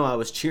even though I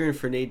was cheering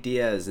for Nate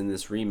Diaz in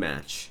this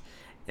rematch,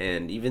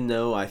 and even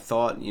though I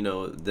thought,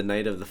 the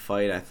night of the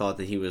fight, I thought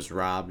that he was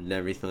robbed and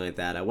everything like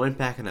that, I went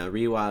back and I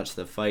rewatched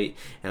the fight,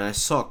 and I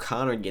saw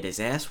Conor get his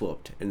ass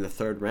whooped in the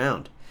third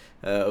round.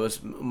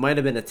 It might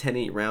have been a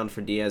 10-8 round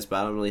for Diaz, but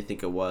I don't really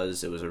think it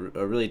was. It was a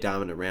really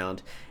dominant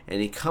round,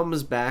 and he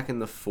comes back in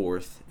the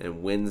fourth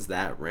and wins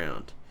that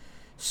round,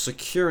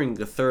 securing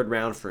the third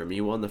round for him.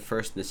 He won the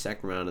first and the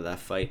second round of that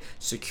fight,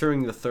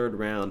 securing the third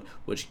round,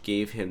 which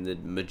gave him the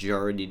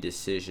majority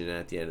decision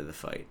at the end of the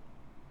fight.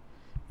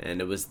 And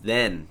it was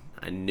then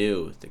I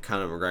knew that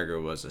Conor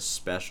McGregor was a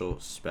special,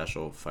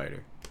 special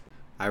fighter.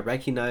 I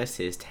recognized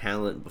his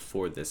talent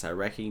before this. I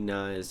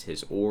recognized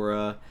his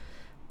aura,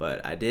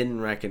 but I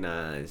didn't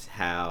recognize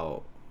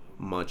how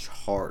much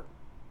heart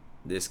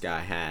this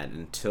guy had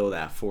until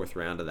that fourth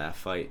round of that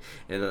fight.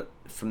 And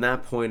from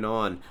that point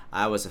on,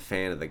 I was a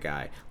fan of the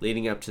guy.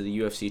 Leading up to the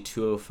UFC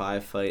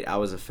 205 fight, I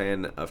was a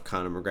fan of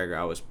Conor McGregor.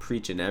 I was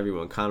preaching to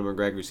everyone, Conor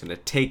McGregor's going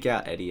to take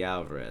out Eddie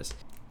Alvarez.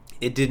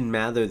 It didn't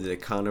matter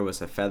that Conor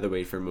was a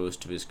featherweight for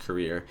most of his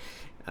career.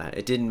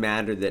 It didn't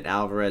matter that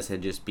Alvarez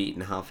had just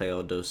beaten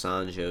Rafael dos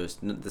Anjos.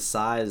 The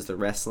size, the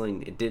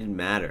wrestling, it didn't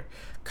matter.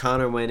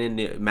 Conor went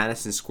into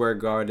Madison Square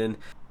Garden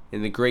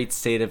in the great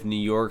state of New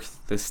York,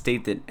 the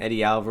state that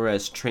Eddie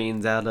Alvarez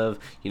trains out of.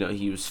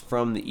 He was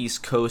from the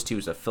East Coast. He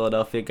was a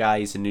Philadelphia guy.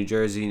 He's a New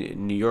Jersey,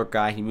 New York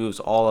guy. He moves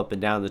all up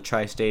and down the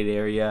tri-state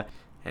area.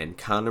 And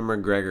Conor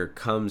McGregor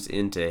comes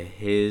into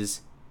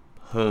his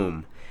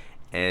home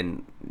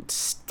and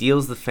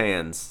steals the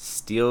fans,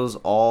 steals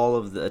all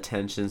of the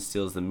attention,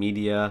 steals the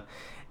media.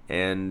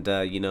 And,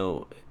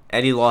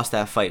 Eddie lost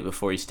that fight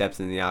before he stepped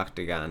in the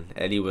octagon.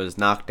 Eddie was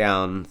knocked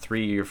down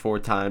 3 or 4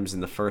 times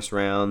in the first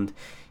round.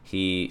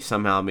 He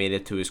somehow made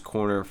it to his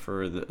corner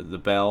for the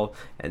bell,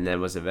 and then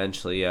was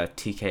eventually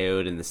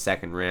TKO'd in the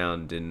second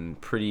round.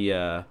 And pretty,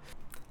 I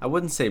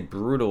wouldn't say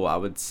brutal, I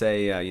would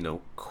say,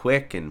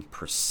 quick and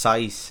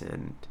precise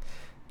and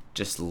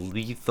just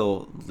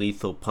lethal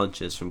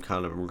punches from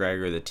Conor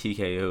McGregor that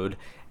TKO'd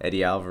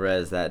Eddie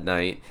Alvarez that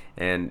night.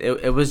 And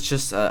it was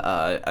just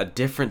a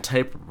different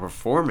type of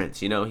performance.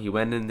 He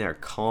went in there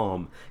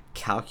calm,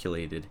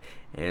 calculated,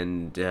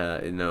 and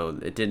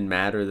it didn't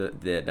matter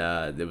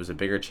that there was a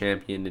bigger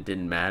champion. It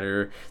didn't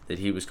matter that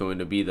he was going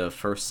to be the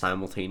first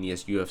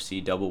simultaneous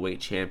UFC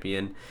doubleweight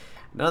champion.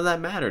 None of that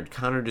mattered.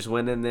 Conor just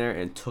went in there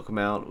and took him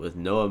out with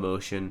no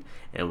emotion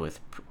and with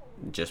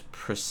just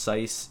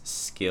precise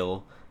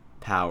skill,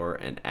 power,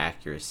 and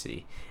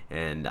accuracy.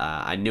 And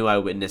I knew I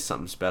witnessed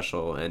something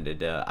special,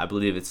 and I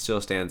believe it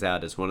still stands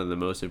out as one of the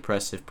most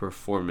impressive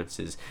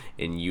performances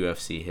in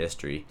UFC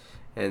history.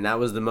 And that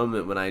was the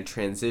moment when I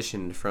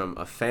transitioned from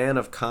a fan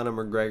of Conor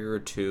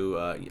McGregor to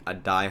a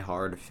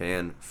die-hard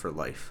fan for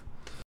life.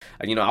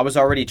 I was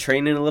already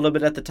training a little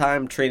bit at the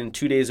time, training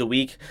 2 days a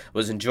week,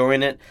 was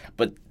enjoying it,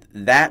 but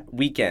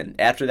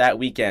after that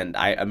weekend,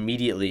 I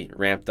immediately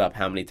ramped up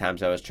how many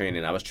times I was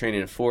training. I was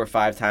training 4 or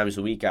 5 times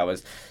a week. I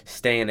was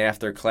staying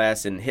after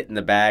class and hitting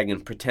the bag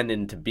and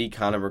pretending to be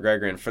Conor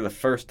McGregor. And for the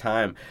first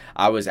time,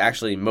 I was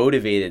actually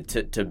motivated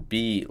to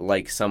be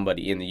like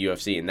somebody in the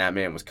UFC, and that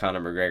man was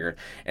Conor McGregor.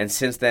 And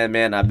since then,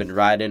 man, I've been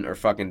riding or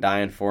fucking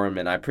dying for him,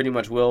 and I pretty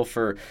much will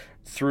through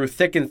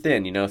thick and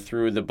thin,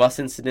 through the bus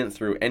incident,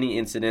 through any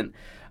incident.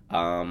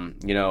 I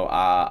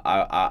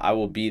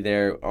will be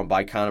there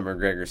by Conor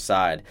McGregor's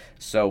side.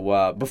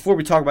 So before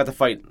we talk about the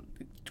fight,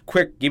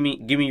 quick, give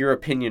me your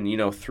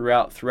opinion.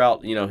 Throughout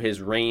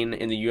his reign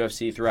in the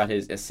UFC, throughout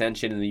his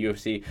ascension in the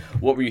UFC,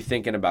 what were you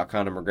thinking about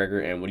Conor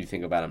McGregor, and what do you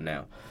think about him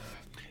now?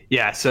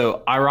 Yeah.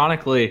 So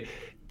ironically,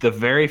 the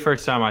very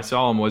first time I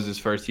saw him was his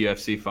first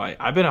UFC fight.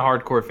 I've been a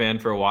hardcore fan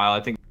for a while. I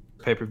think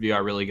the pay-per-view I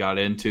really got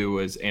into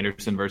was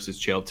Anderson versus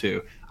Chael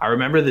 2. I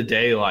remember the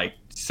day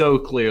so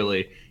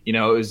clearly. It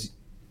was.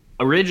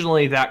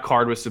 Originally, that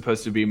card was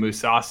supposed to be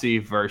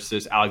Mousasi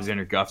versus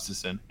Alexander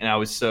Gustafsson, and I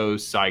was so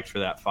psyched for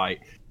that fight.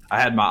 I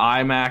had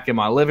my iMac in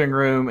my living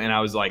room, and I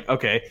was like,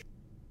 okay.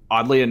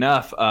 Oddly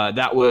enough,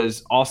 that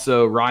was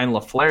also Ryan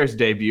LaFlair's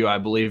debut, I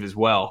believe, as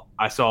well.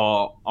 I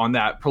saw on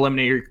that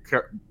preliminary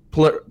card,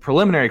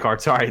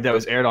 that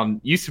was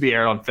used to be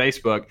aired on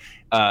Facebook.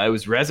 It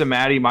was Reza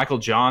Matty, Michael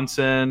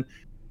Johnson,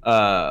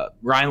 Ryan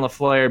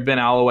LaFlair, Ben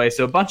Alloway,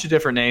 so a bunch of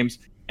different names.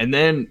 And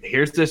then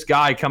here's this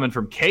guy coming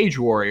from Cage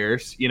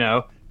Warriors,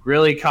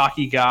 really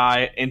cocky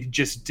guy, and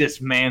just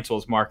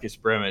dismantles Marcus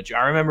Brimage.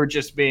 I remember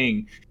just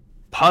being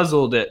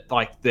puzzled at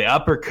the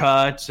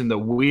uppercuts and the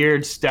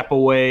weird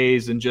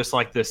stepaways and just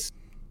this.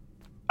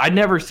 I'd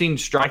never seen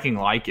striking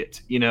like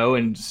it,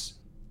 and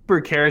super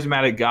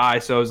charismatic guy.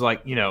 So I was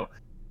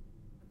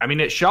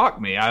it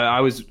shocked me. I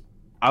was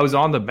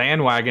on the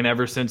bandwagon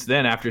ever since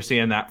then after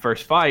seeing that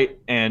first fight,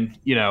 and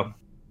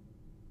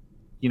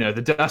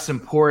the Dustin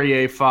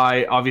Poirier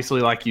fight,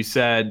 obviously, like you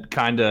said,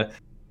 kind of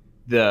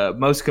the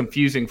most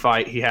confusing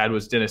fight he had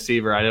was Dennis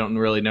Siver. I don't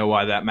really know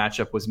why that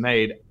matchup was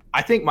made.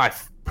 I think my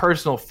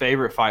personal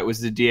favorite fight was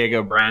the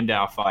Diego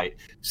Brandao fight.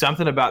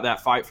 Something about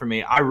that fight for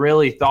me, I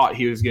really thought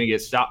he was going to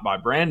get stopped by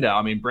Brandao.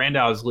 I mean,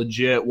 Brandao is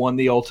legit, won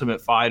the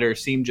Ultimate Fighter,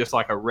 seemed just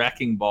like a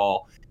wrecking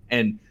ball.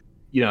 And,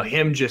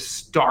 him just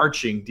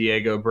starching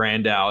Diego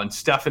Brandao and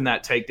stuffing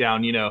that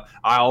takedown.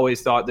 I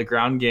always thought the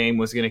ground game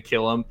was going to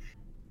kill him.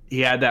 He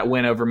had that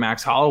win over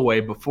Max Holloway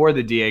before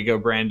the Diego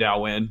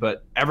Brandao win,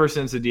 but ever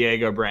since the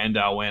Diego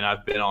Brandao win,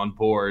 I've been on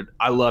board.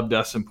 I love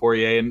Dustin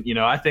Poirier, and,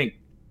 I think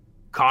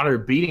Conor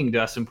beating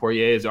Dustin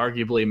Poirier has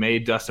arguably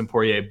made Dustin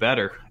Poirier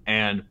better.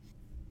 And,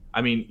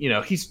 I mean,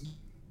 he's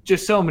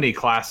just so many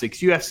classics.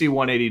 UFC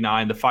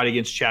 189, the fight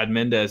against Chad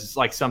Mendes, it's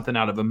like something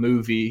out of a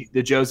movie.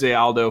 The Jose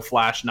Aldo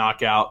flash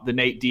knockout, the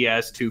Nate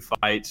Diaz 2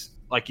 fights,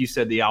 like you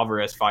said, the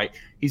Alvarez fight.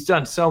 He's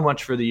done so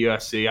much for the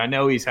UFC. I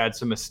know he's had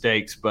some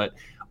mistakes, but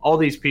all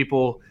these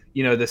people,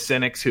 the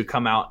cynics who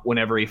come out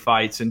whenever he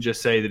fights and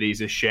just say that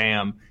he's a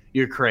sham,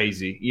 you're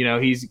crazy.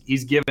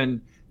 He's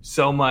given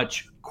so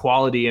much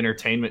quality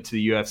entertainment to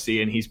the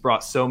UFC, and he's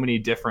brought so many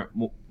different,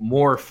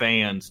 more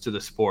fans to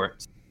the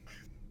sport.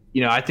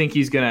 I think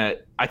he's gonna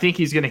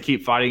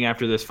keep fighting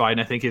after this fight,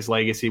 and I think his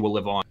legacy will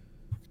live on.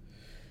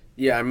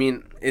 Yeah, I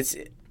mean, it's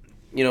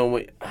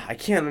I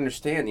can't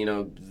understand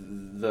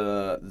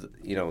the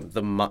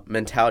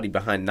mentality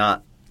behind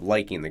not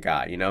liking the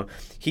guy.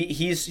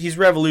 He's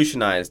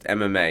revolutionized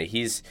MMA.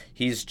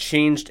 He's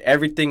changed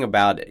everything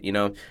about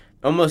it.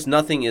 Almost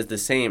nothing is the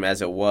same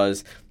as it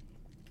was.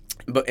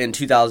 But in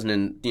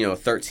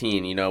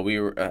 2013, we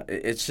were.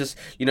 It's just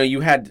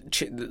you had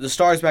the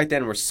stars back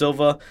then were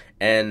Silva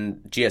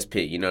and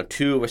GSP.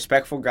 Two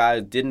respectful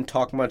guys, didn't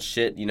talk much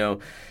shit.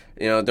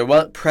 There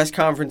was press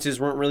conferences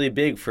weren't really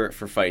big for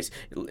fights.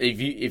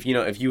 If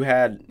you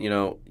had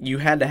you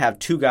had to have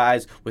two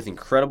guys with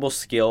incredible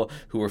skill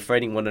who were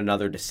fighting one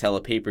another to sell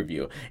a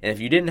pay-per-view. And if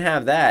you didn't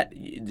have that,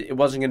 it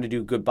wasn't going to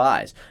do good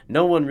buys.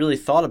 No one really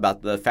thought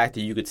about the fact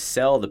that you could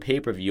sell the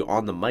pay-per-view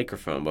on the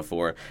microphone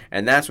before,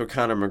 and that's what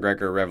Conor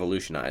McGregor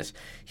revolutionized.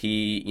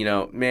 He,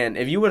 man,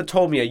 if you would have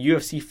told me a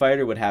UFC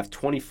fighter would have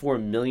 24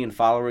 million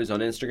followers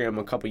on Instagram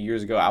a couple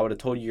years ago, I would have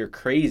told you you're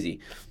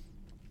crazy.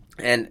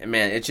 And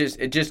man, it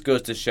just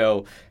goes to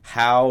show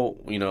how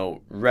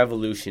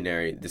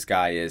revolutionary this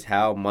guy is,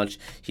 how much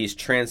he's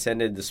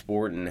transcended the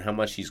sport, and how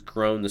much he's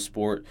grown the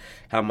sport,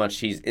 how much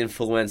he's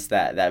influenced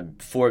that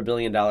 $4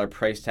 billion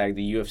price tag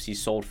the UFC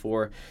sold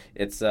for.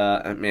 It's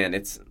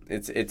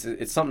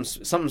it's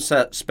something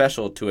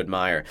special to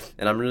admire,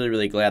 and I'm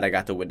really glad I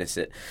got to witness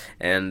it,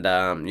 and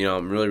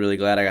I'm really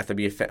glad I got to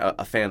be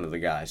a fan of the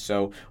guy.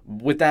 So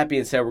with that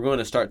being said, we're going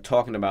to start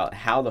talking about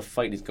how the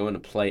fight is going to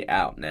play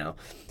out now.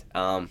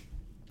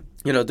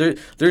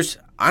 There's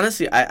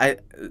honestly, I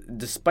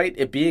despite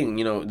it being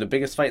the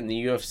biggest fight in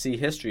the UFC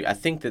history, I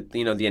think that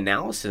the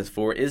analysis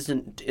for it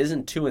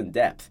isn't too in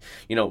depth.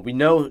 We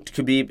know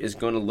Khabib is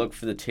going to look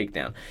for the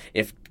takedown.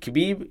 If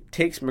Khabib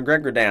takes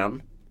McGregor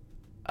down,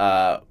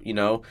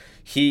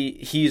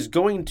 he's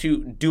going to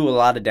do a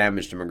lot of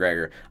damage to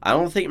McGregor. I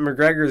don't think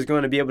McGregor is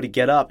going to be able to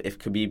get up if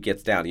Khabib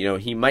gets down.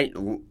 He might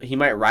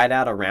ride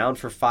out a round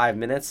for 5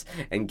 minutes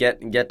and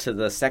get to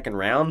the second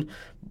round.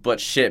 But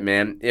shit,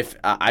 man, if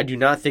I do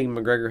not think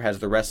McGregor has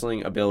the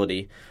wrestling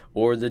ability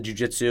or the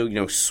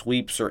jiu-jitsu,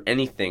 sweeps or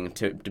anything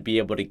to be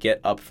able to get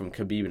up from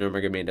Khabib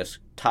Nurmagomedov's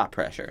top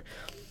pressure.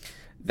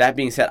 That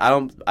being said,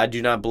 I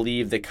do not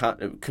believe that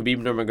Khabib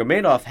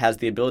Nurmagomedov has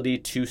the ability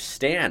to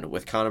stand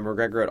with Conor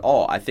McGregor at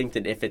all. I think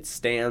that if it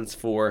stands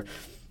for,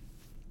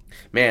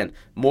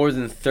 more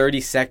than 30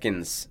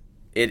 seconds,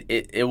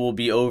 it will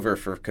be over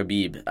for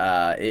Khabib.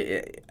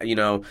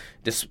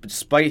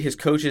 Despite his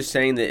coaches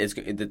saying that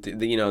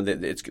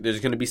there's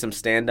going to be some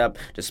stand up,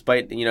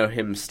 despite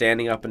him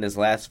standing up in his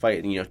last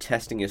fight and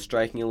testing his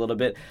striking a little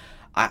bit.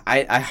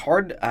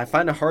 I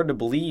find it hard to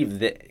believe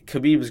that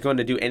Khabib is going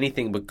to do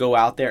anything but go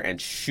out there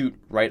and shoot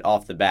right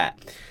off the bat.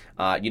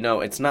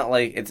 It's not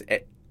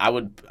like I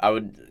would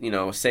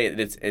say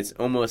that it's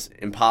almost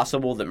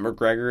impossible that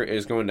McGregor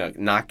is going to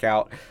knock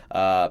out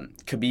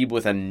Khabib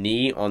with a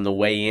knee on the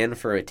way in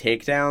for a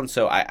takedown.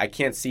 So I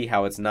can't see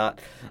how it's not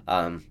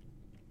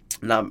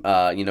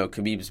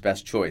Khabib's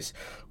best choice.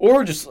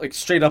 Or just like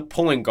straight up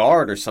pulling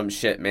guard or some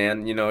shit,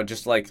 man.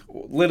 Just like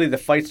literally the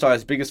fight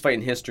star's biggest fight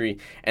in history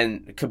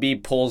and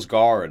Khabib pulls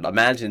guard.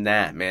 Imagine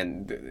that,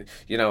 man.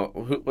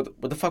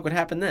 What the fuck would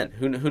happen then?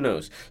 Who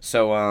knows?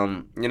 So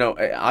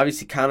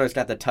obviously Conor's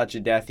got the touch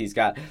of death. He's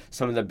got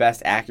some of the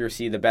best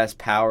accuracy, the best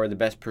power, the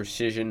best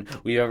precision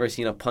we've ever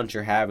seen a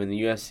puncher have in the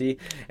UFC.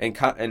 And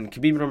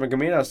Khabib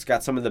Nurmagomedov's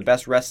got some of the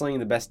best wrestling,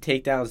 the best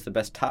takedowns, the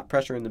best top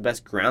pressure, and the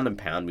best ground and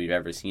pound we've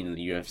ever seen in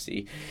the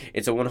UFC.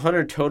 It's a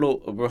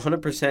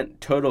 100%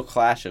 total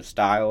clash of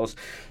styles.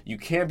 You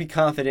can't be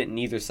confident in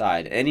either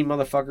side. Any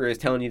motherfucker is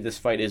telling you this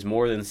fight is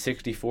more than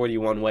 60-40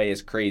 one way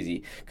is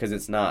crazy, because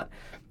it's not.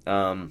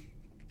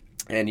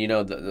 And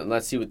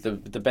let's see what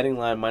the betting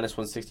line minus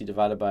 160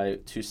 divided by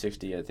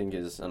 260 I think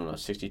is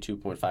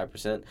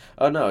 62.5%.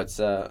 Oh no, it's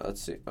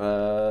let's see.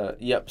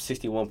 Yep,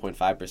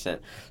 61.5%.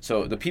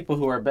 So the people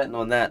who are betting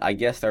on that, I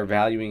guess they're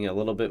valuing a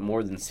little bit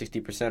more than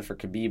 60% for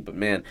Khabib, but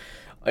man,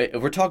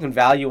 if we're talking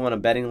value on a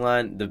betting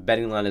line, the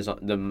betting line is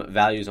the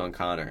values on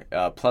Conor.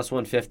 Plus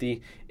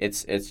 150,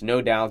 it's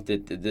no doubt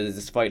that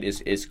this fight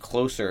is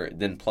closer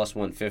than plus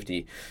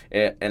 150.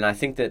 And I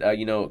think that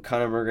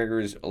Conor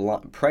McGregor's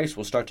price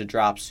will start to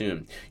drop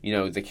soon.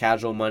 The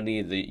casual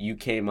money, the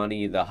UK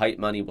money, the hype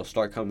money will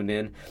start coming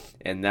in,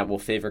 and that will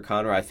favor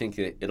Conor. I think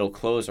that it'll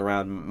close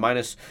around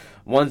minus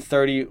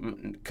 130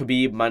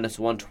 Khabib, minus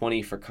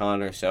 120 for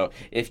Conor. So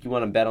if you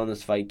want to bet on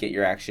this fight, get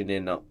your action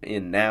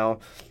in now.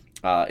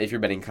 If you're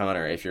betting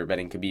Conor. If you're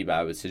betting Khabib,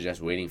 I would suggest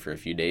waiting for a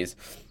few days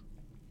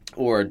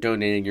or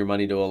donating your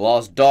money to a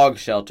lost dog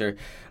shelter,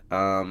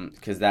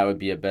 because that would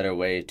be a better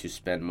way to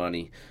spend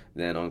money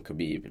than on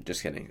Khabib.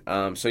 Just kidding.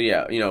 So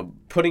yeah,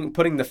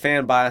 putting the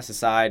fan bias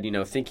aside,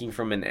 thinking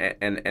from an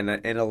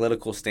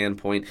analytical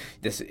standpoint,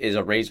 this is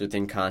a razor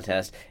thin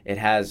contest. It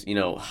has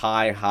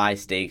high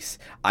stakes.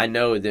 I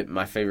know that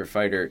my favorite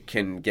fighter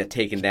can get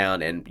taken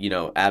down and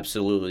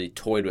absolutely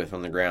toyed with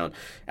on the ground,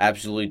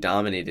 absolutely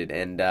dominated,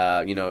 and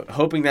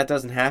hoping that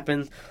doesn't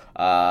happen.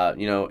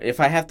 If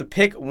I have to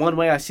pick one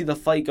way I see the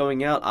fight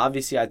going out,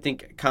 obviously I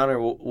think Conor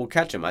will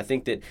catch him. I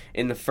think that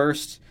in the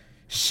first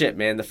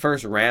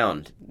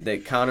round,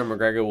 that Conor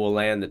McGregor will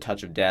land the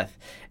touch of death,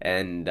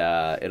 and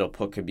it'll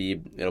put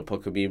Khabib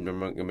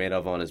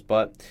Nurmagomedov on his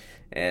butt,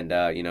 and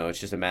it's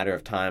just a matter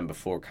of time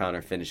before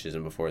Conor finishes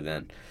him before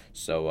then.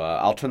 So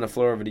I'll turn the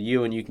floor over to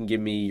you, and you can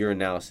give me your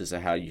analysis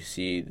of how you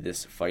see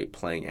this fight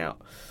playing out.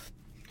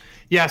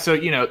 Yeah, so,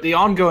 the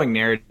ongoing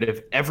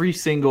narrative, every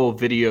single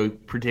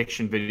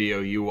prediction video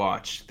you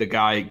watch, the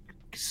guy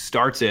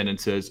starts in and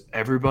says,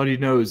 everybody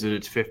knows that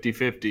it's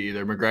 50-50.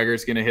 Either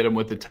McGregor's going to hit him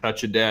with the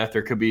touch of death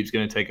or Khabib's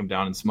going to take him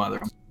down and smother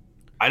him.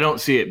 I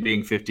don't see it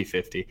being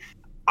 50-50.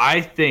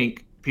 I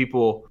think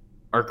people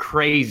are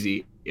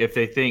crazy if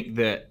they think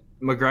that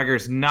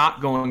McGregor's not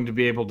going to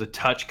be able to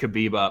touch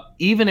Khabib up.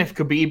 Even if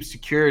Khabib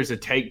secures a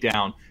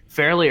takedown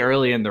fairly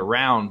early in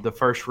the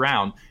first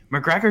round,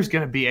 McGregor's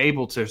going to be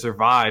able to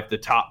survive the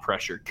top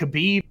pressure.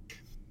 Khabib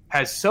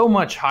has so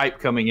much hype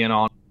coming in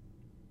on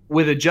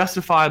with a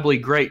justifiably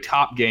great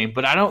top game,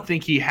 but I don't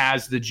think he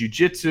has the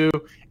jiu-jitsu,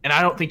 and I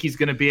don't think he's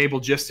going to be able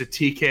just to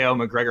TKO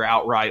McGregor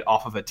outright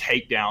off of a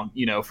takedown,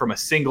 from a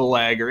single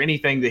leg or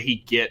anything that he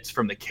gets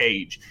from the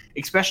cage,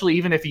 especially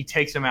even if he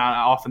takes him out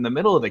off in the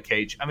middle of the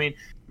cage. I mean,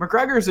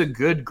 McGregor's a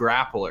good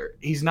grappler.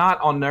 He's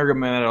not on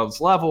Nurmagomedov's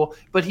level,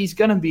 but he's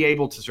going to be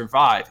able to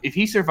survive. If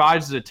he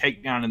survives the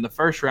takedown in the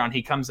first round,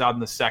 he comes out in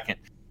the second.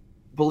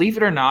 Believe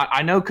it or not,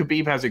 I know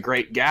Khabib has a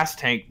great gas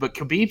tank, but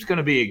Khabib's going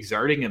to be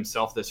exerting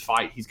himself this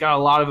fight. He's got a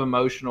lot of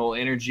emotional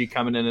energy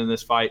coming in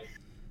this fight.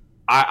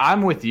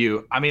 I'm with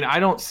you. I mean, I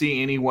don't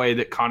see any way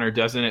that Conor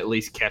doesn't at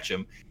least catch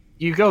him.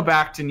 You go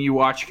back and you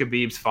watch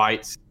Khabib's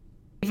fights,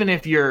 even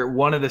if you're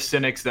one of the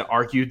cynics that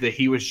argued that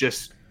he was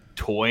just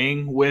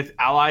toying with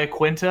Al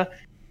Iaquinta,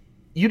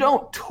 you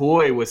don't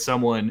toy with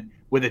someone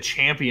with a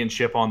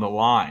championship on the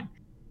line.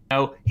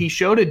 He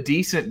showed a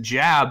decent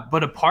jab,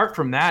 but apart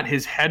from that,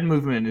 his head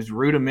movement is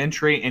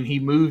rudimentary and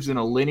he moves in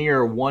a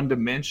linear,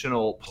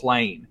 one-dimensional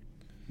plane.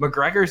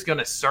 McGregor's going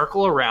to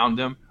circle around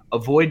him,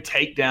 avoid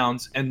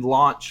takedowns, and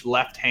launch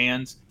left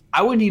hands.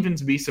 I wouldn't even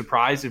be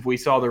surprised if we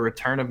saw the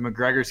return of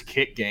McGregor's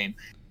kick game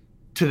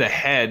to the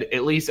head,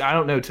 at least, I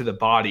don't know, to the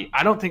body.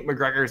 I don't think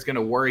McGregor is going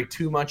to worry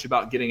too much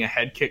about getting a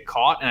head kick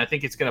caught, and I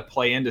think it's going to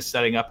play into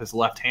setting up his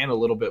left hand a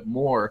little bit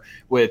more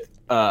with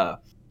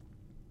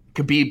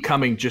Khabib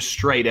coming just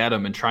straight at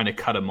him and trying to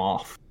cut him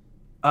off.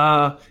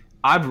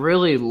 I've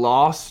really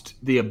lost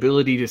the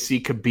ability to see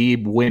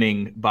Khabib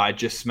winning by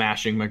just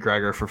smashing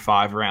McGregor for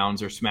 5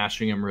 rounds or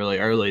smashing him really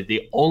early.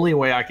 The only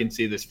way I can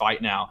see this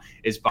fight now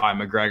is by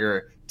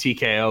McGregor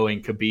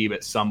TKOing Khabib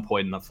at some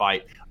point in the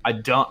fight. I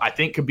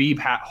think Khabib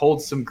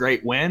holds some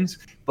great wins,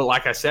 but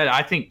like I said,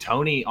 I think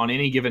Tony on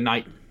any given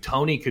night,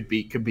 Tony could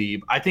beat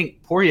Khabib. I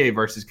think Poirier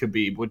versus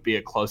Khabib would be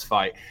a close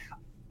fight.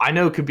 I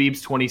know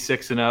Khabib's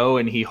 26-0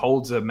 and he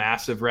holds a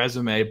massive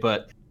resume,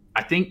 but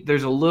I think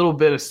there's a little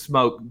bit of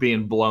smoke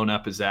being blown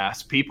up his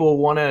ass. People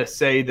want to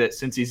say that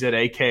since he's at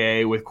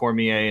AKA with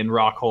Cormier and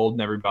Rockhold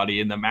and everybody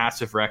in the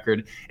massive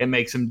record, it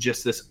makes him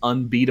just this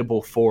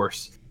unbeatable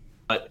force.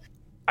 But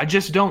I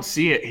just don't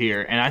see it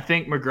here. And I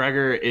think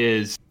McGregor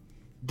is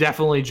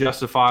definitely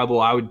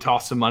justifiable. I would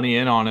toss some money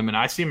in on him, and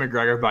I see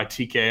McGregor by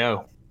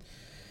TKO.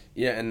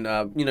 Yeah,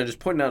 and, just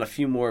pointing out a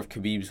few more of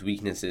Khabib's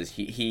weaknesses.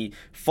 He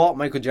fought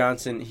Michael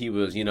Johnson. He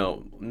was,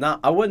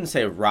 I wouldn't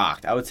say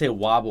rocked. I would say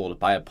wobbled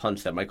by a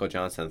punch that Michael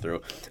Johnson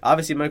threw.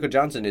 Obviously, Michael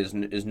Johnson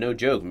is no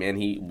joke, man.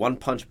 He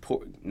one-punch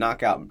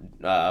knockout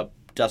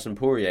Dustin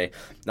Poirier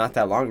not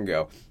that long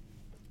ago.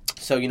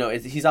 So,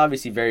 he's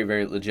obviously very,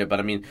 very legit. But,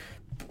 I mean,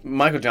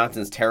 Michael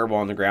Johnson's terrible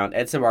on the ground.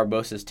 Edson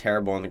Barbosa's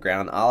terrible on the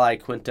ground. Ali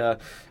Quinta,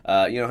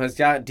 has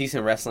got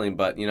decent wrestling,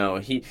 but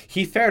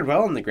he fared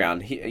well on the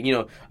ground.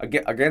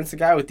 Against a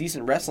guy with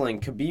decent wrestling,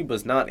 Khabib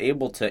was not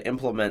able to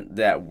implement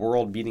that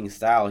world-beating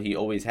style he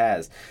always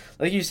has.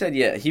 Like you said,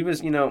 yeah, he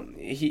was.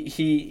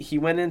 He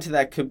went into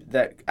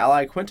that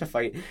Ali Quinta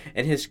fight,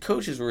 and his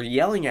coaches were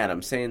yelling at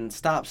him, saying,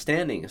 "Stop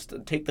standing,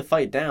 take the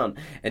fight down,"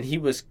 and he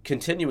was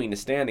continuing to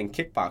stand and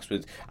kickbox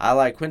with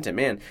Ali Quinta.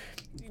 Man,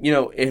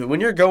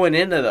 when you're going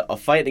into a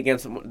fight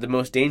against the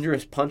most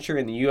dangerous puncher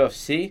in the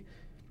UFC,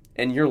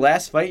 and your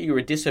last fight you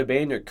were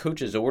disobeying your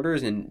coach's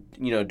orders and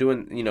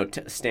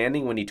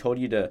standing when he told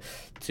you to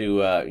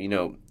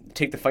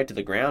take the fight to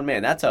the ground,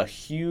 man, that's a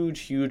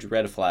huge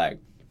red flag.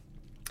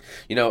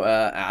 I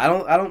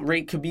don't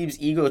rate Khabib's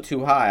ego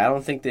too high. I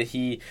don't think that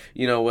he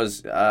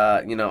was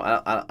I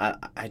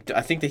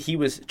think that he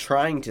was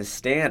trying to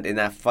stand in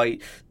that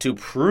fight to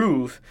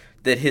prove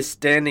that his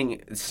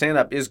stand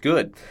up is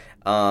good.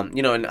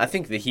 And I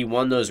think that he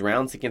won those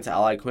rounds against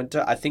Ali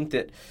Quinta. I think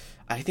that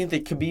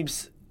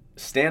Khabib's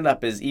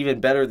stand-up is even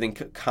better than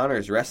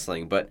Conor's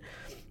wrestling. But,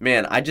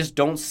 man, I just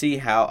don't see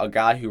how a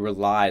guy who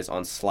relies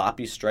on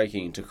sloppy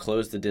striking to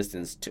close the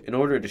distance in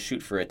order to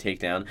shoot for a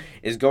takedown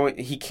is going.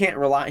 He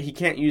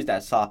can't use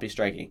that sloppy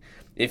striking.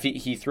 If he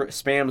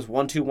spams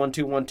 1-2,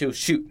 1-2, 1-2,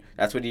 shoot.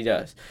 That's what he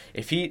does.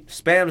 If he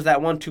spams that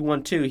 1-2,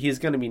 1-2, he's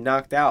going to be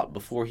knocked out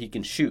before he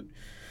can shoot.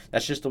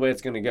 That's just the way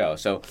it's going to go.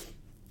 So,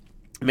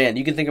 man,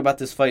 you can think about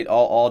this fight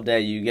all day.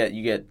 You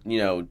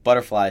get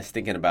butterflies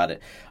thinking about it.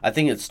 I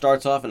think it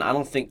starts off, and I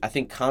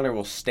think Conor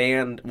will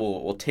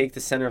take the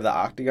center of the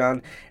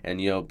octagon and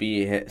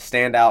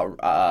stand out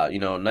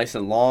nice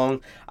and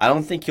long. I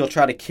don't think he'll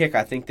try to kick.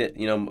 I think that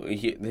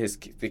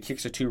the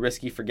kicks are too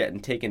risky for getting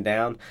taken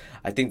down.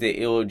 I think that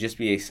it will just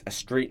be a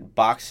straight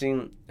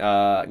boxing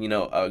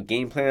a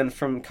game plan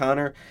from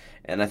Conor,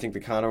 and I think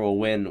that Conor will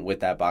win with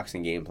that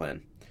boxing game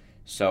plan.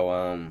 So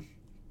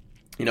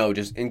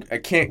I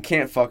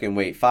can't fucking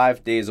wait.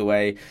 5 days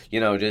away,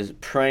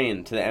 just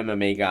praying to the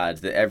MMA gods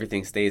that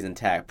everything stays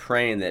intact,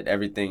 praying that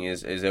everything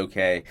is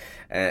okay,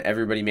 and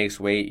everybody makes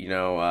weight.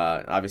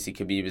 Obviously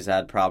Khabib has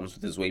had problems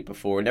with his weight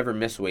before, never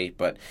missed weight,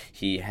 but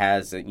he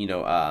has,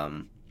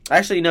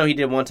 actually, no, he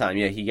did one time.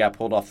 Yeah, he got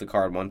pulled off the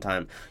card one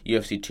time,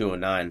 UFC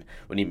 209,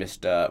 when he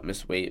missed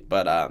weight.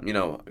 But,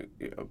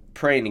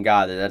 praying to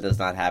God that does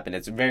not happen.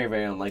 It's very,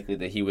 very unlikely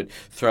that he would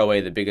throw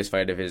away the biggest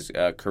fight of his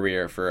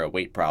career for a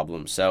weight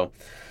problem. So,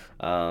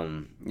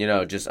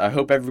 I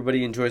hope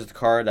everybody enjoys the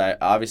card. I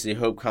obviously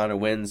hope Conor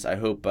wins. I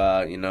hope,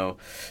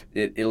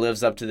 it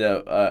lives up to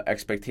the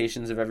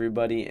expectations of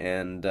everybody.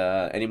 And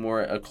any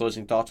more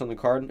closing thoughts on the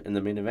card in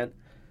the main event?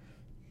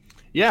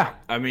 Yeah,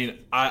 I mean,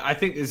 I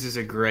think this is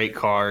a great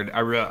card.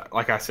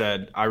 Like I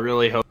said, I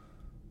really hope,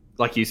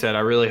 like you said, I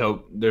really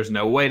hope there's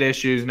no weight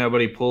issues,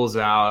 nobody pulls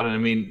out. And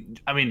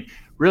I mean,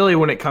 really,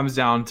 when it comes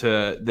down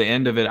to the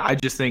end of it, I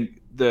just think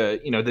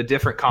the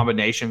different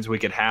combinations we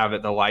could have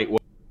at the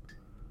lightweight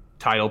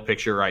title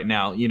picture right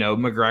now.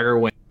 McGregor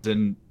wins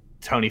and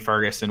Tony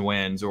Ferguson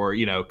wins, or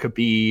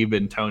Khabib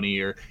and Tony,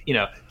 or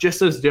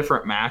just those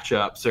different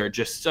matchups are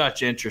just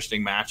such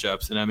interesting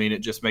matchups. And I mean,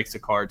 it just makes the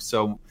card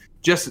so.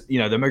 Just, the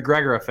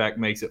McGregor effect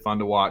makes it fun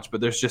to watch, but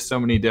there's just so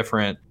many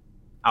different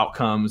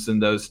outcomes in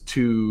those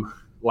two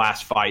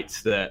last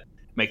fights that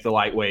make the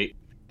lightweight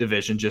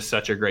division just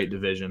such a great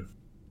division.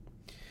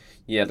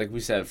 Yeah, like we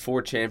said,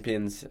 4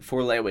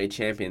 lightweight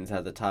champions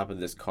at the top of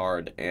this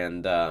card,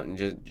 and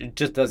it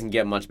just doesn't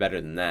get much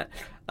better than that.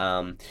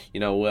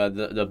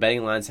 The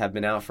betting lines have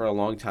been out for a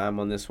long time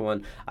on this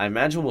one. I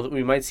imagine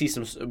we might see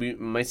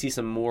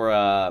some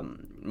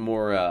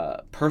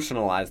more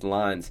personalized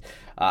lines.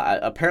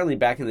 Apparently,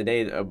 back in the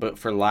day, but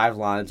for live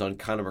lines on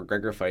Conor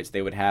McGregor fights,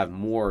 they would have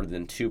more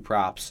than 2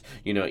 props.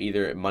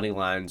 Either money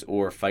lines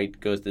or fight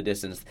goes the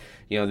distance.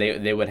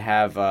 They would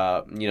have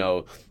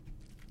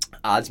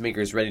odds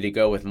makers ready to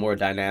go with more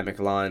dynamic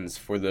lines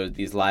for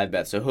these live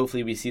bets. So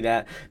hopefully we see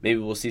that. Maybe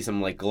we'll see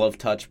some like glove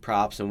touch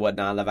props and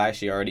whatnot. I've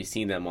actually already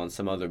seen them on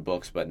some other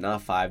books, but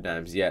not 5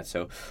 dimes yet.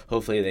 So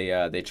hopefully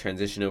they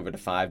transition over to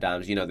 5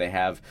 dimes. They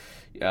have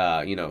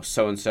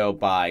so and so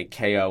by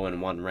KO in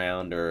 1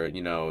 round, or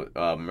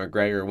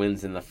McGregor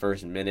wins in the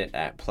first minute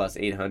at plus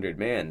 800.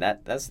 Man,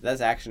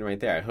 that's action right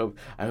there.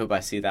 I hope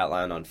I see that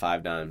line on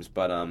 5 dimes.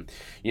 But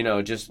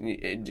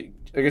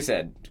like I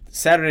said,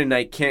 Saturday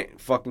night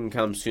can't fucking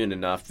come soon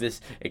enough.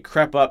 It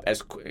crept up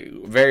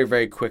very,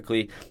 very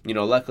quickly.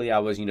 Luckily I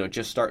was,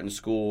 just starting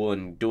school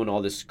and doing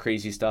all this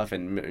crazy stuff,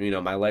 and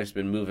my life's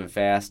been moving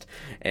fast,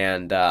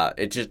 and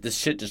this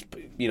shit just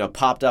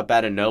popped up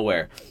out of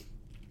nowhere.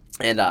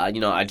 And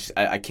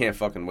I can't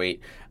fucking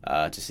wait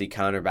to see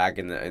Conor back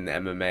in the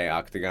MMA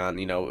octagon.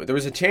 There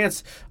was a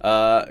chance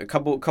a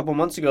couple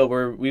months ago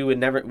where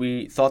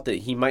we thought that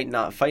he might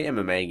not fight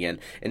MMA again,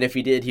 and if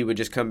he did, he would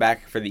just come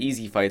back for the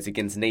easy fights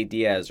against Nate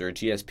Diaz or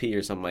GSP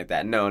or something like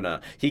that. No,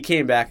 he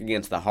came back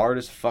against the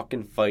hardest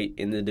fucking fight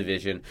in the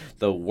division,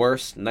 the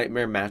worst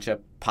nightmare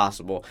matchup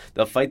possible.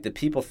 The fight that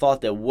people thought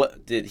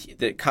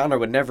that Conor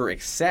would never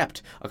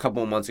accept a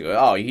couple of months ago.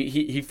 Oh,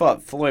 he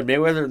fought Floyd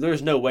Mayweather.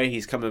 There's no way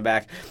he's coming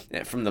back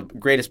from the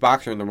greatest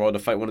boxer in the world to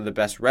fight one of the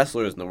best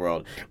wrestlers in the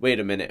world. Wait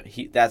a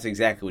minute. That's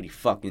exactly what he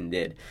fucking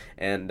did.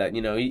 And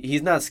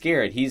he's not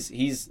scared. He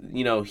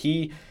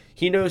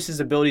knows his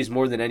abilities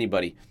more than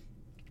anybody.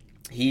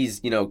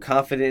 He's,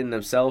 confident in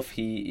himself.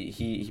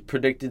 He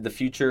predicted the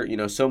future,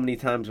 so many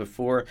times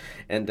before,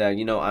 and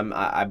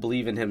I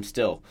believe in him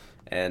still.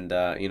 And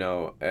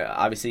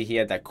obviously he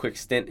had that quick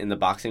stint in the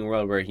boxing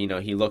world where he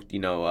looked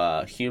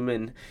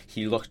human.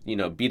 He looked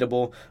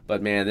beatable.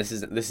 But man, this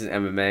is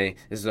MMA.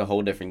 This is a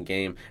whole different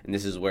game, and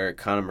this is where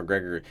Conor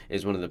McGregor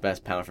is one of the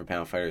best pound for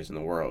pound fighters in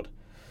the world.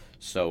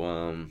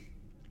 So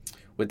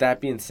with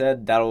that being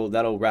said,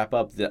 that'll wrap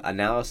up the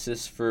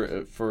analysis for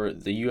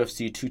the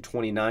UFC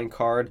 229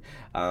 card.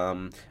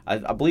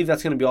 I believe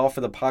that's going to be all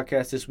for the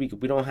podcast this week.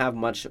 We don't have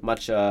much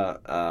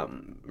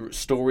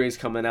stories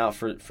coming out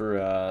for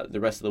the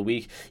rest of the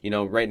week.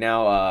 Right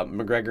now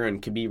McGregor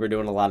and Khabib are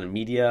doing a lot of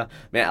media.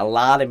 Man, a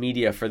lot of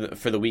media for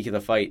the week of the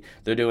fight.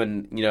 They're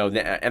doing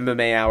the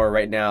MMA Hour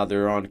right now.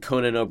 They're on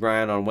Conan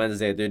O'Brien on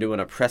Wednesday. They're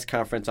doing a press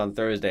conference on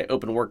Thursday.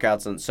 Open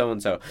workouts on so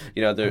and so.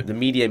 The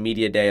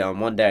media day on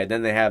one day.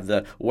 Then they have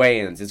the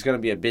weigh-ins. It's going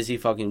to be a busy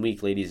fucking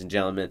week, ladies and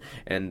gentlemen.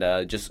 And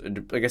just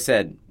like I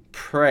said,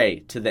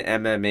 pray to the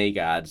MMA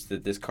gods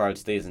that this card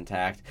stays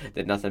intact,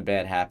 that nothing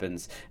bad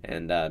happens,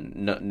 and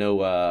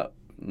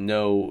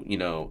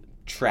no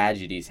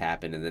tragedies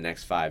happen in the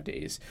next 5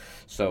 days.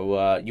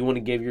 So you want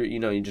to give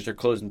your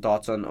closing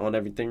thoughts on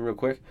everything real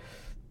quick?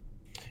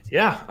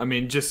 Yeah,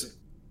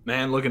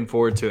 man, looking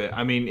forward to it.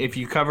 If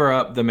you cover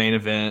up the main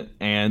event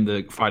and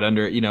the fight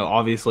under it,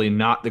 obviously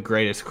not the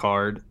greatest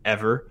card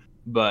ever,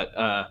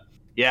 but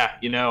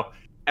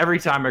every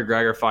time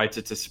McGregor fights,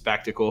 it's a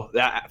spectacle.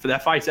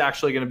 That fight's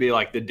actually going to be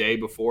like the day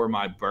before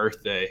my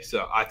birthday,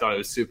 so I thought it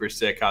was super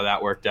sick how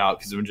that worked out,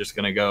 because I'm just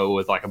going to go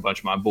with like a bunch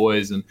of my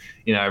boys and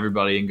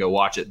everybody can go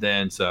watch it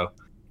then. So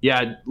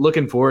yeah,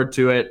 looking forward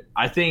to it.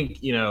 I think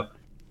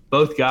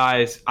both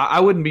guys. I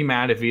wouldn't be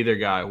mad if either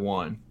guy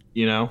won.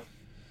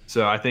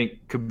 So I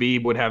think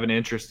Khabib would have an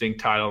interesting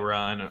title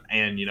run,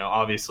 and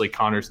obviously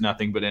Conor's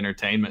nothing but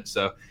entertainment.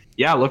 So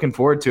yeah, looking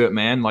forward to it,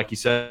 man. Like you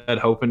said,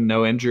 hoping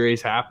no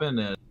injuries happen,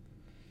 and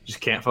just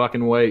can't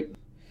fucking wait.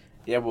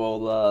 Yeah,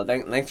 well,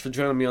 thanks for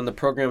joining me on the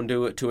program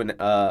to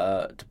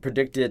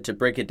predict it, to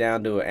break it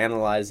down, to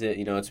analyze it.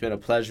 It's been a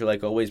pleasure,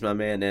 like always, my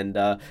man. And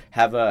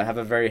have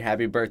a very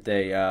happy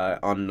birthday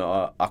on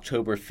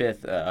October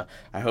 5th.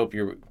 I hope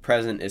your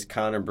present is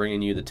Conor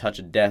bringing you the touch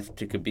of death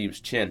to Khabib's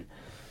chin.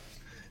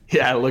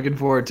 Yeah, looking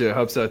forward to it.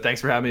 Hope so.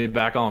 Thanks for having me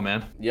back on,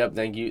 man. Yep,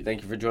 thank you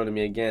for joining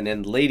me again.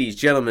 And ladies,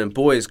 gentlemen,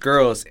 boys,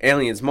 girls,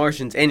 aliens,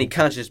 Martians, any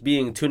conscious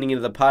being tuning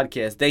into the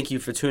podcast, thank you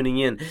for tuning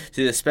in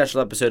to this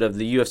special episode of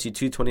the UFC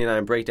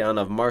 229 breakdown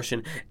of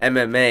Martian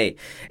MMA.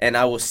 And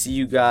I will see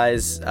you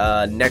guys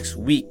next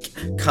week.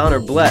 Conor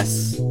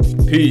bless.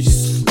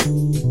 Peace.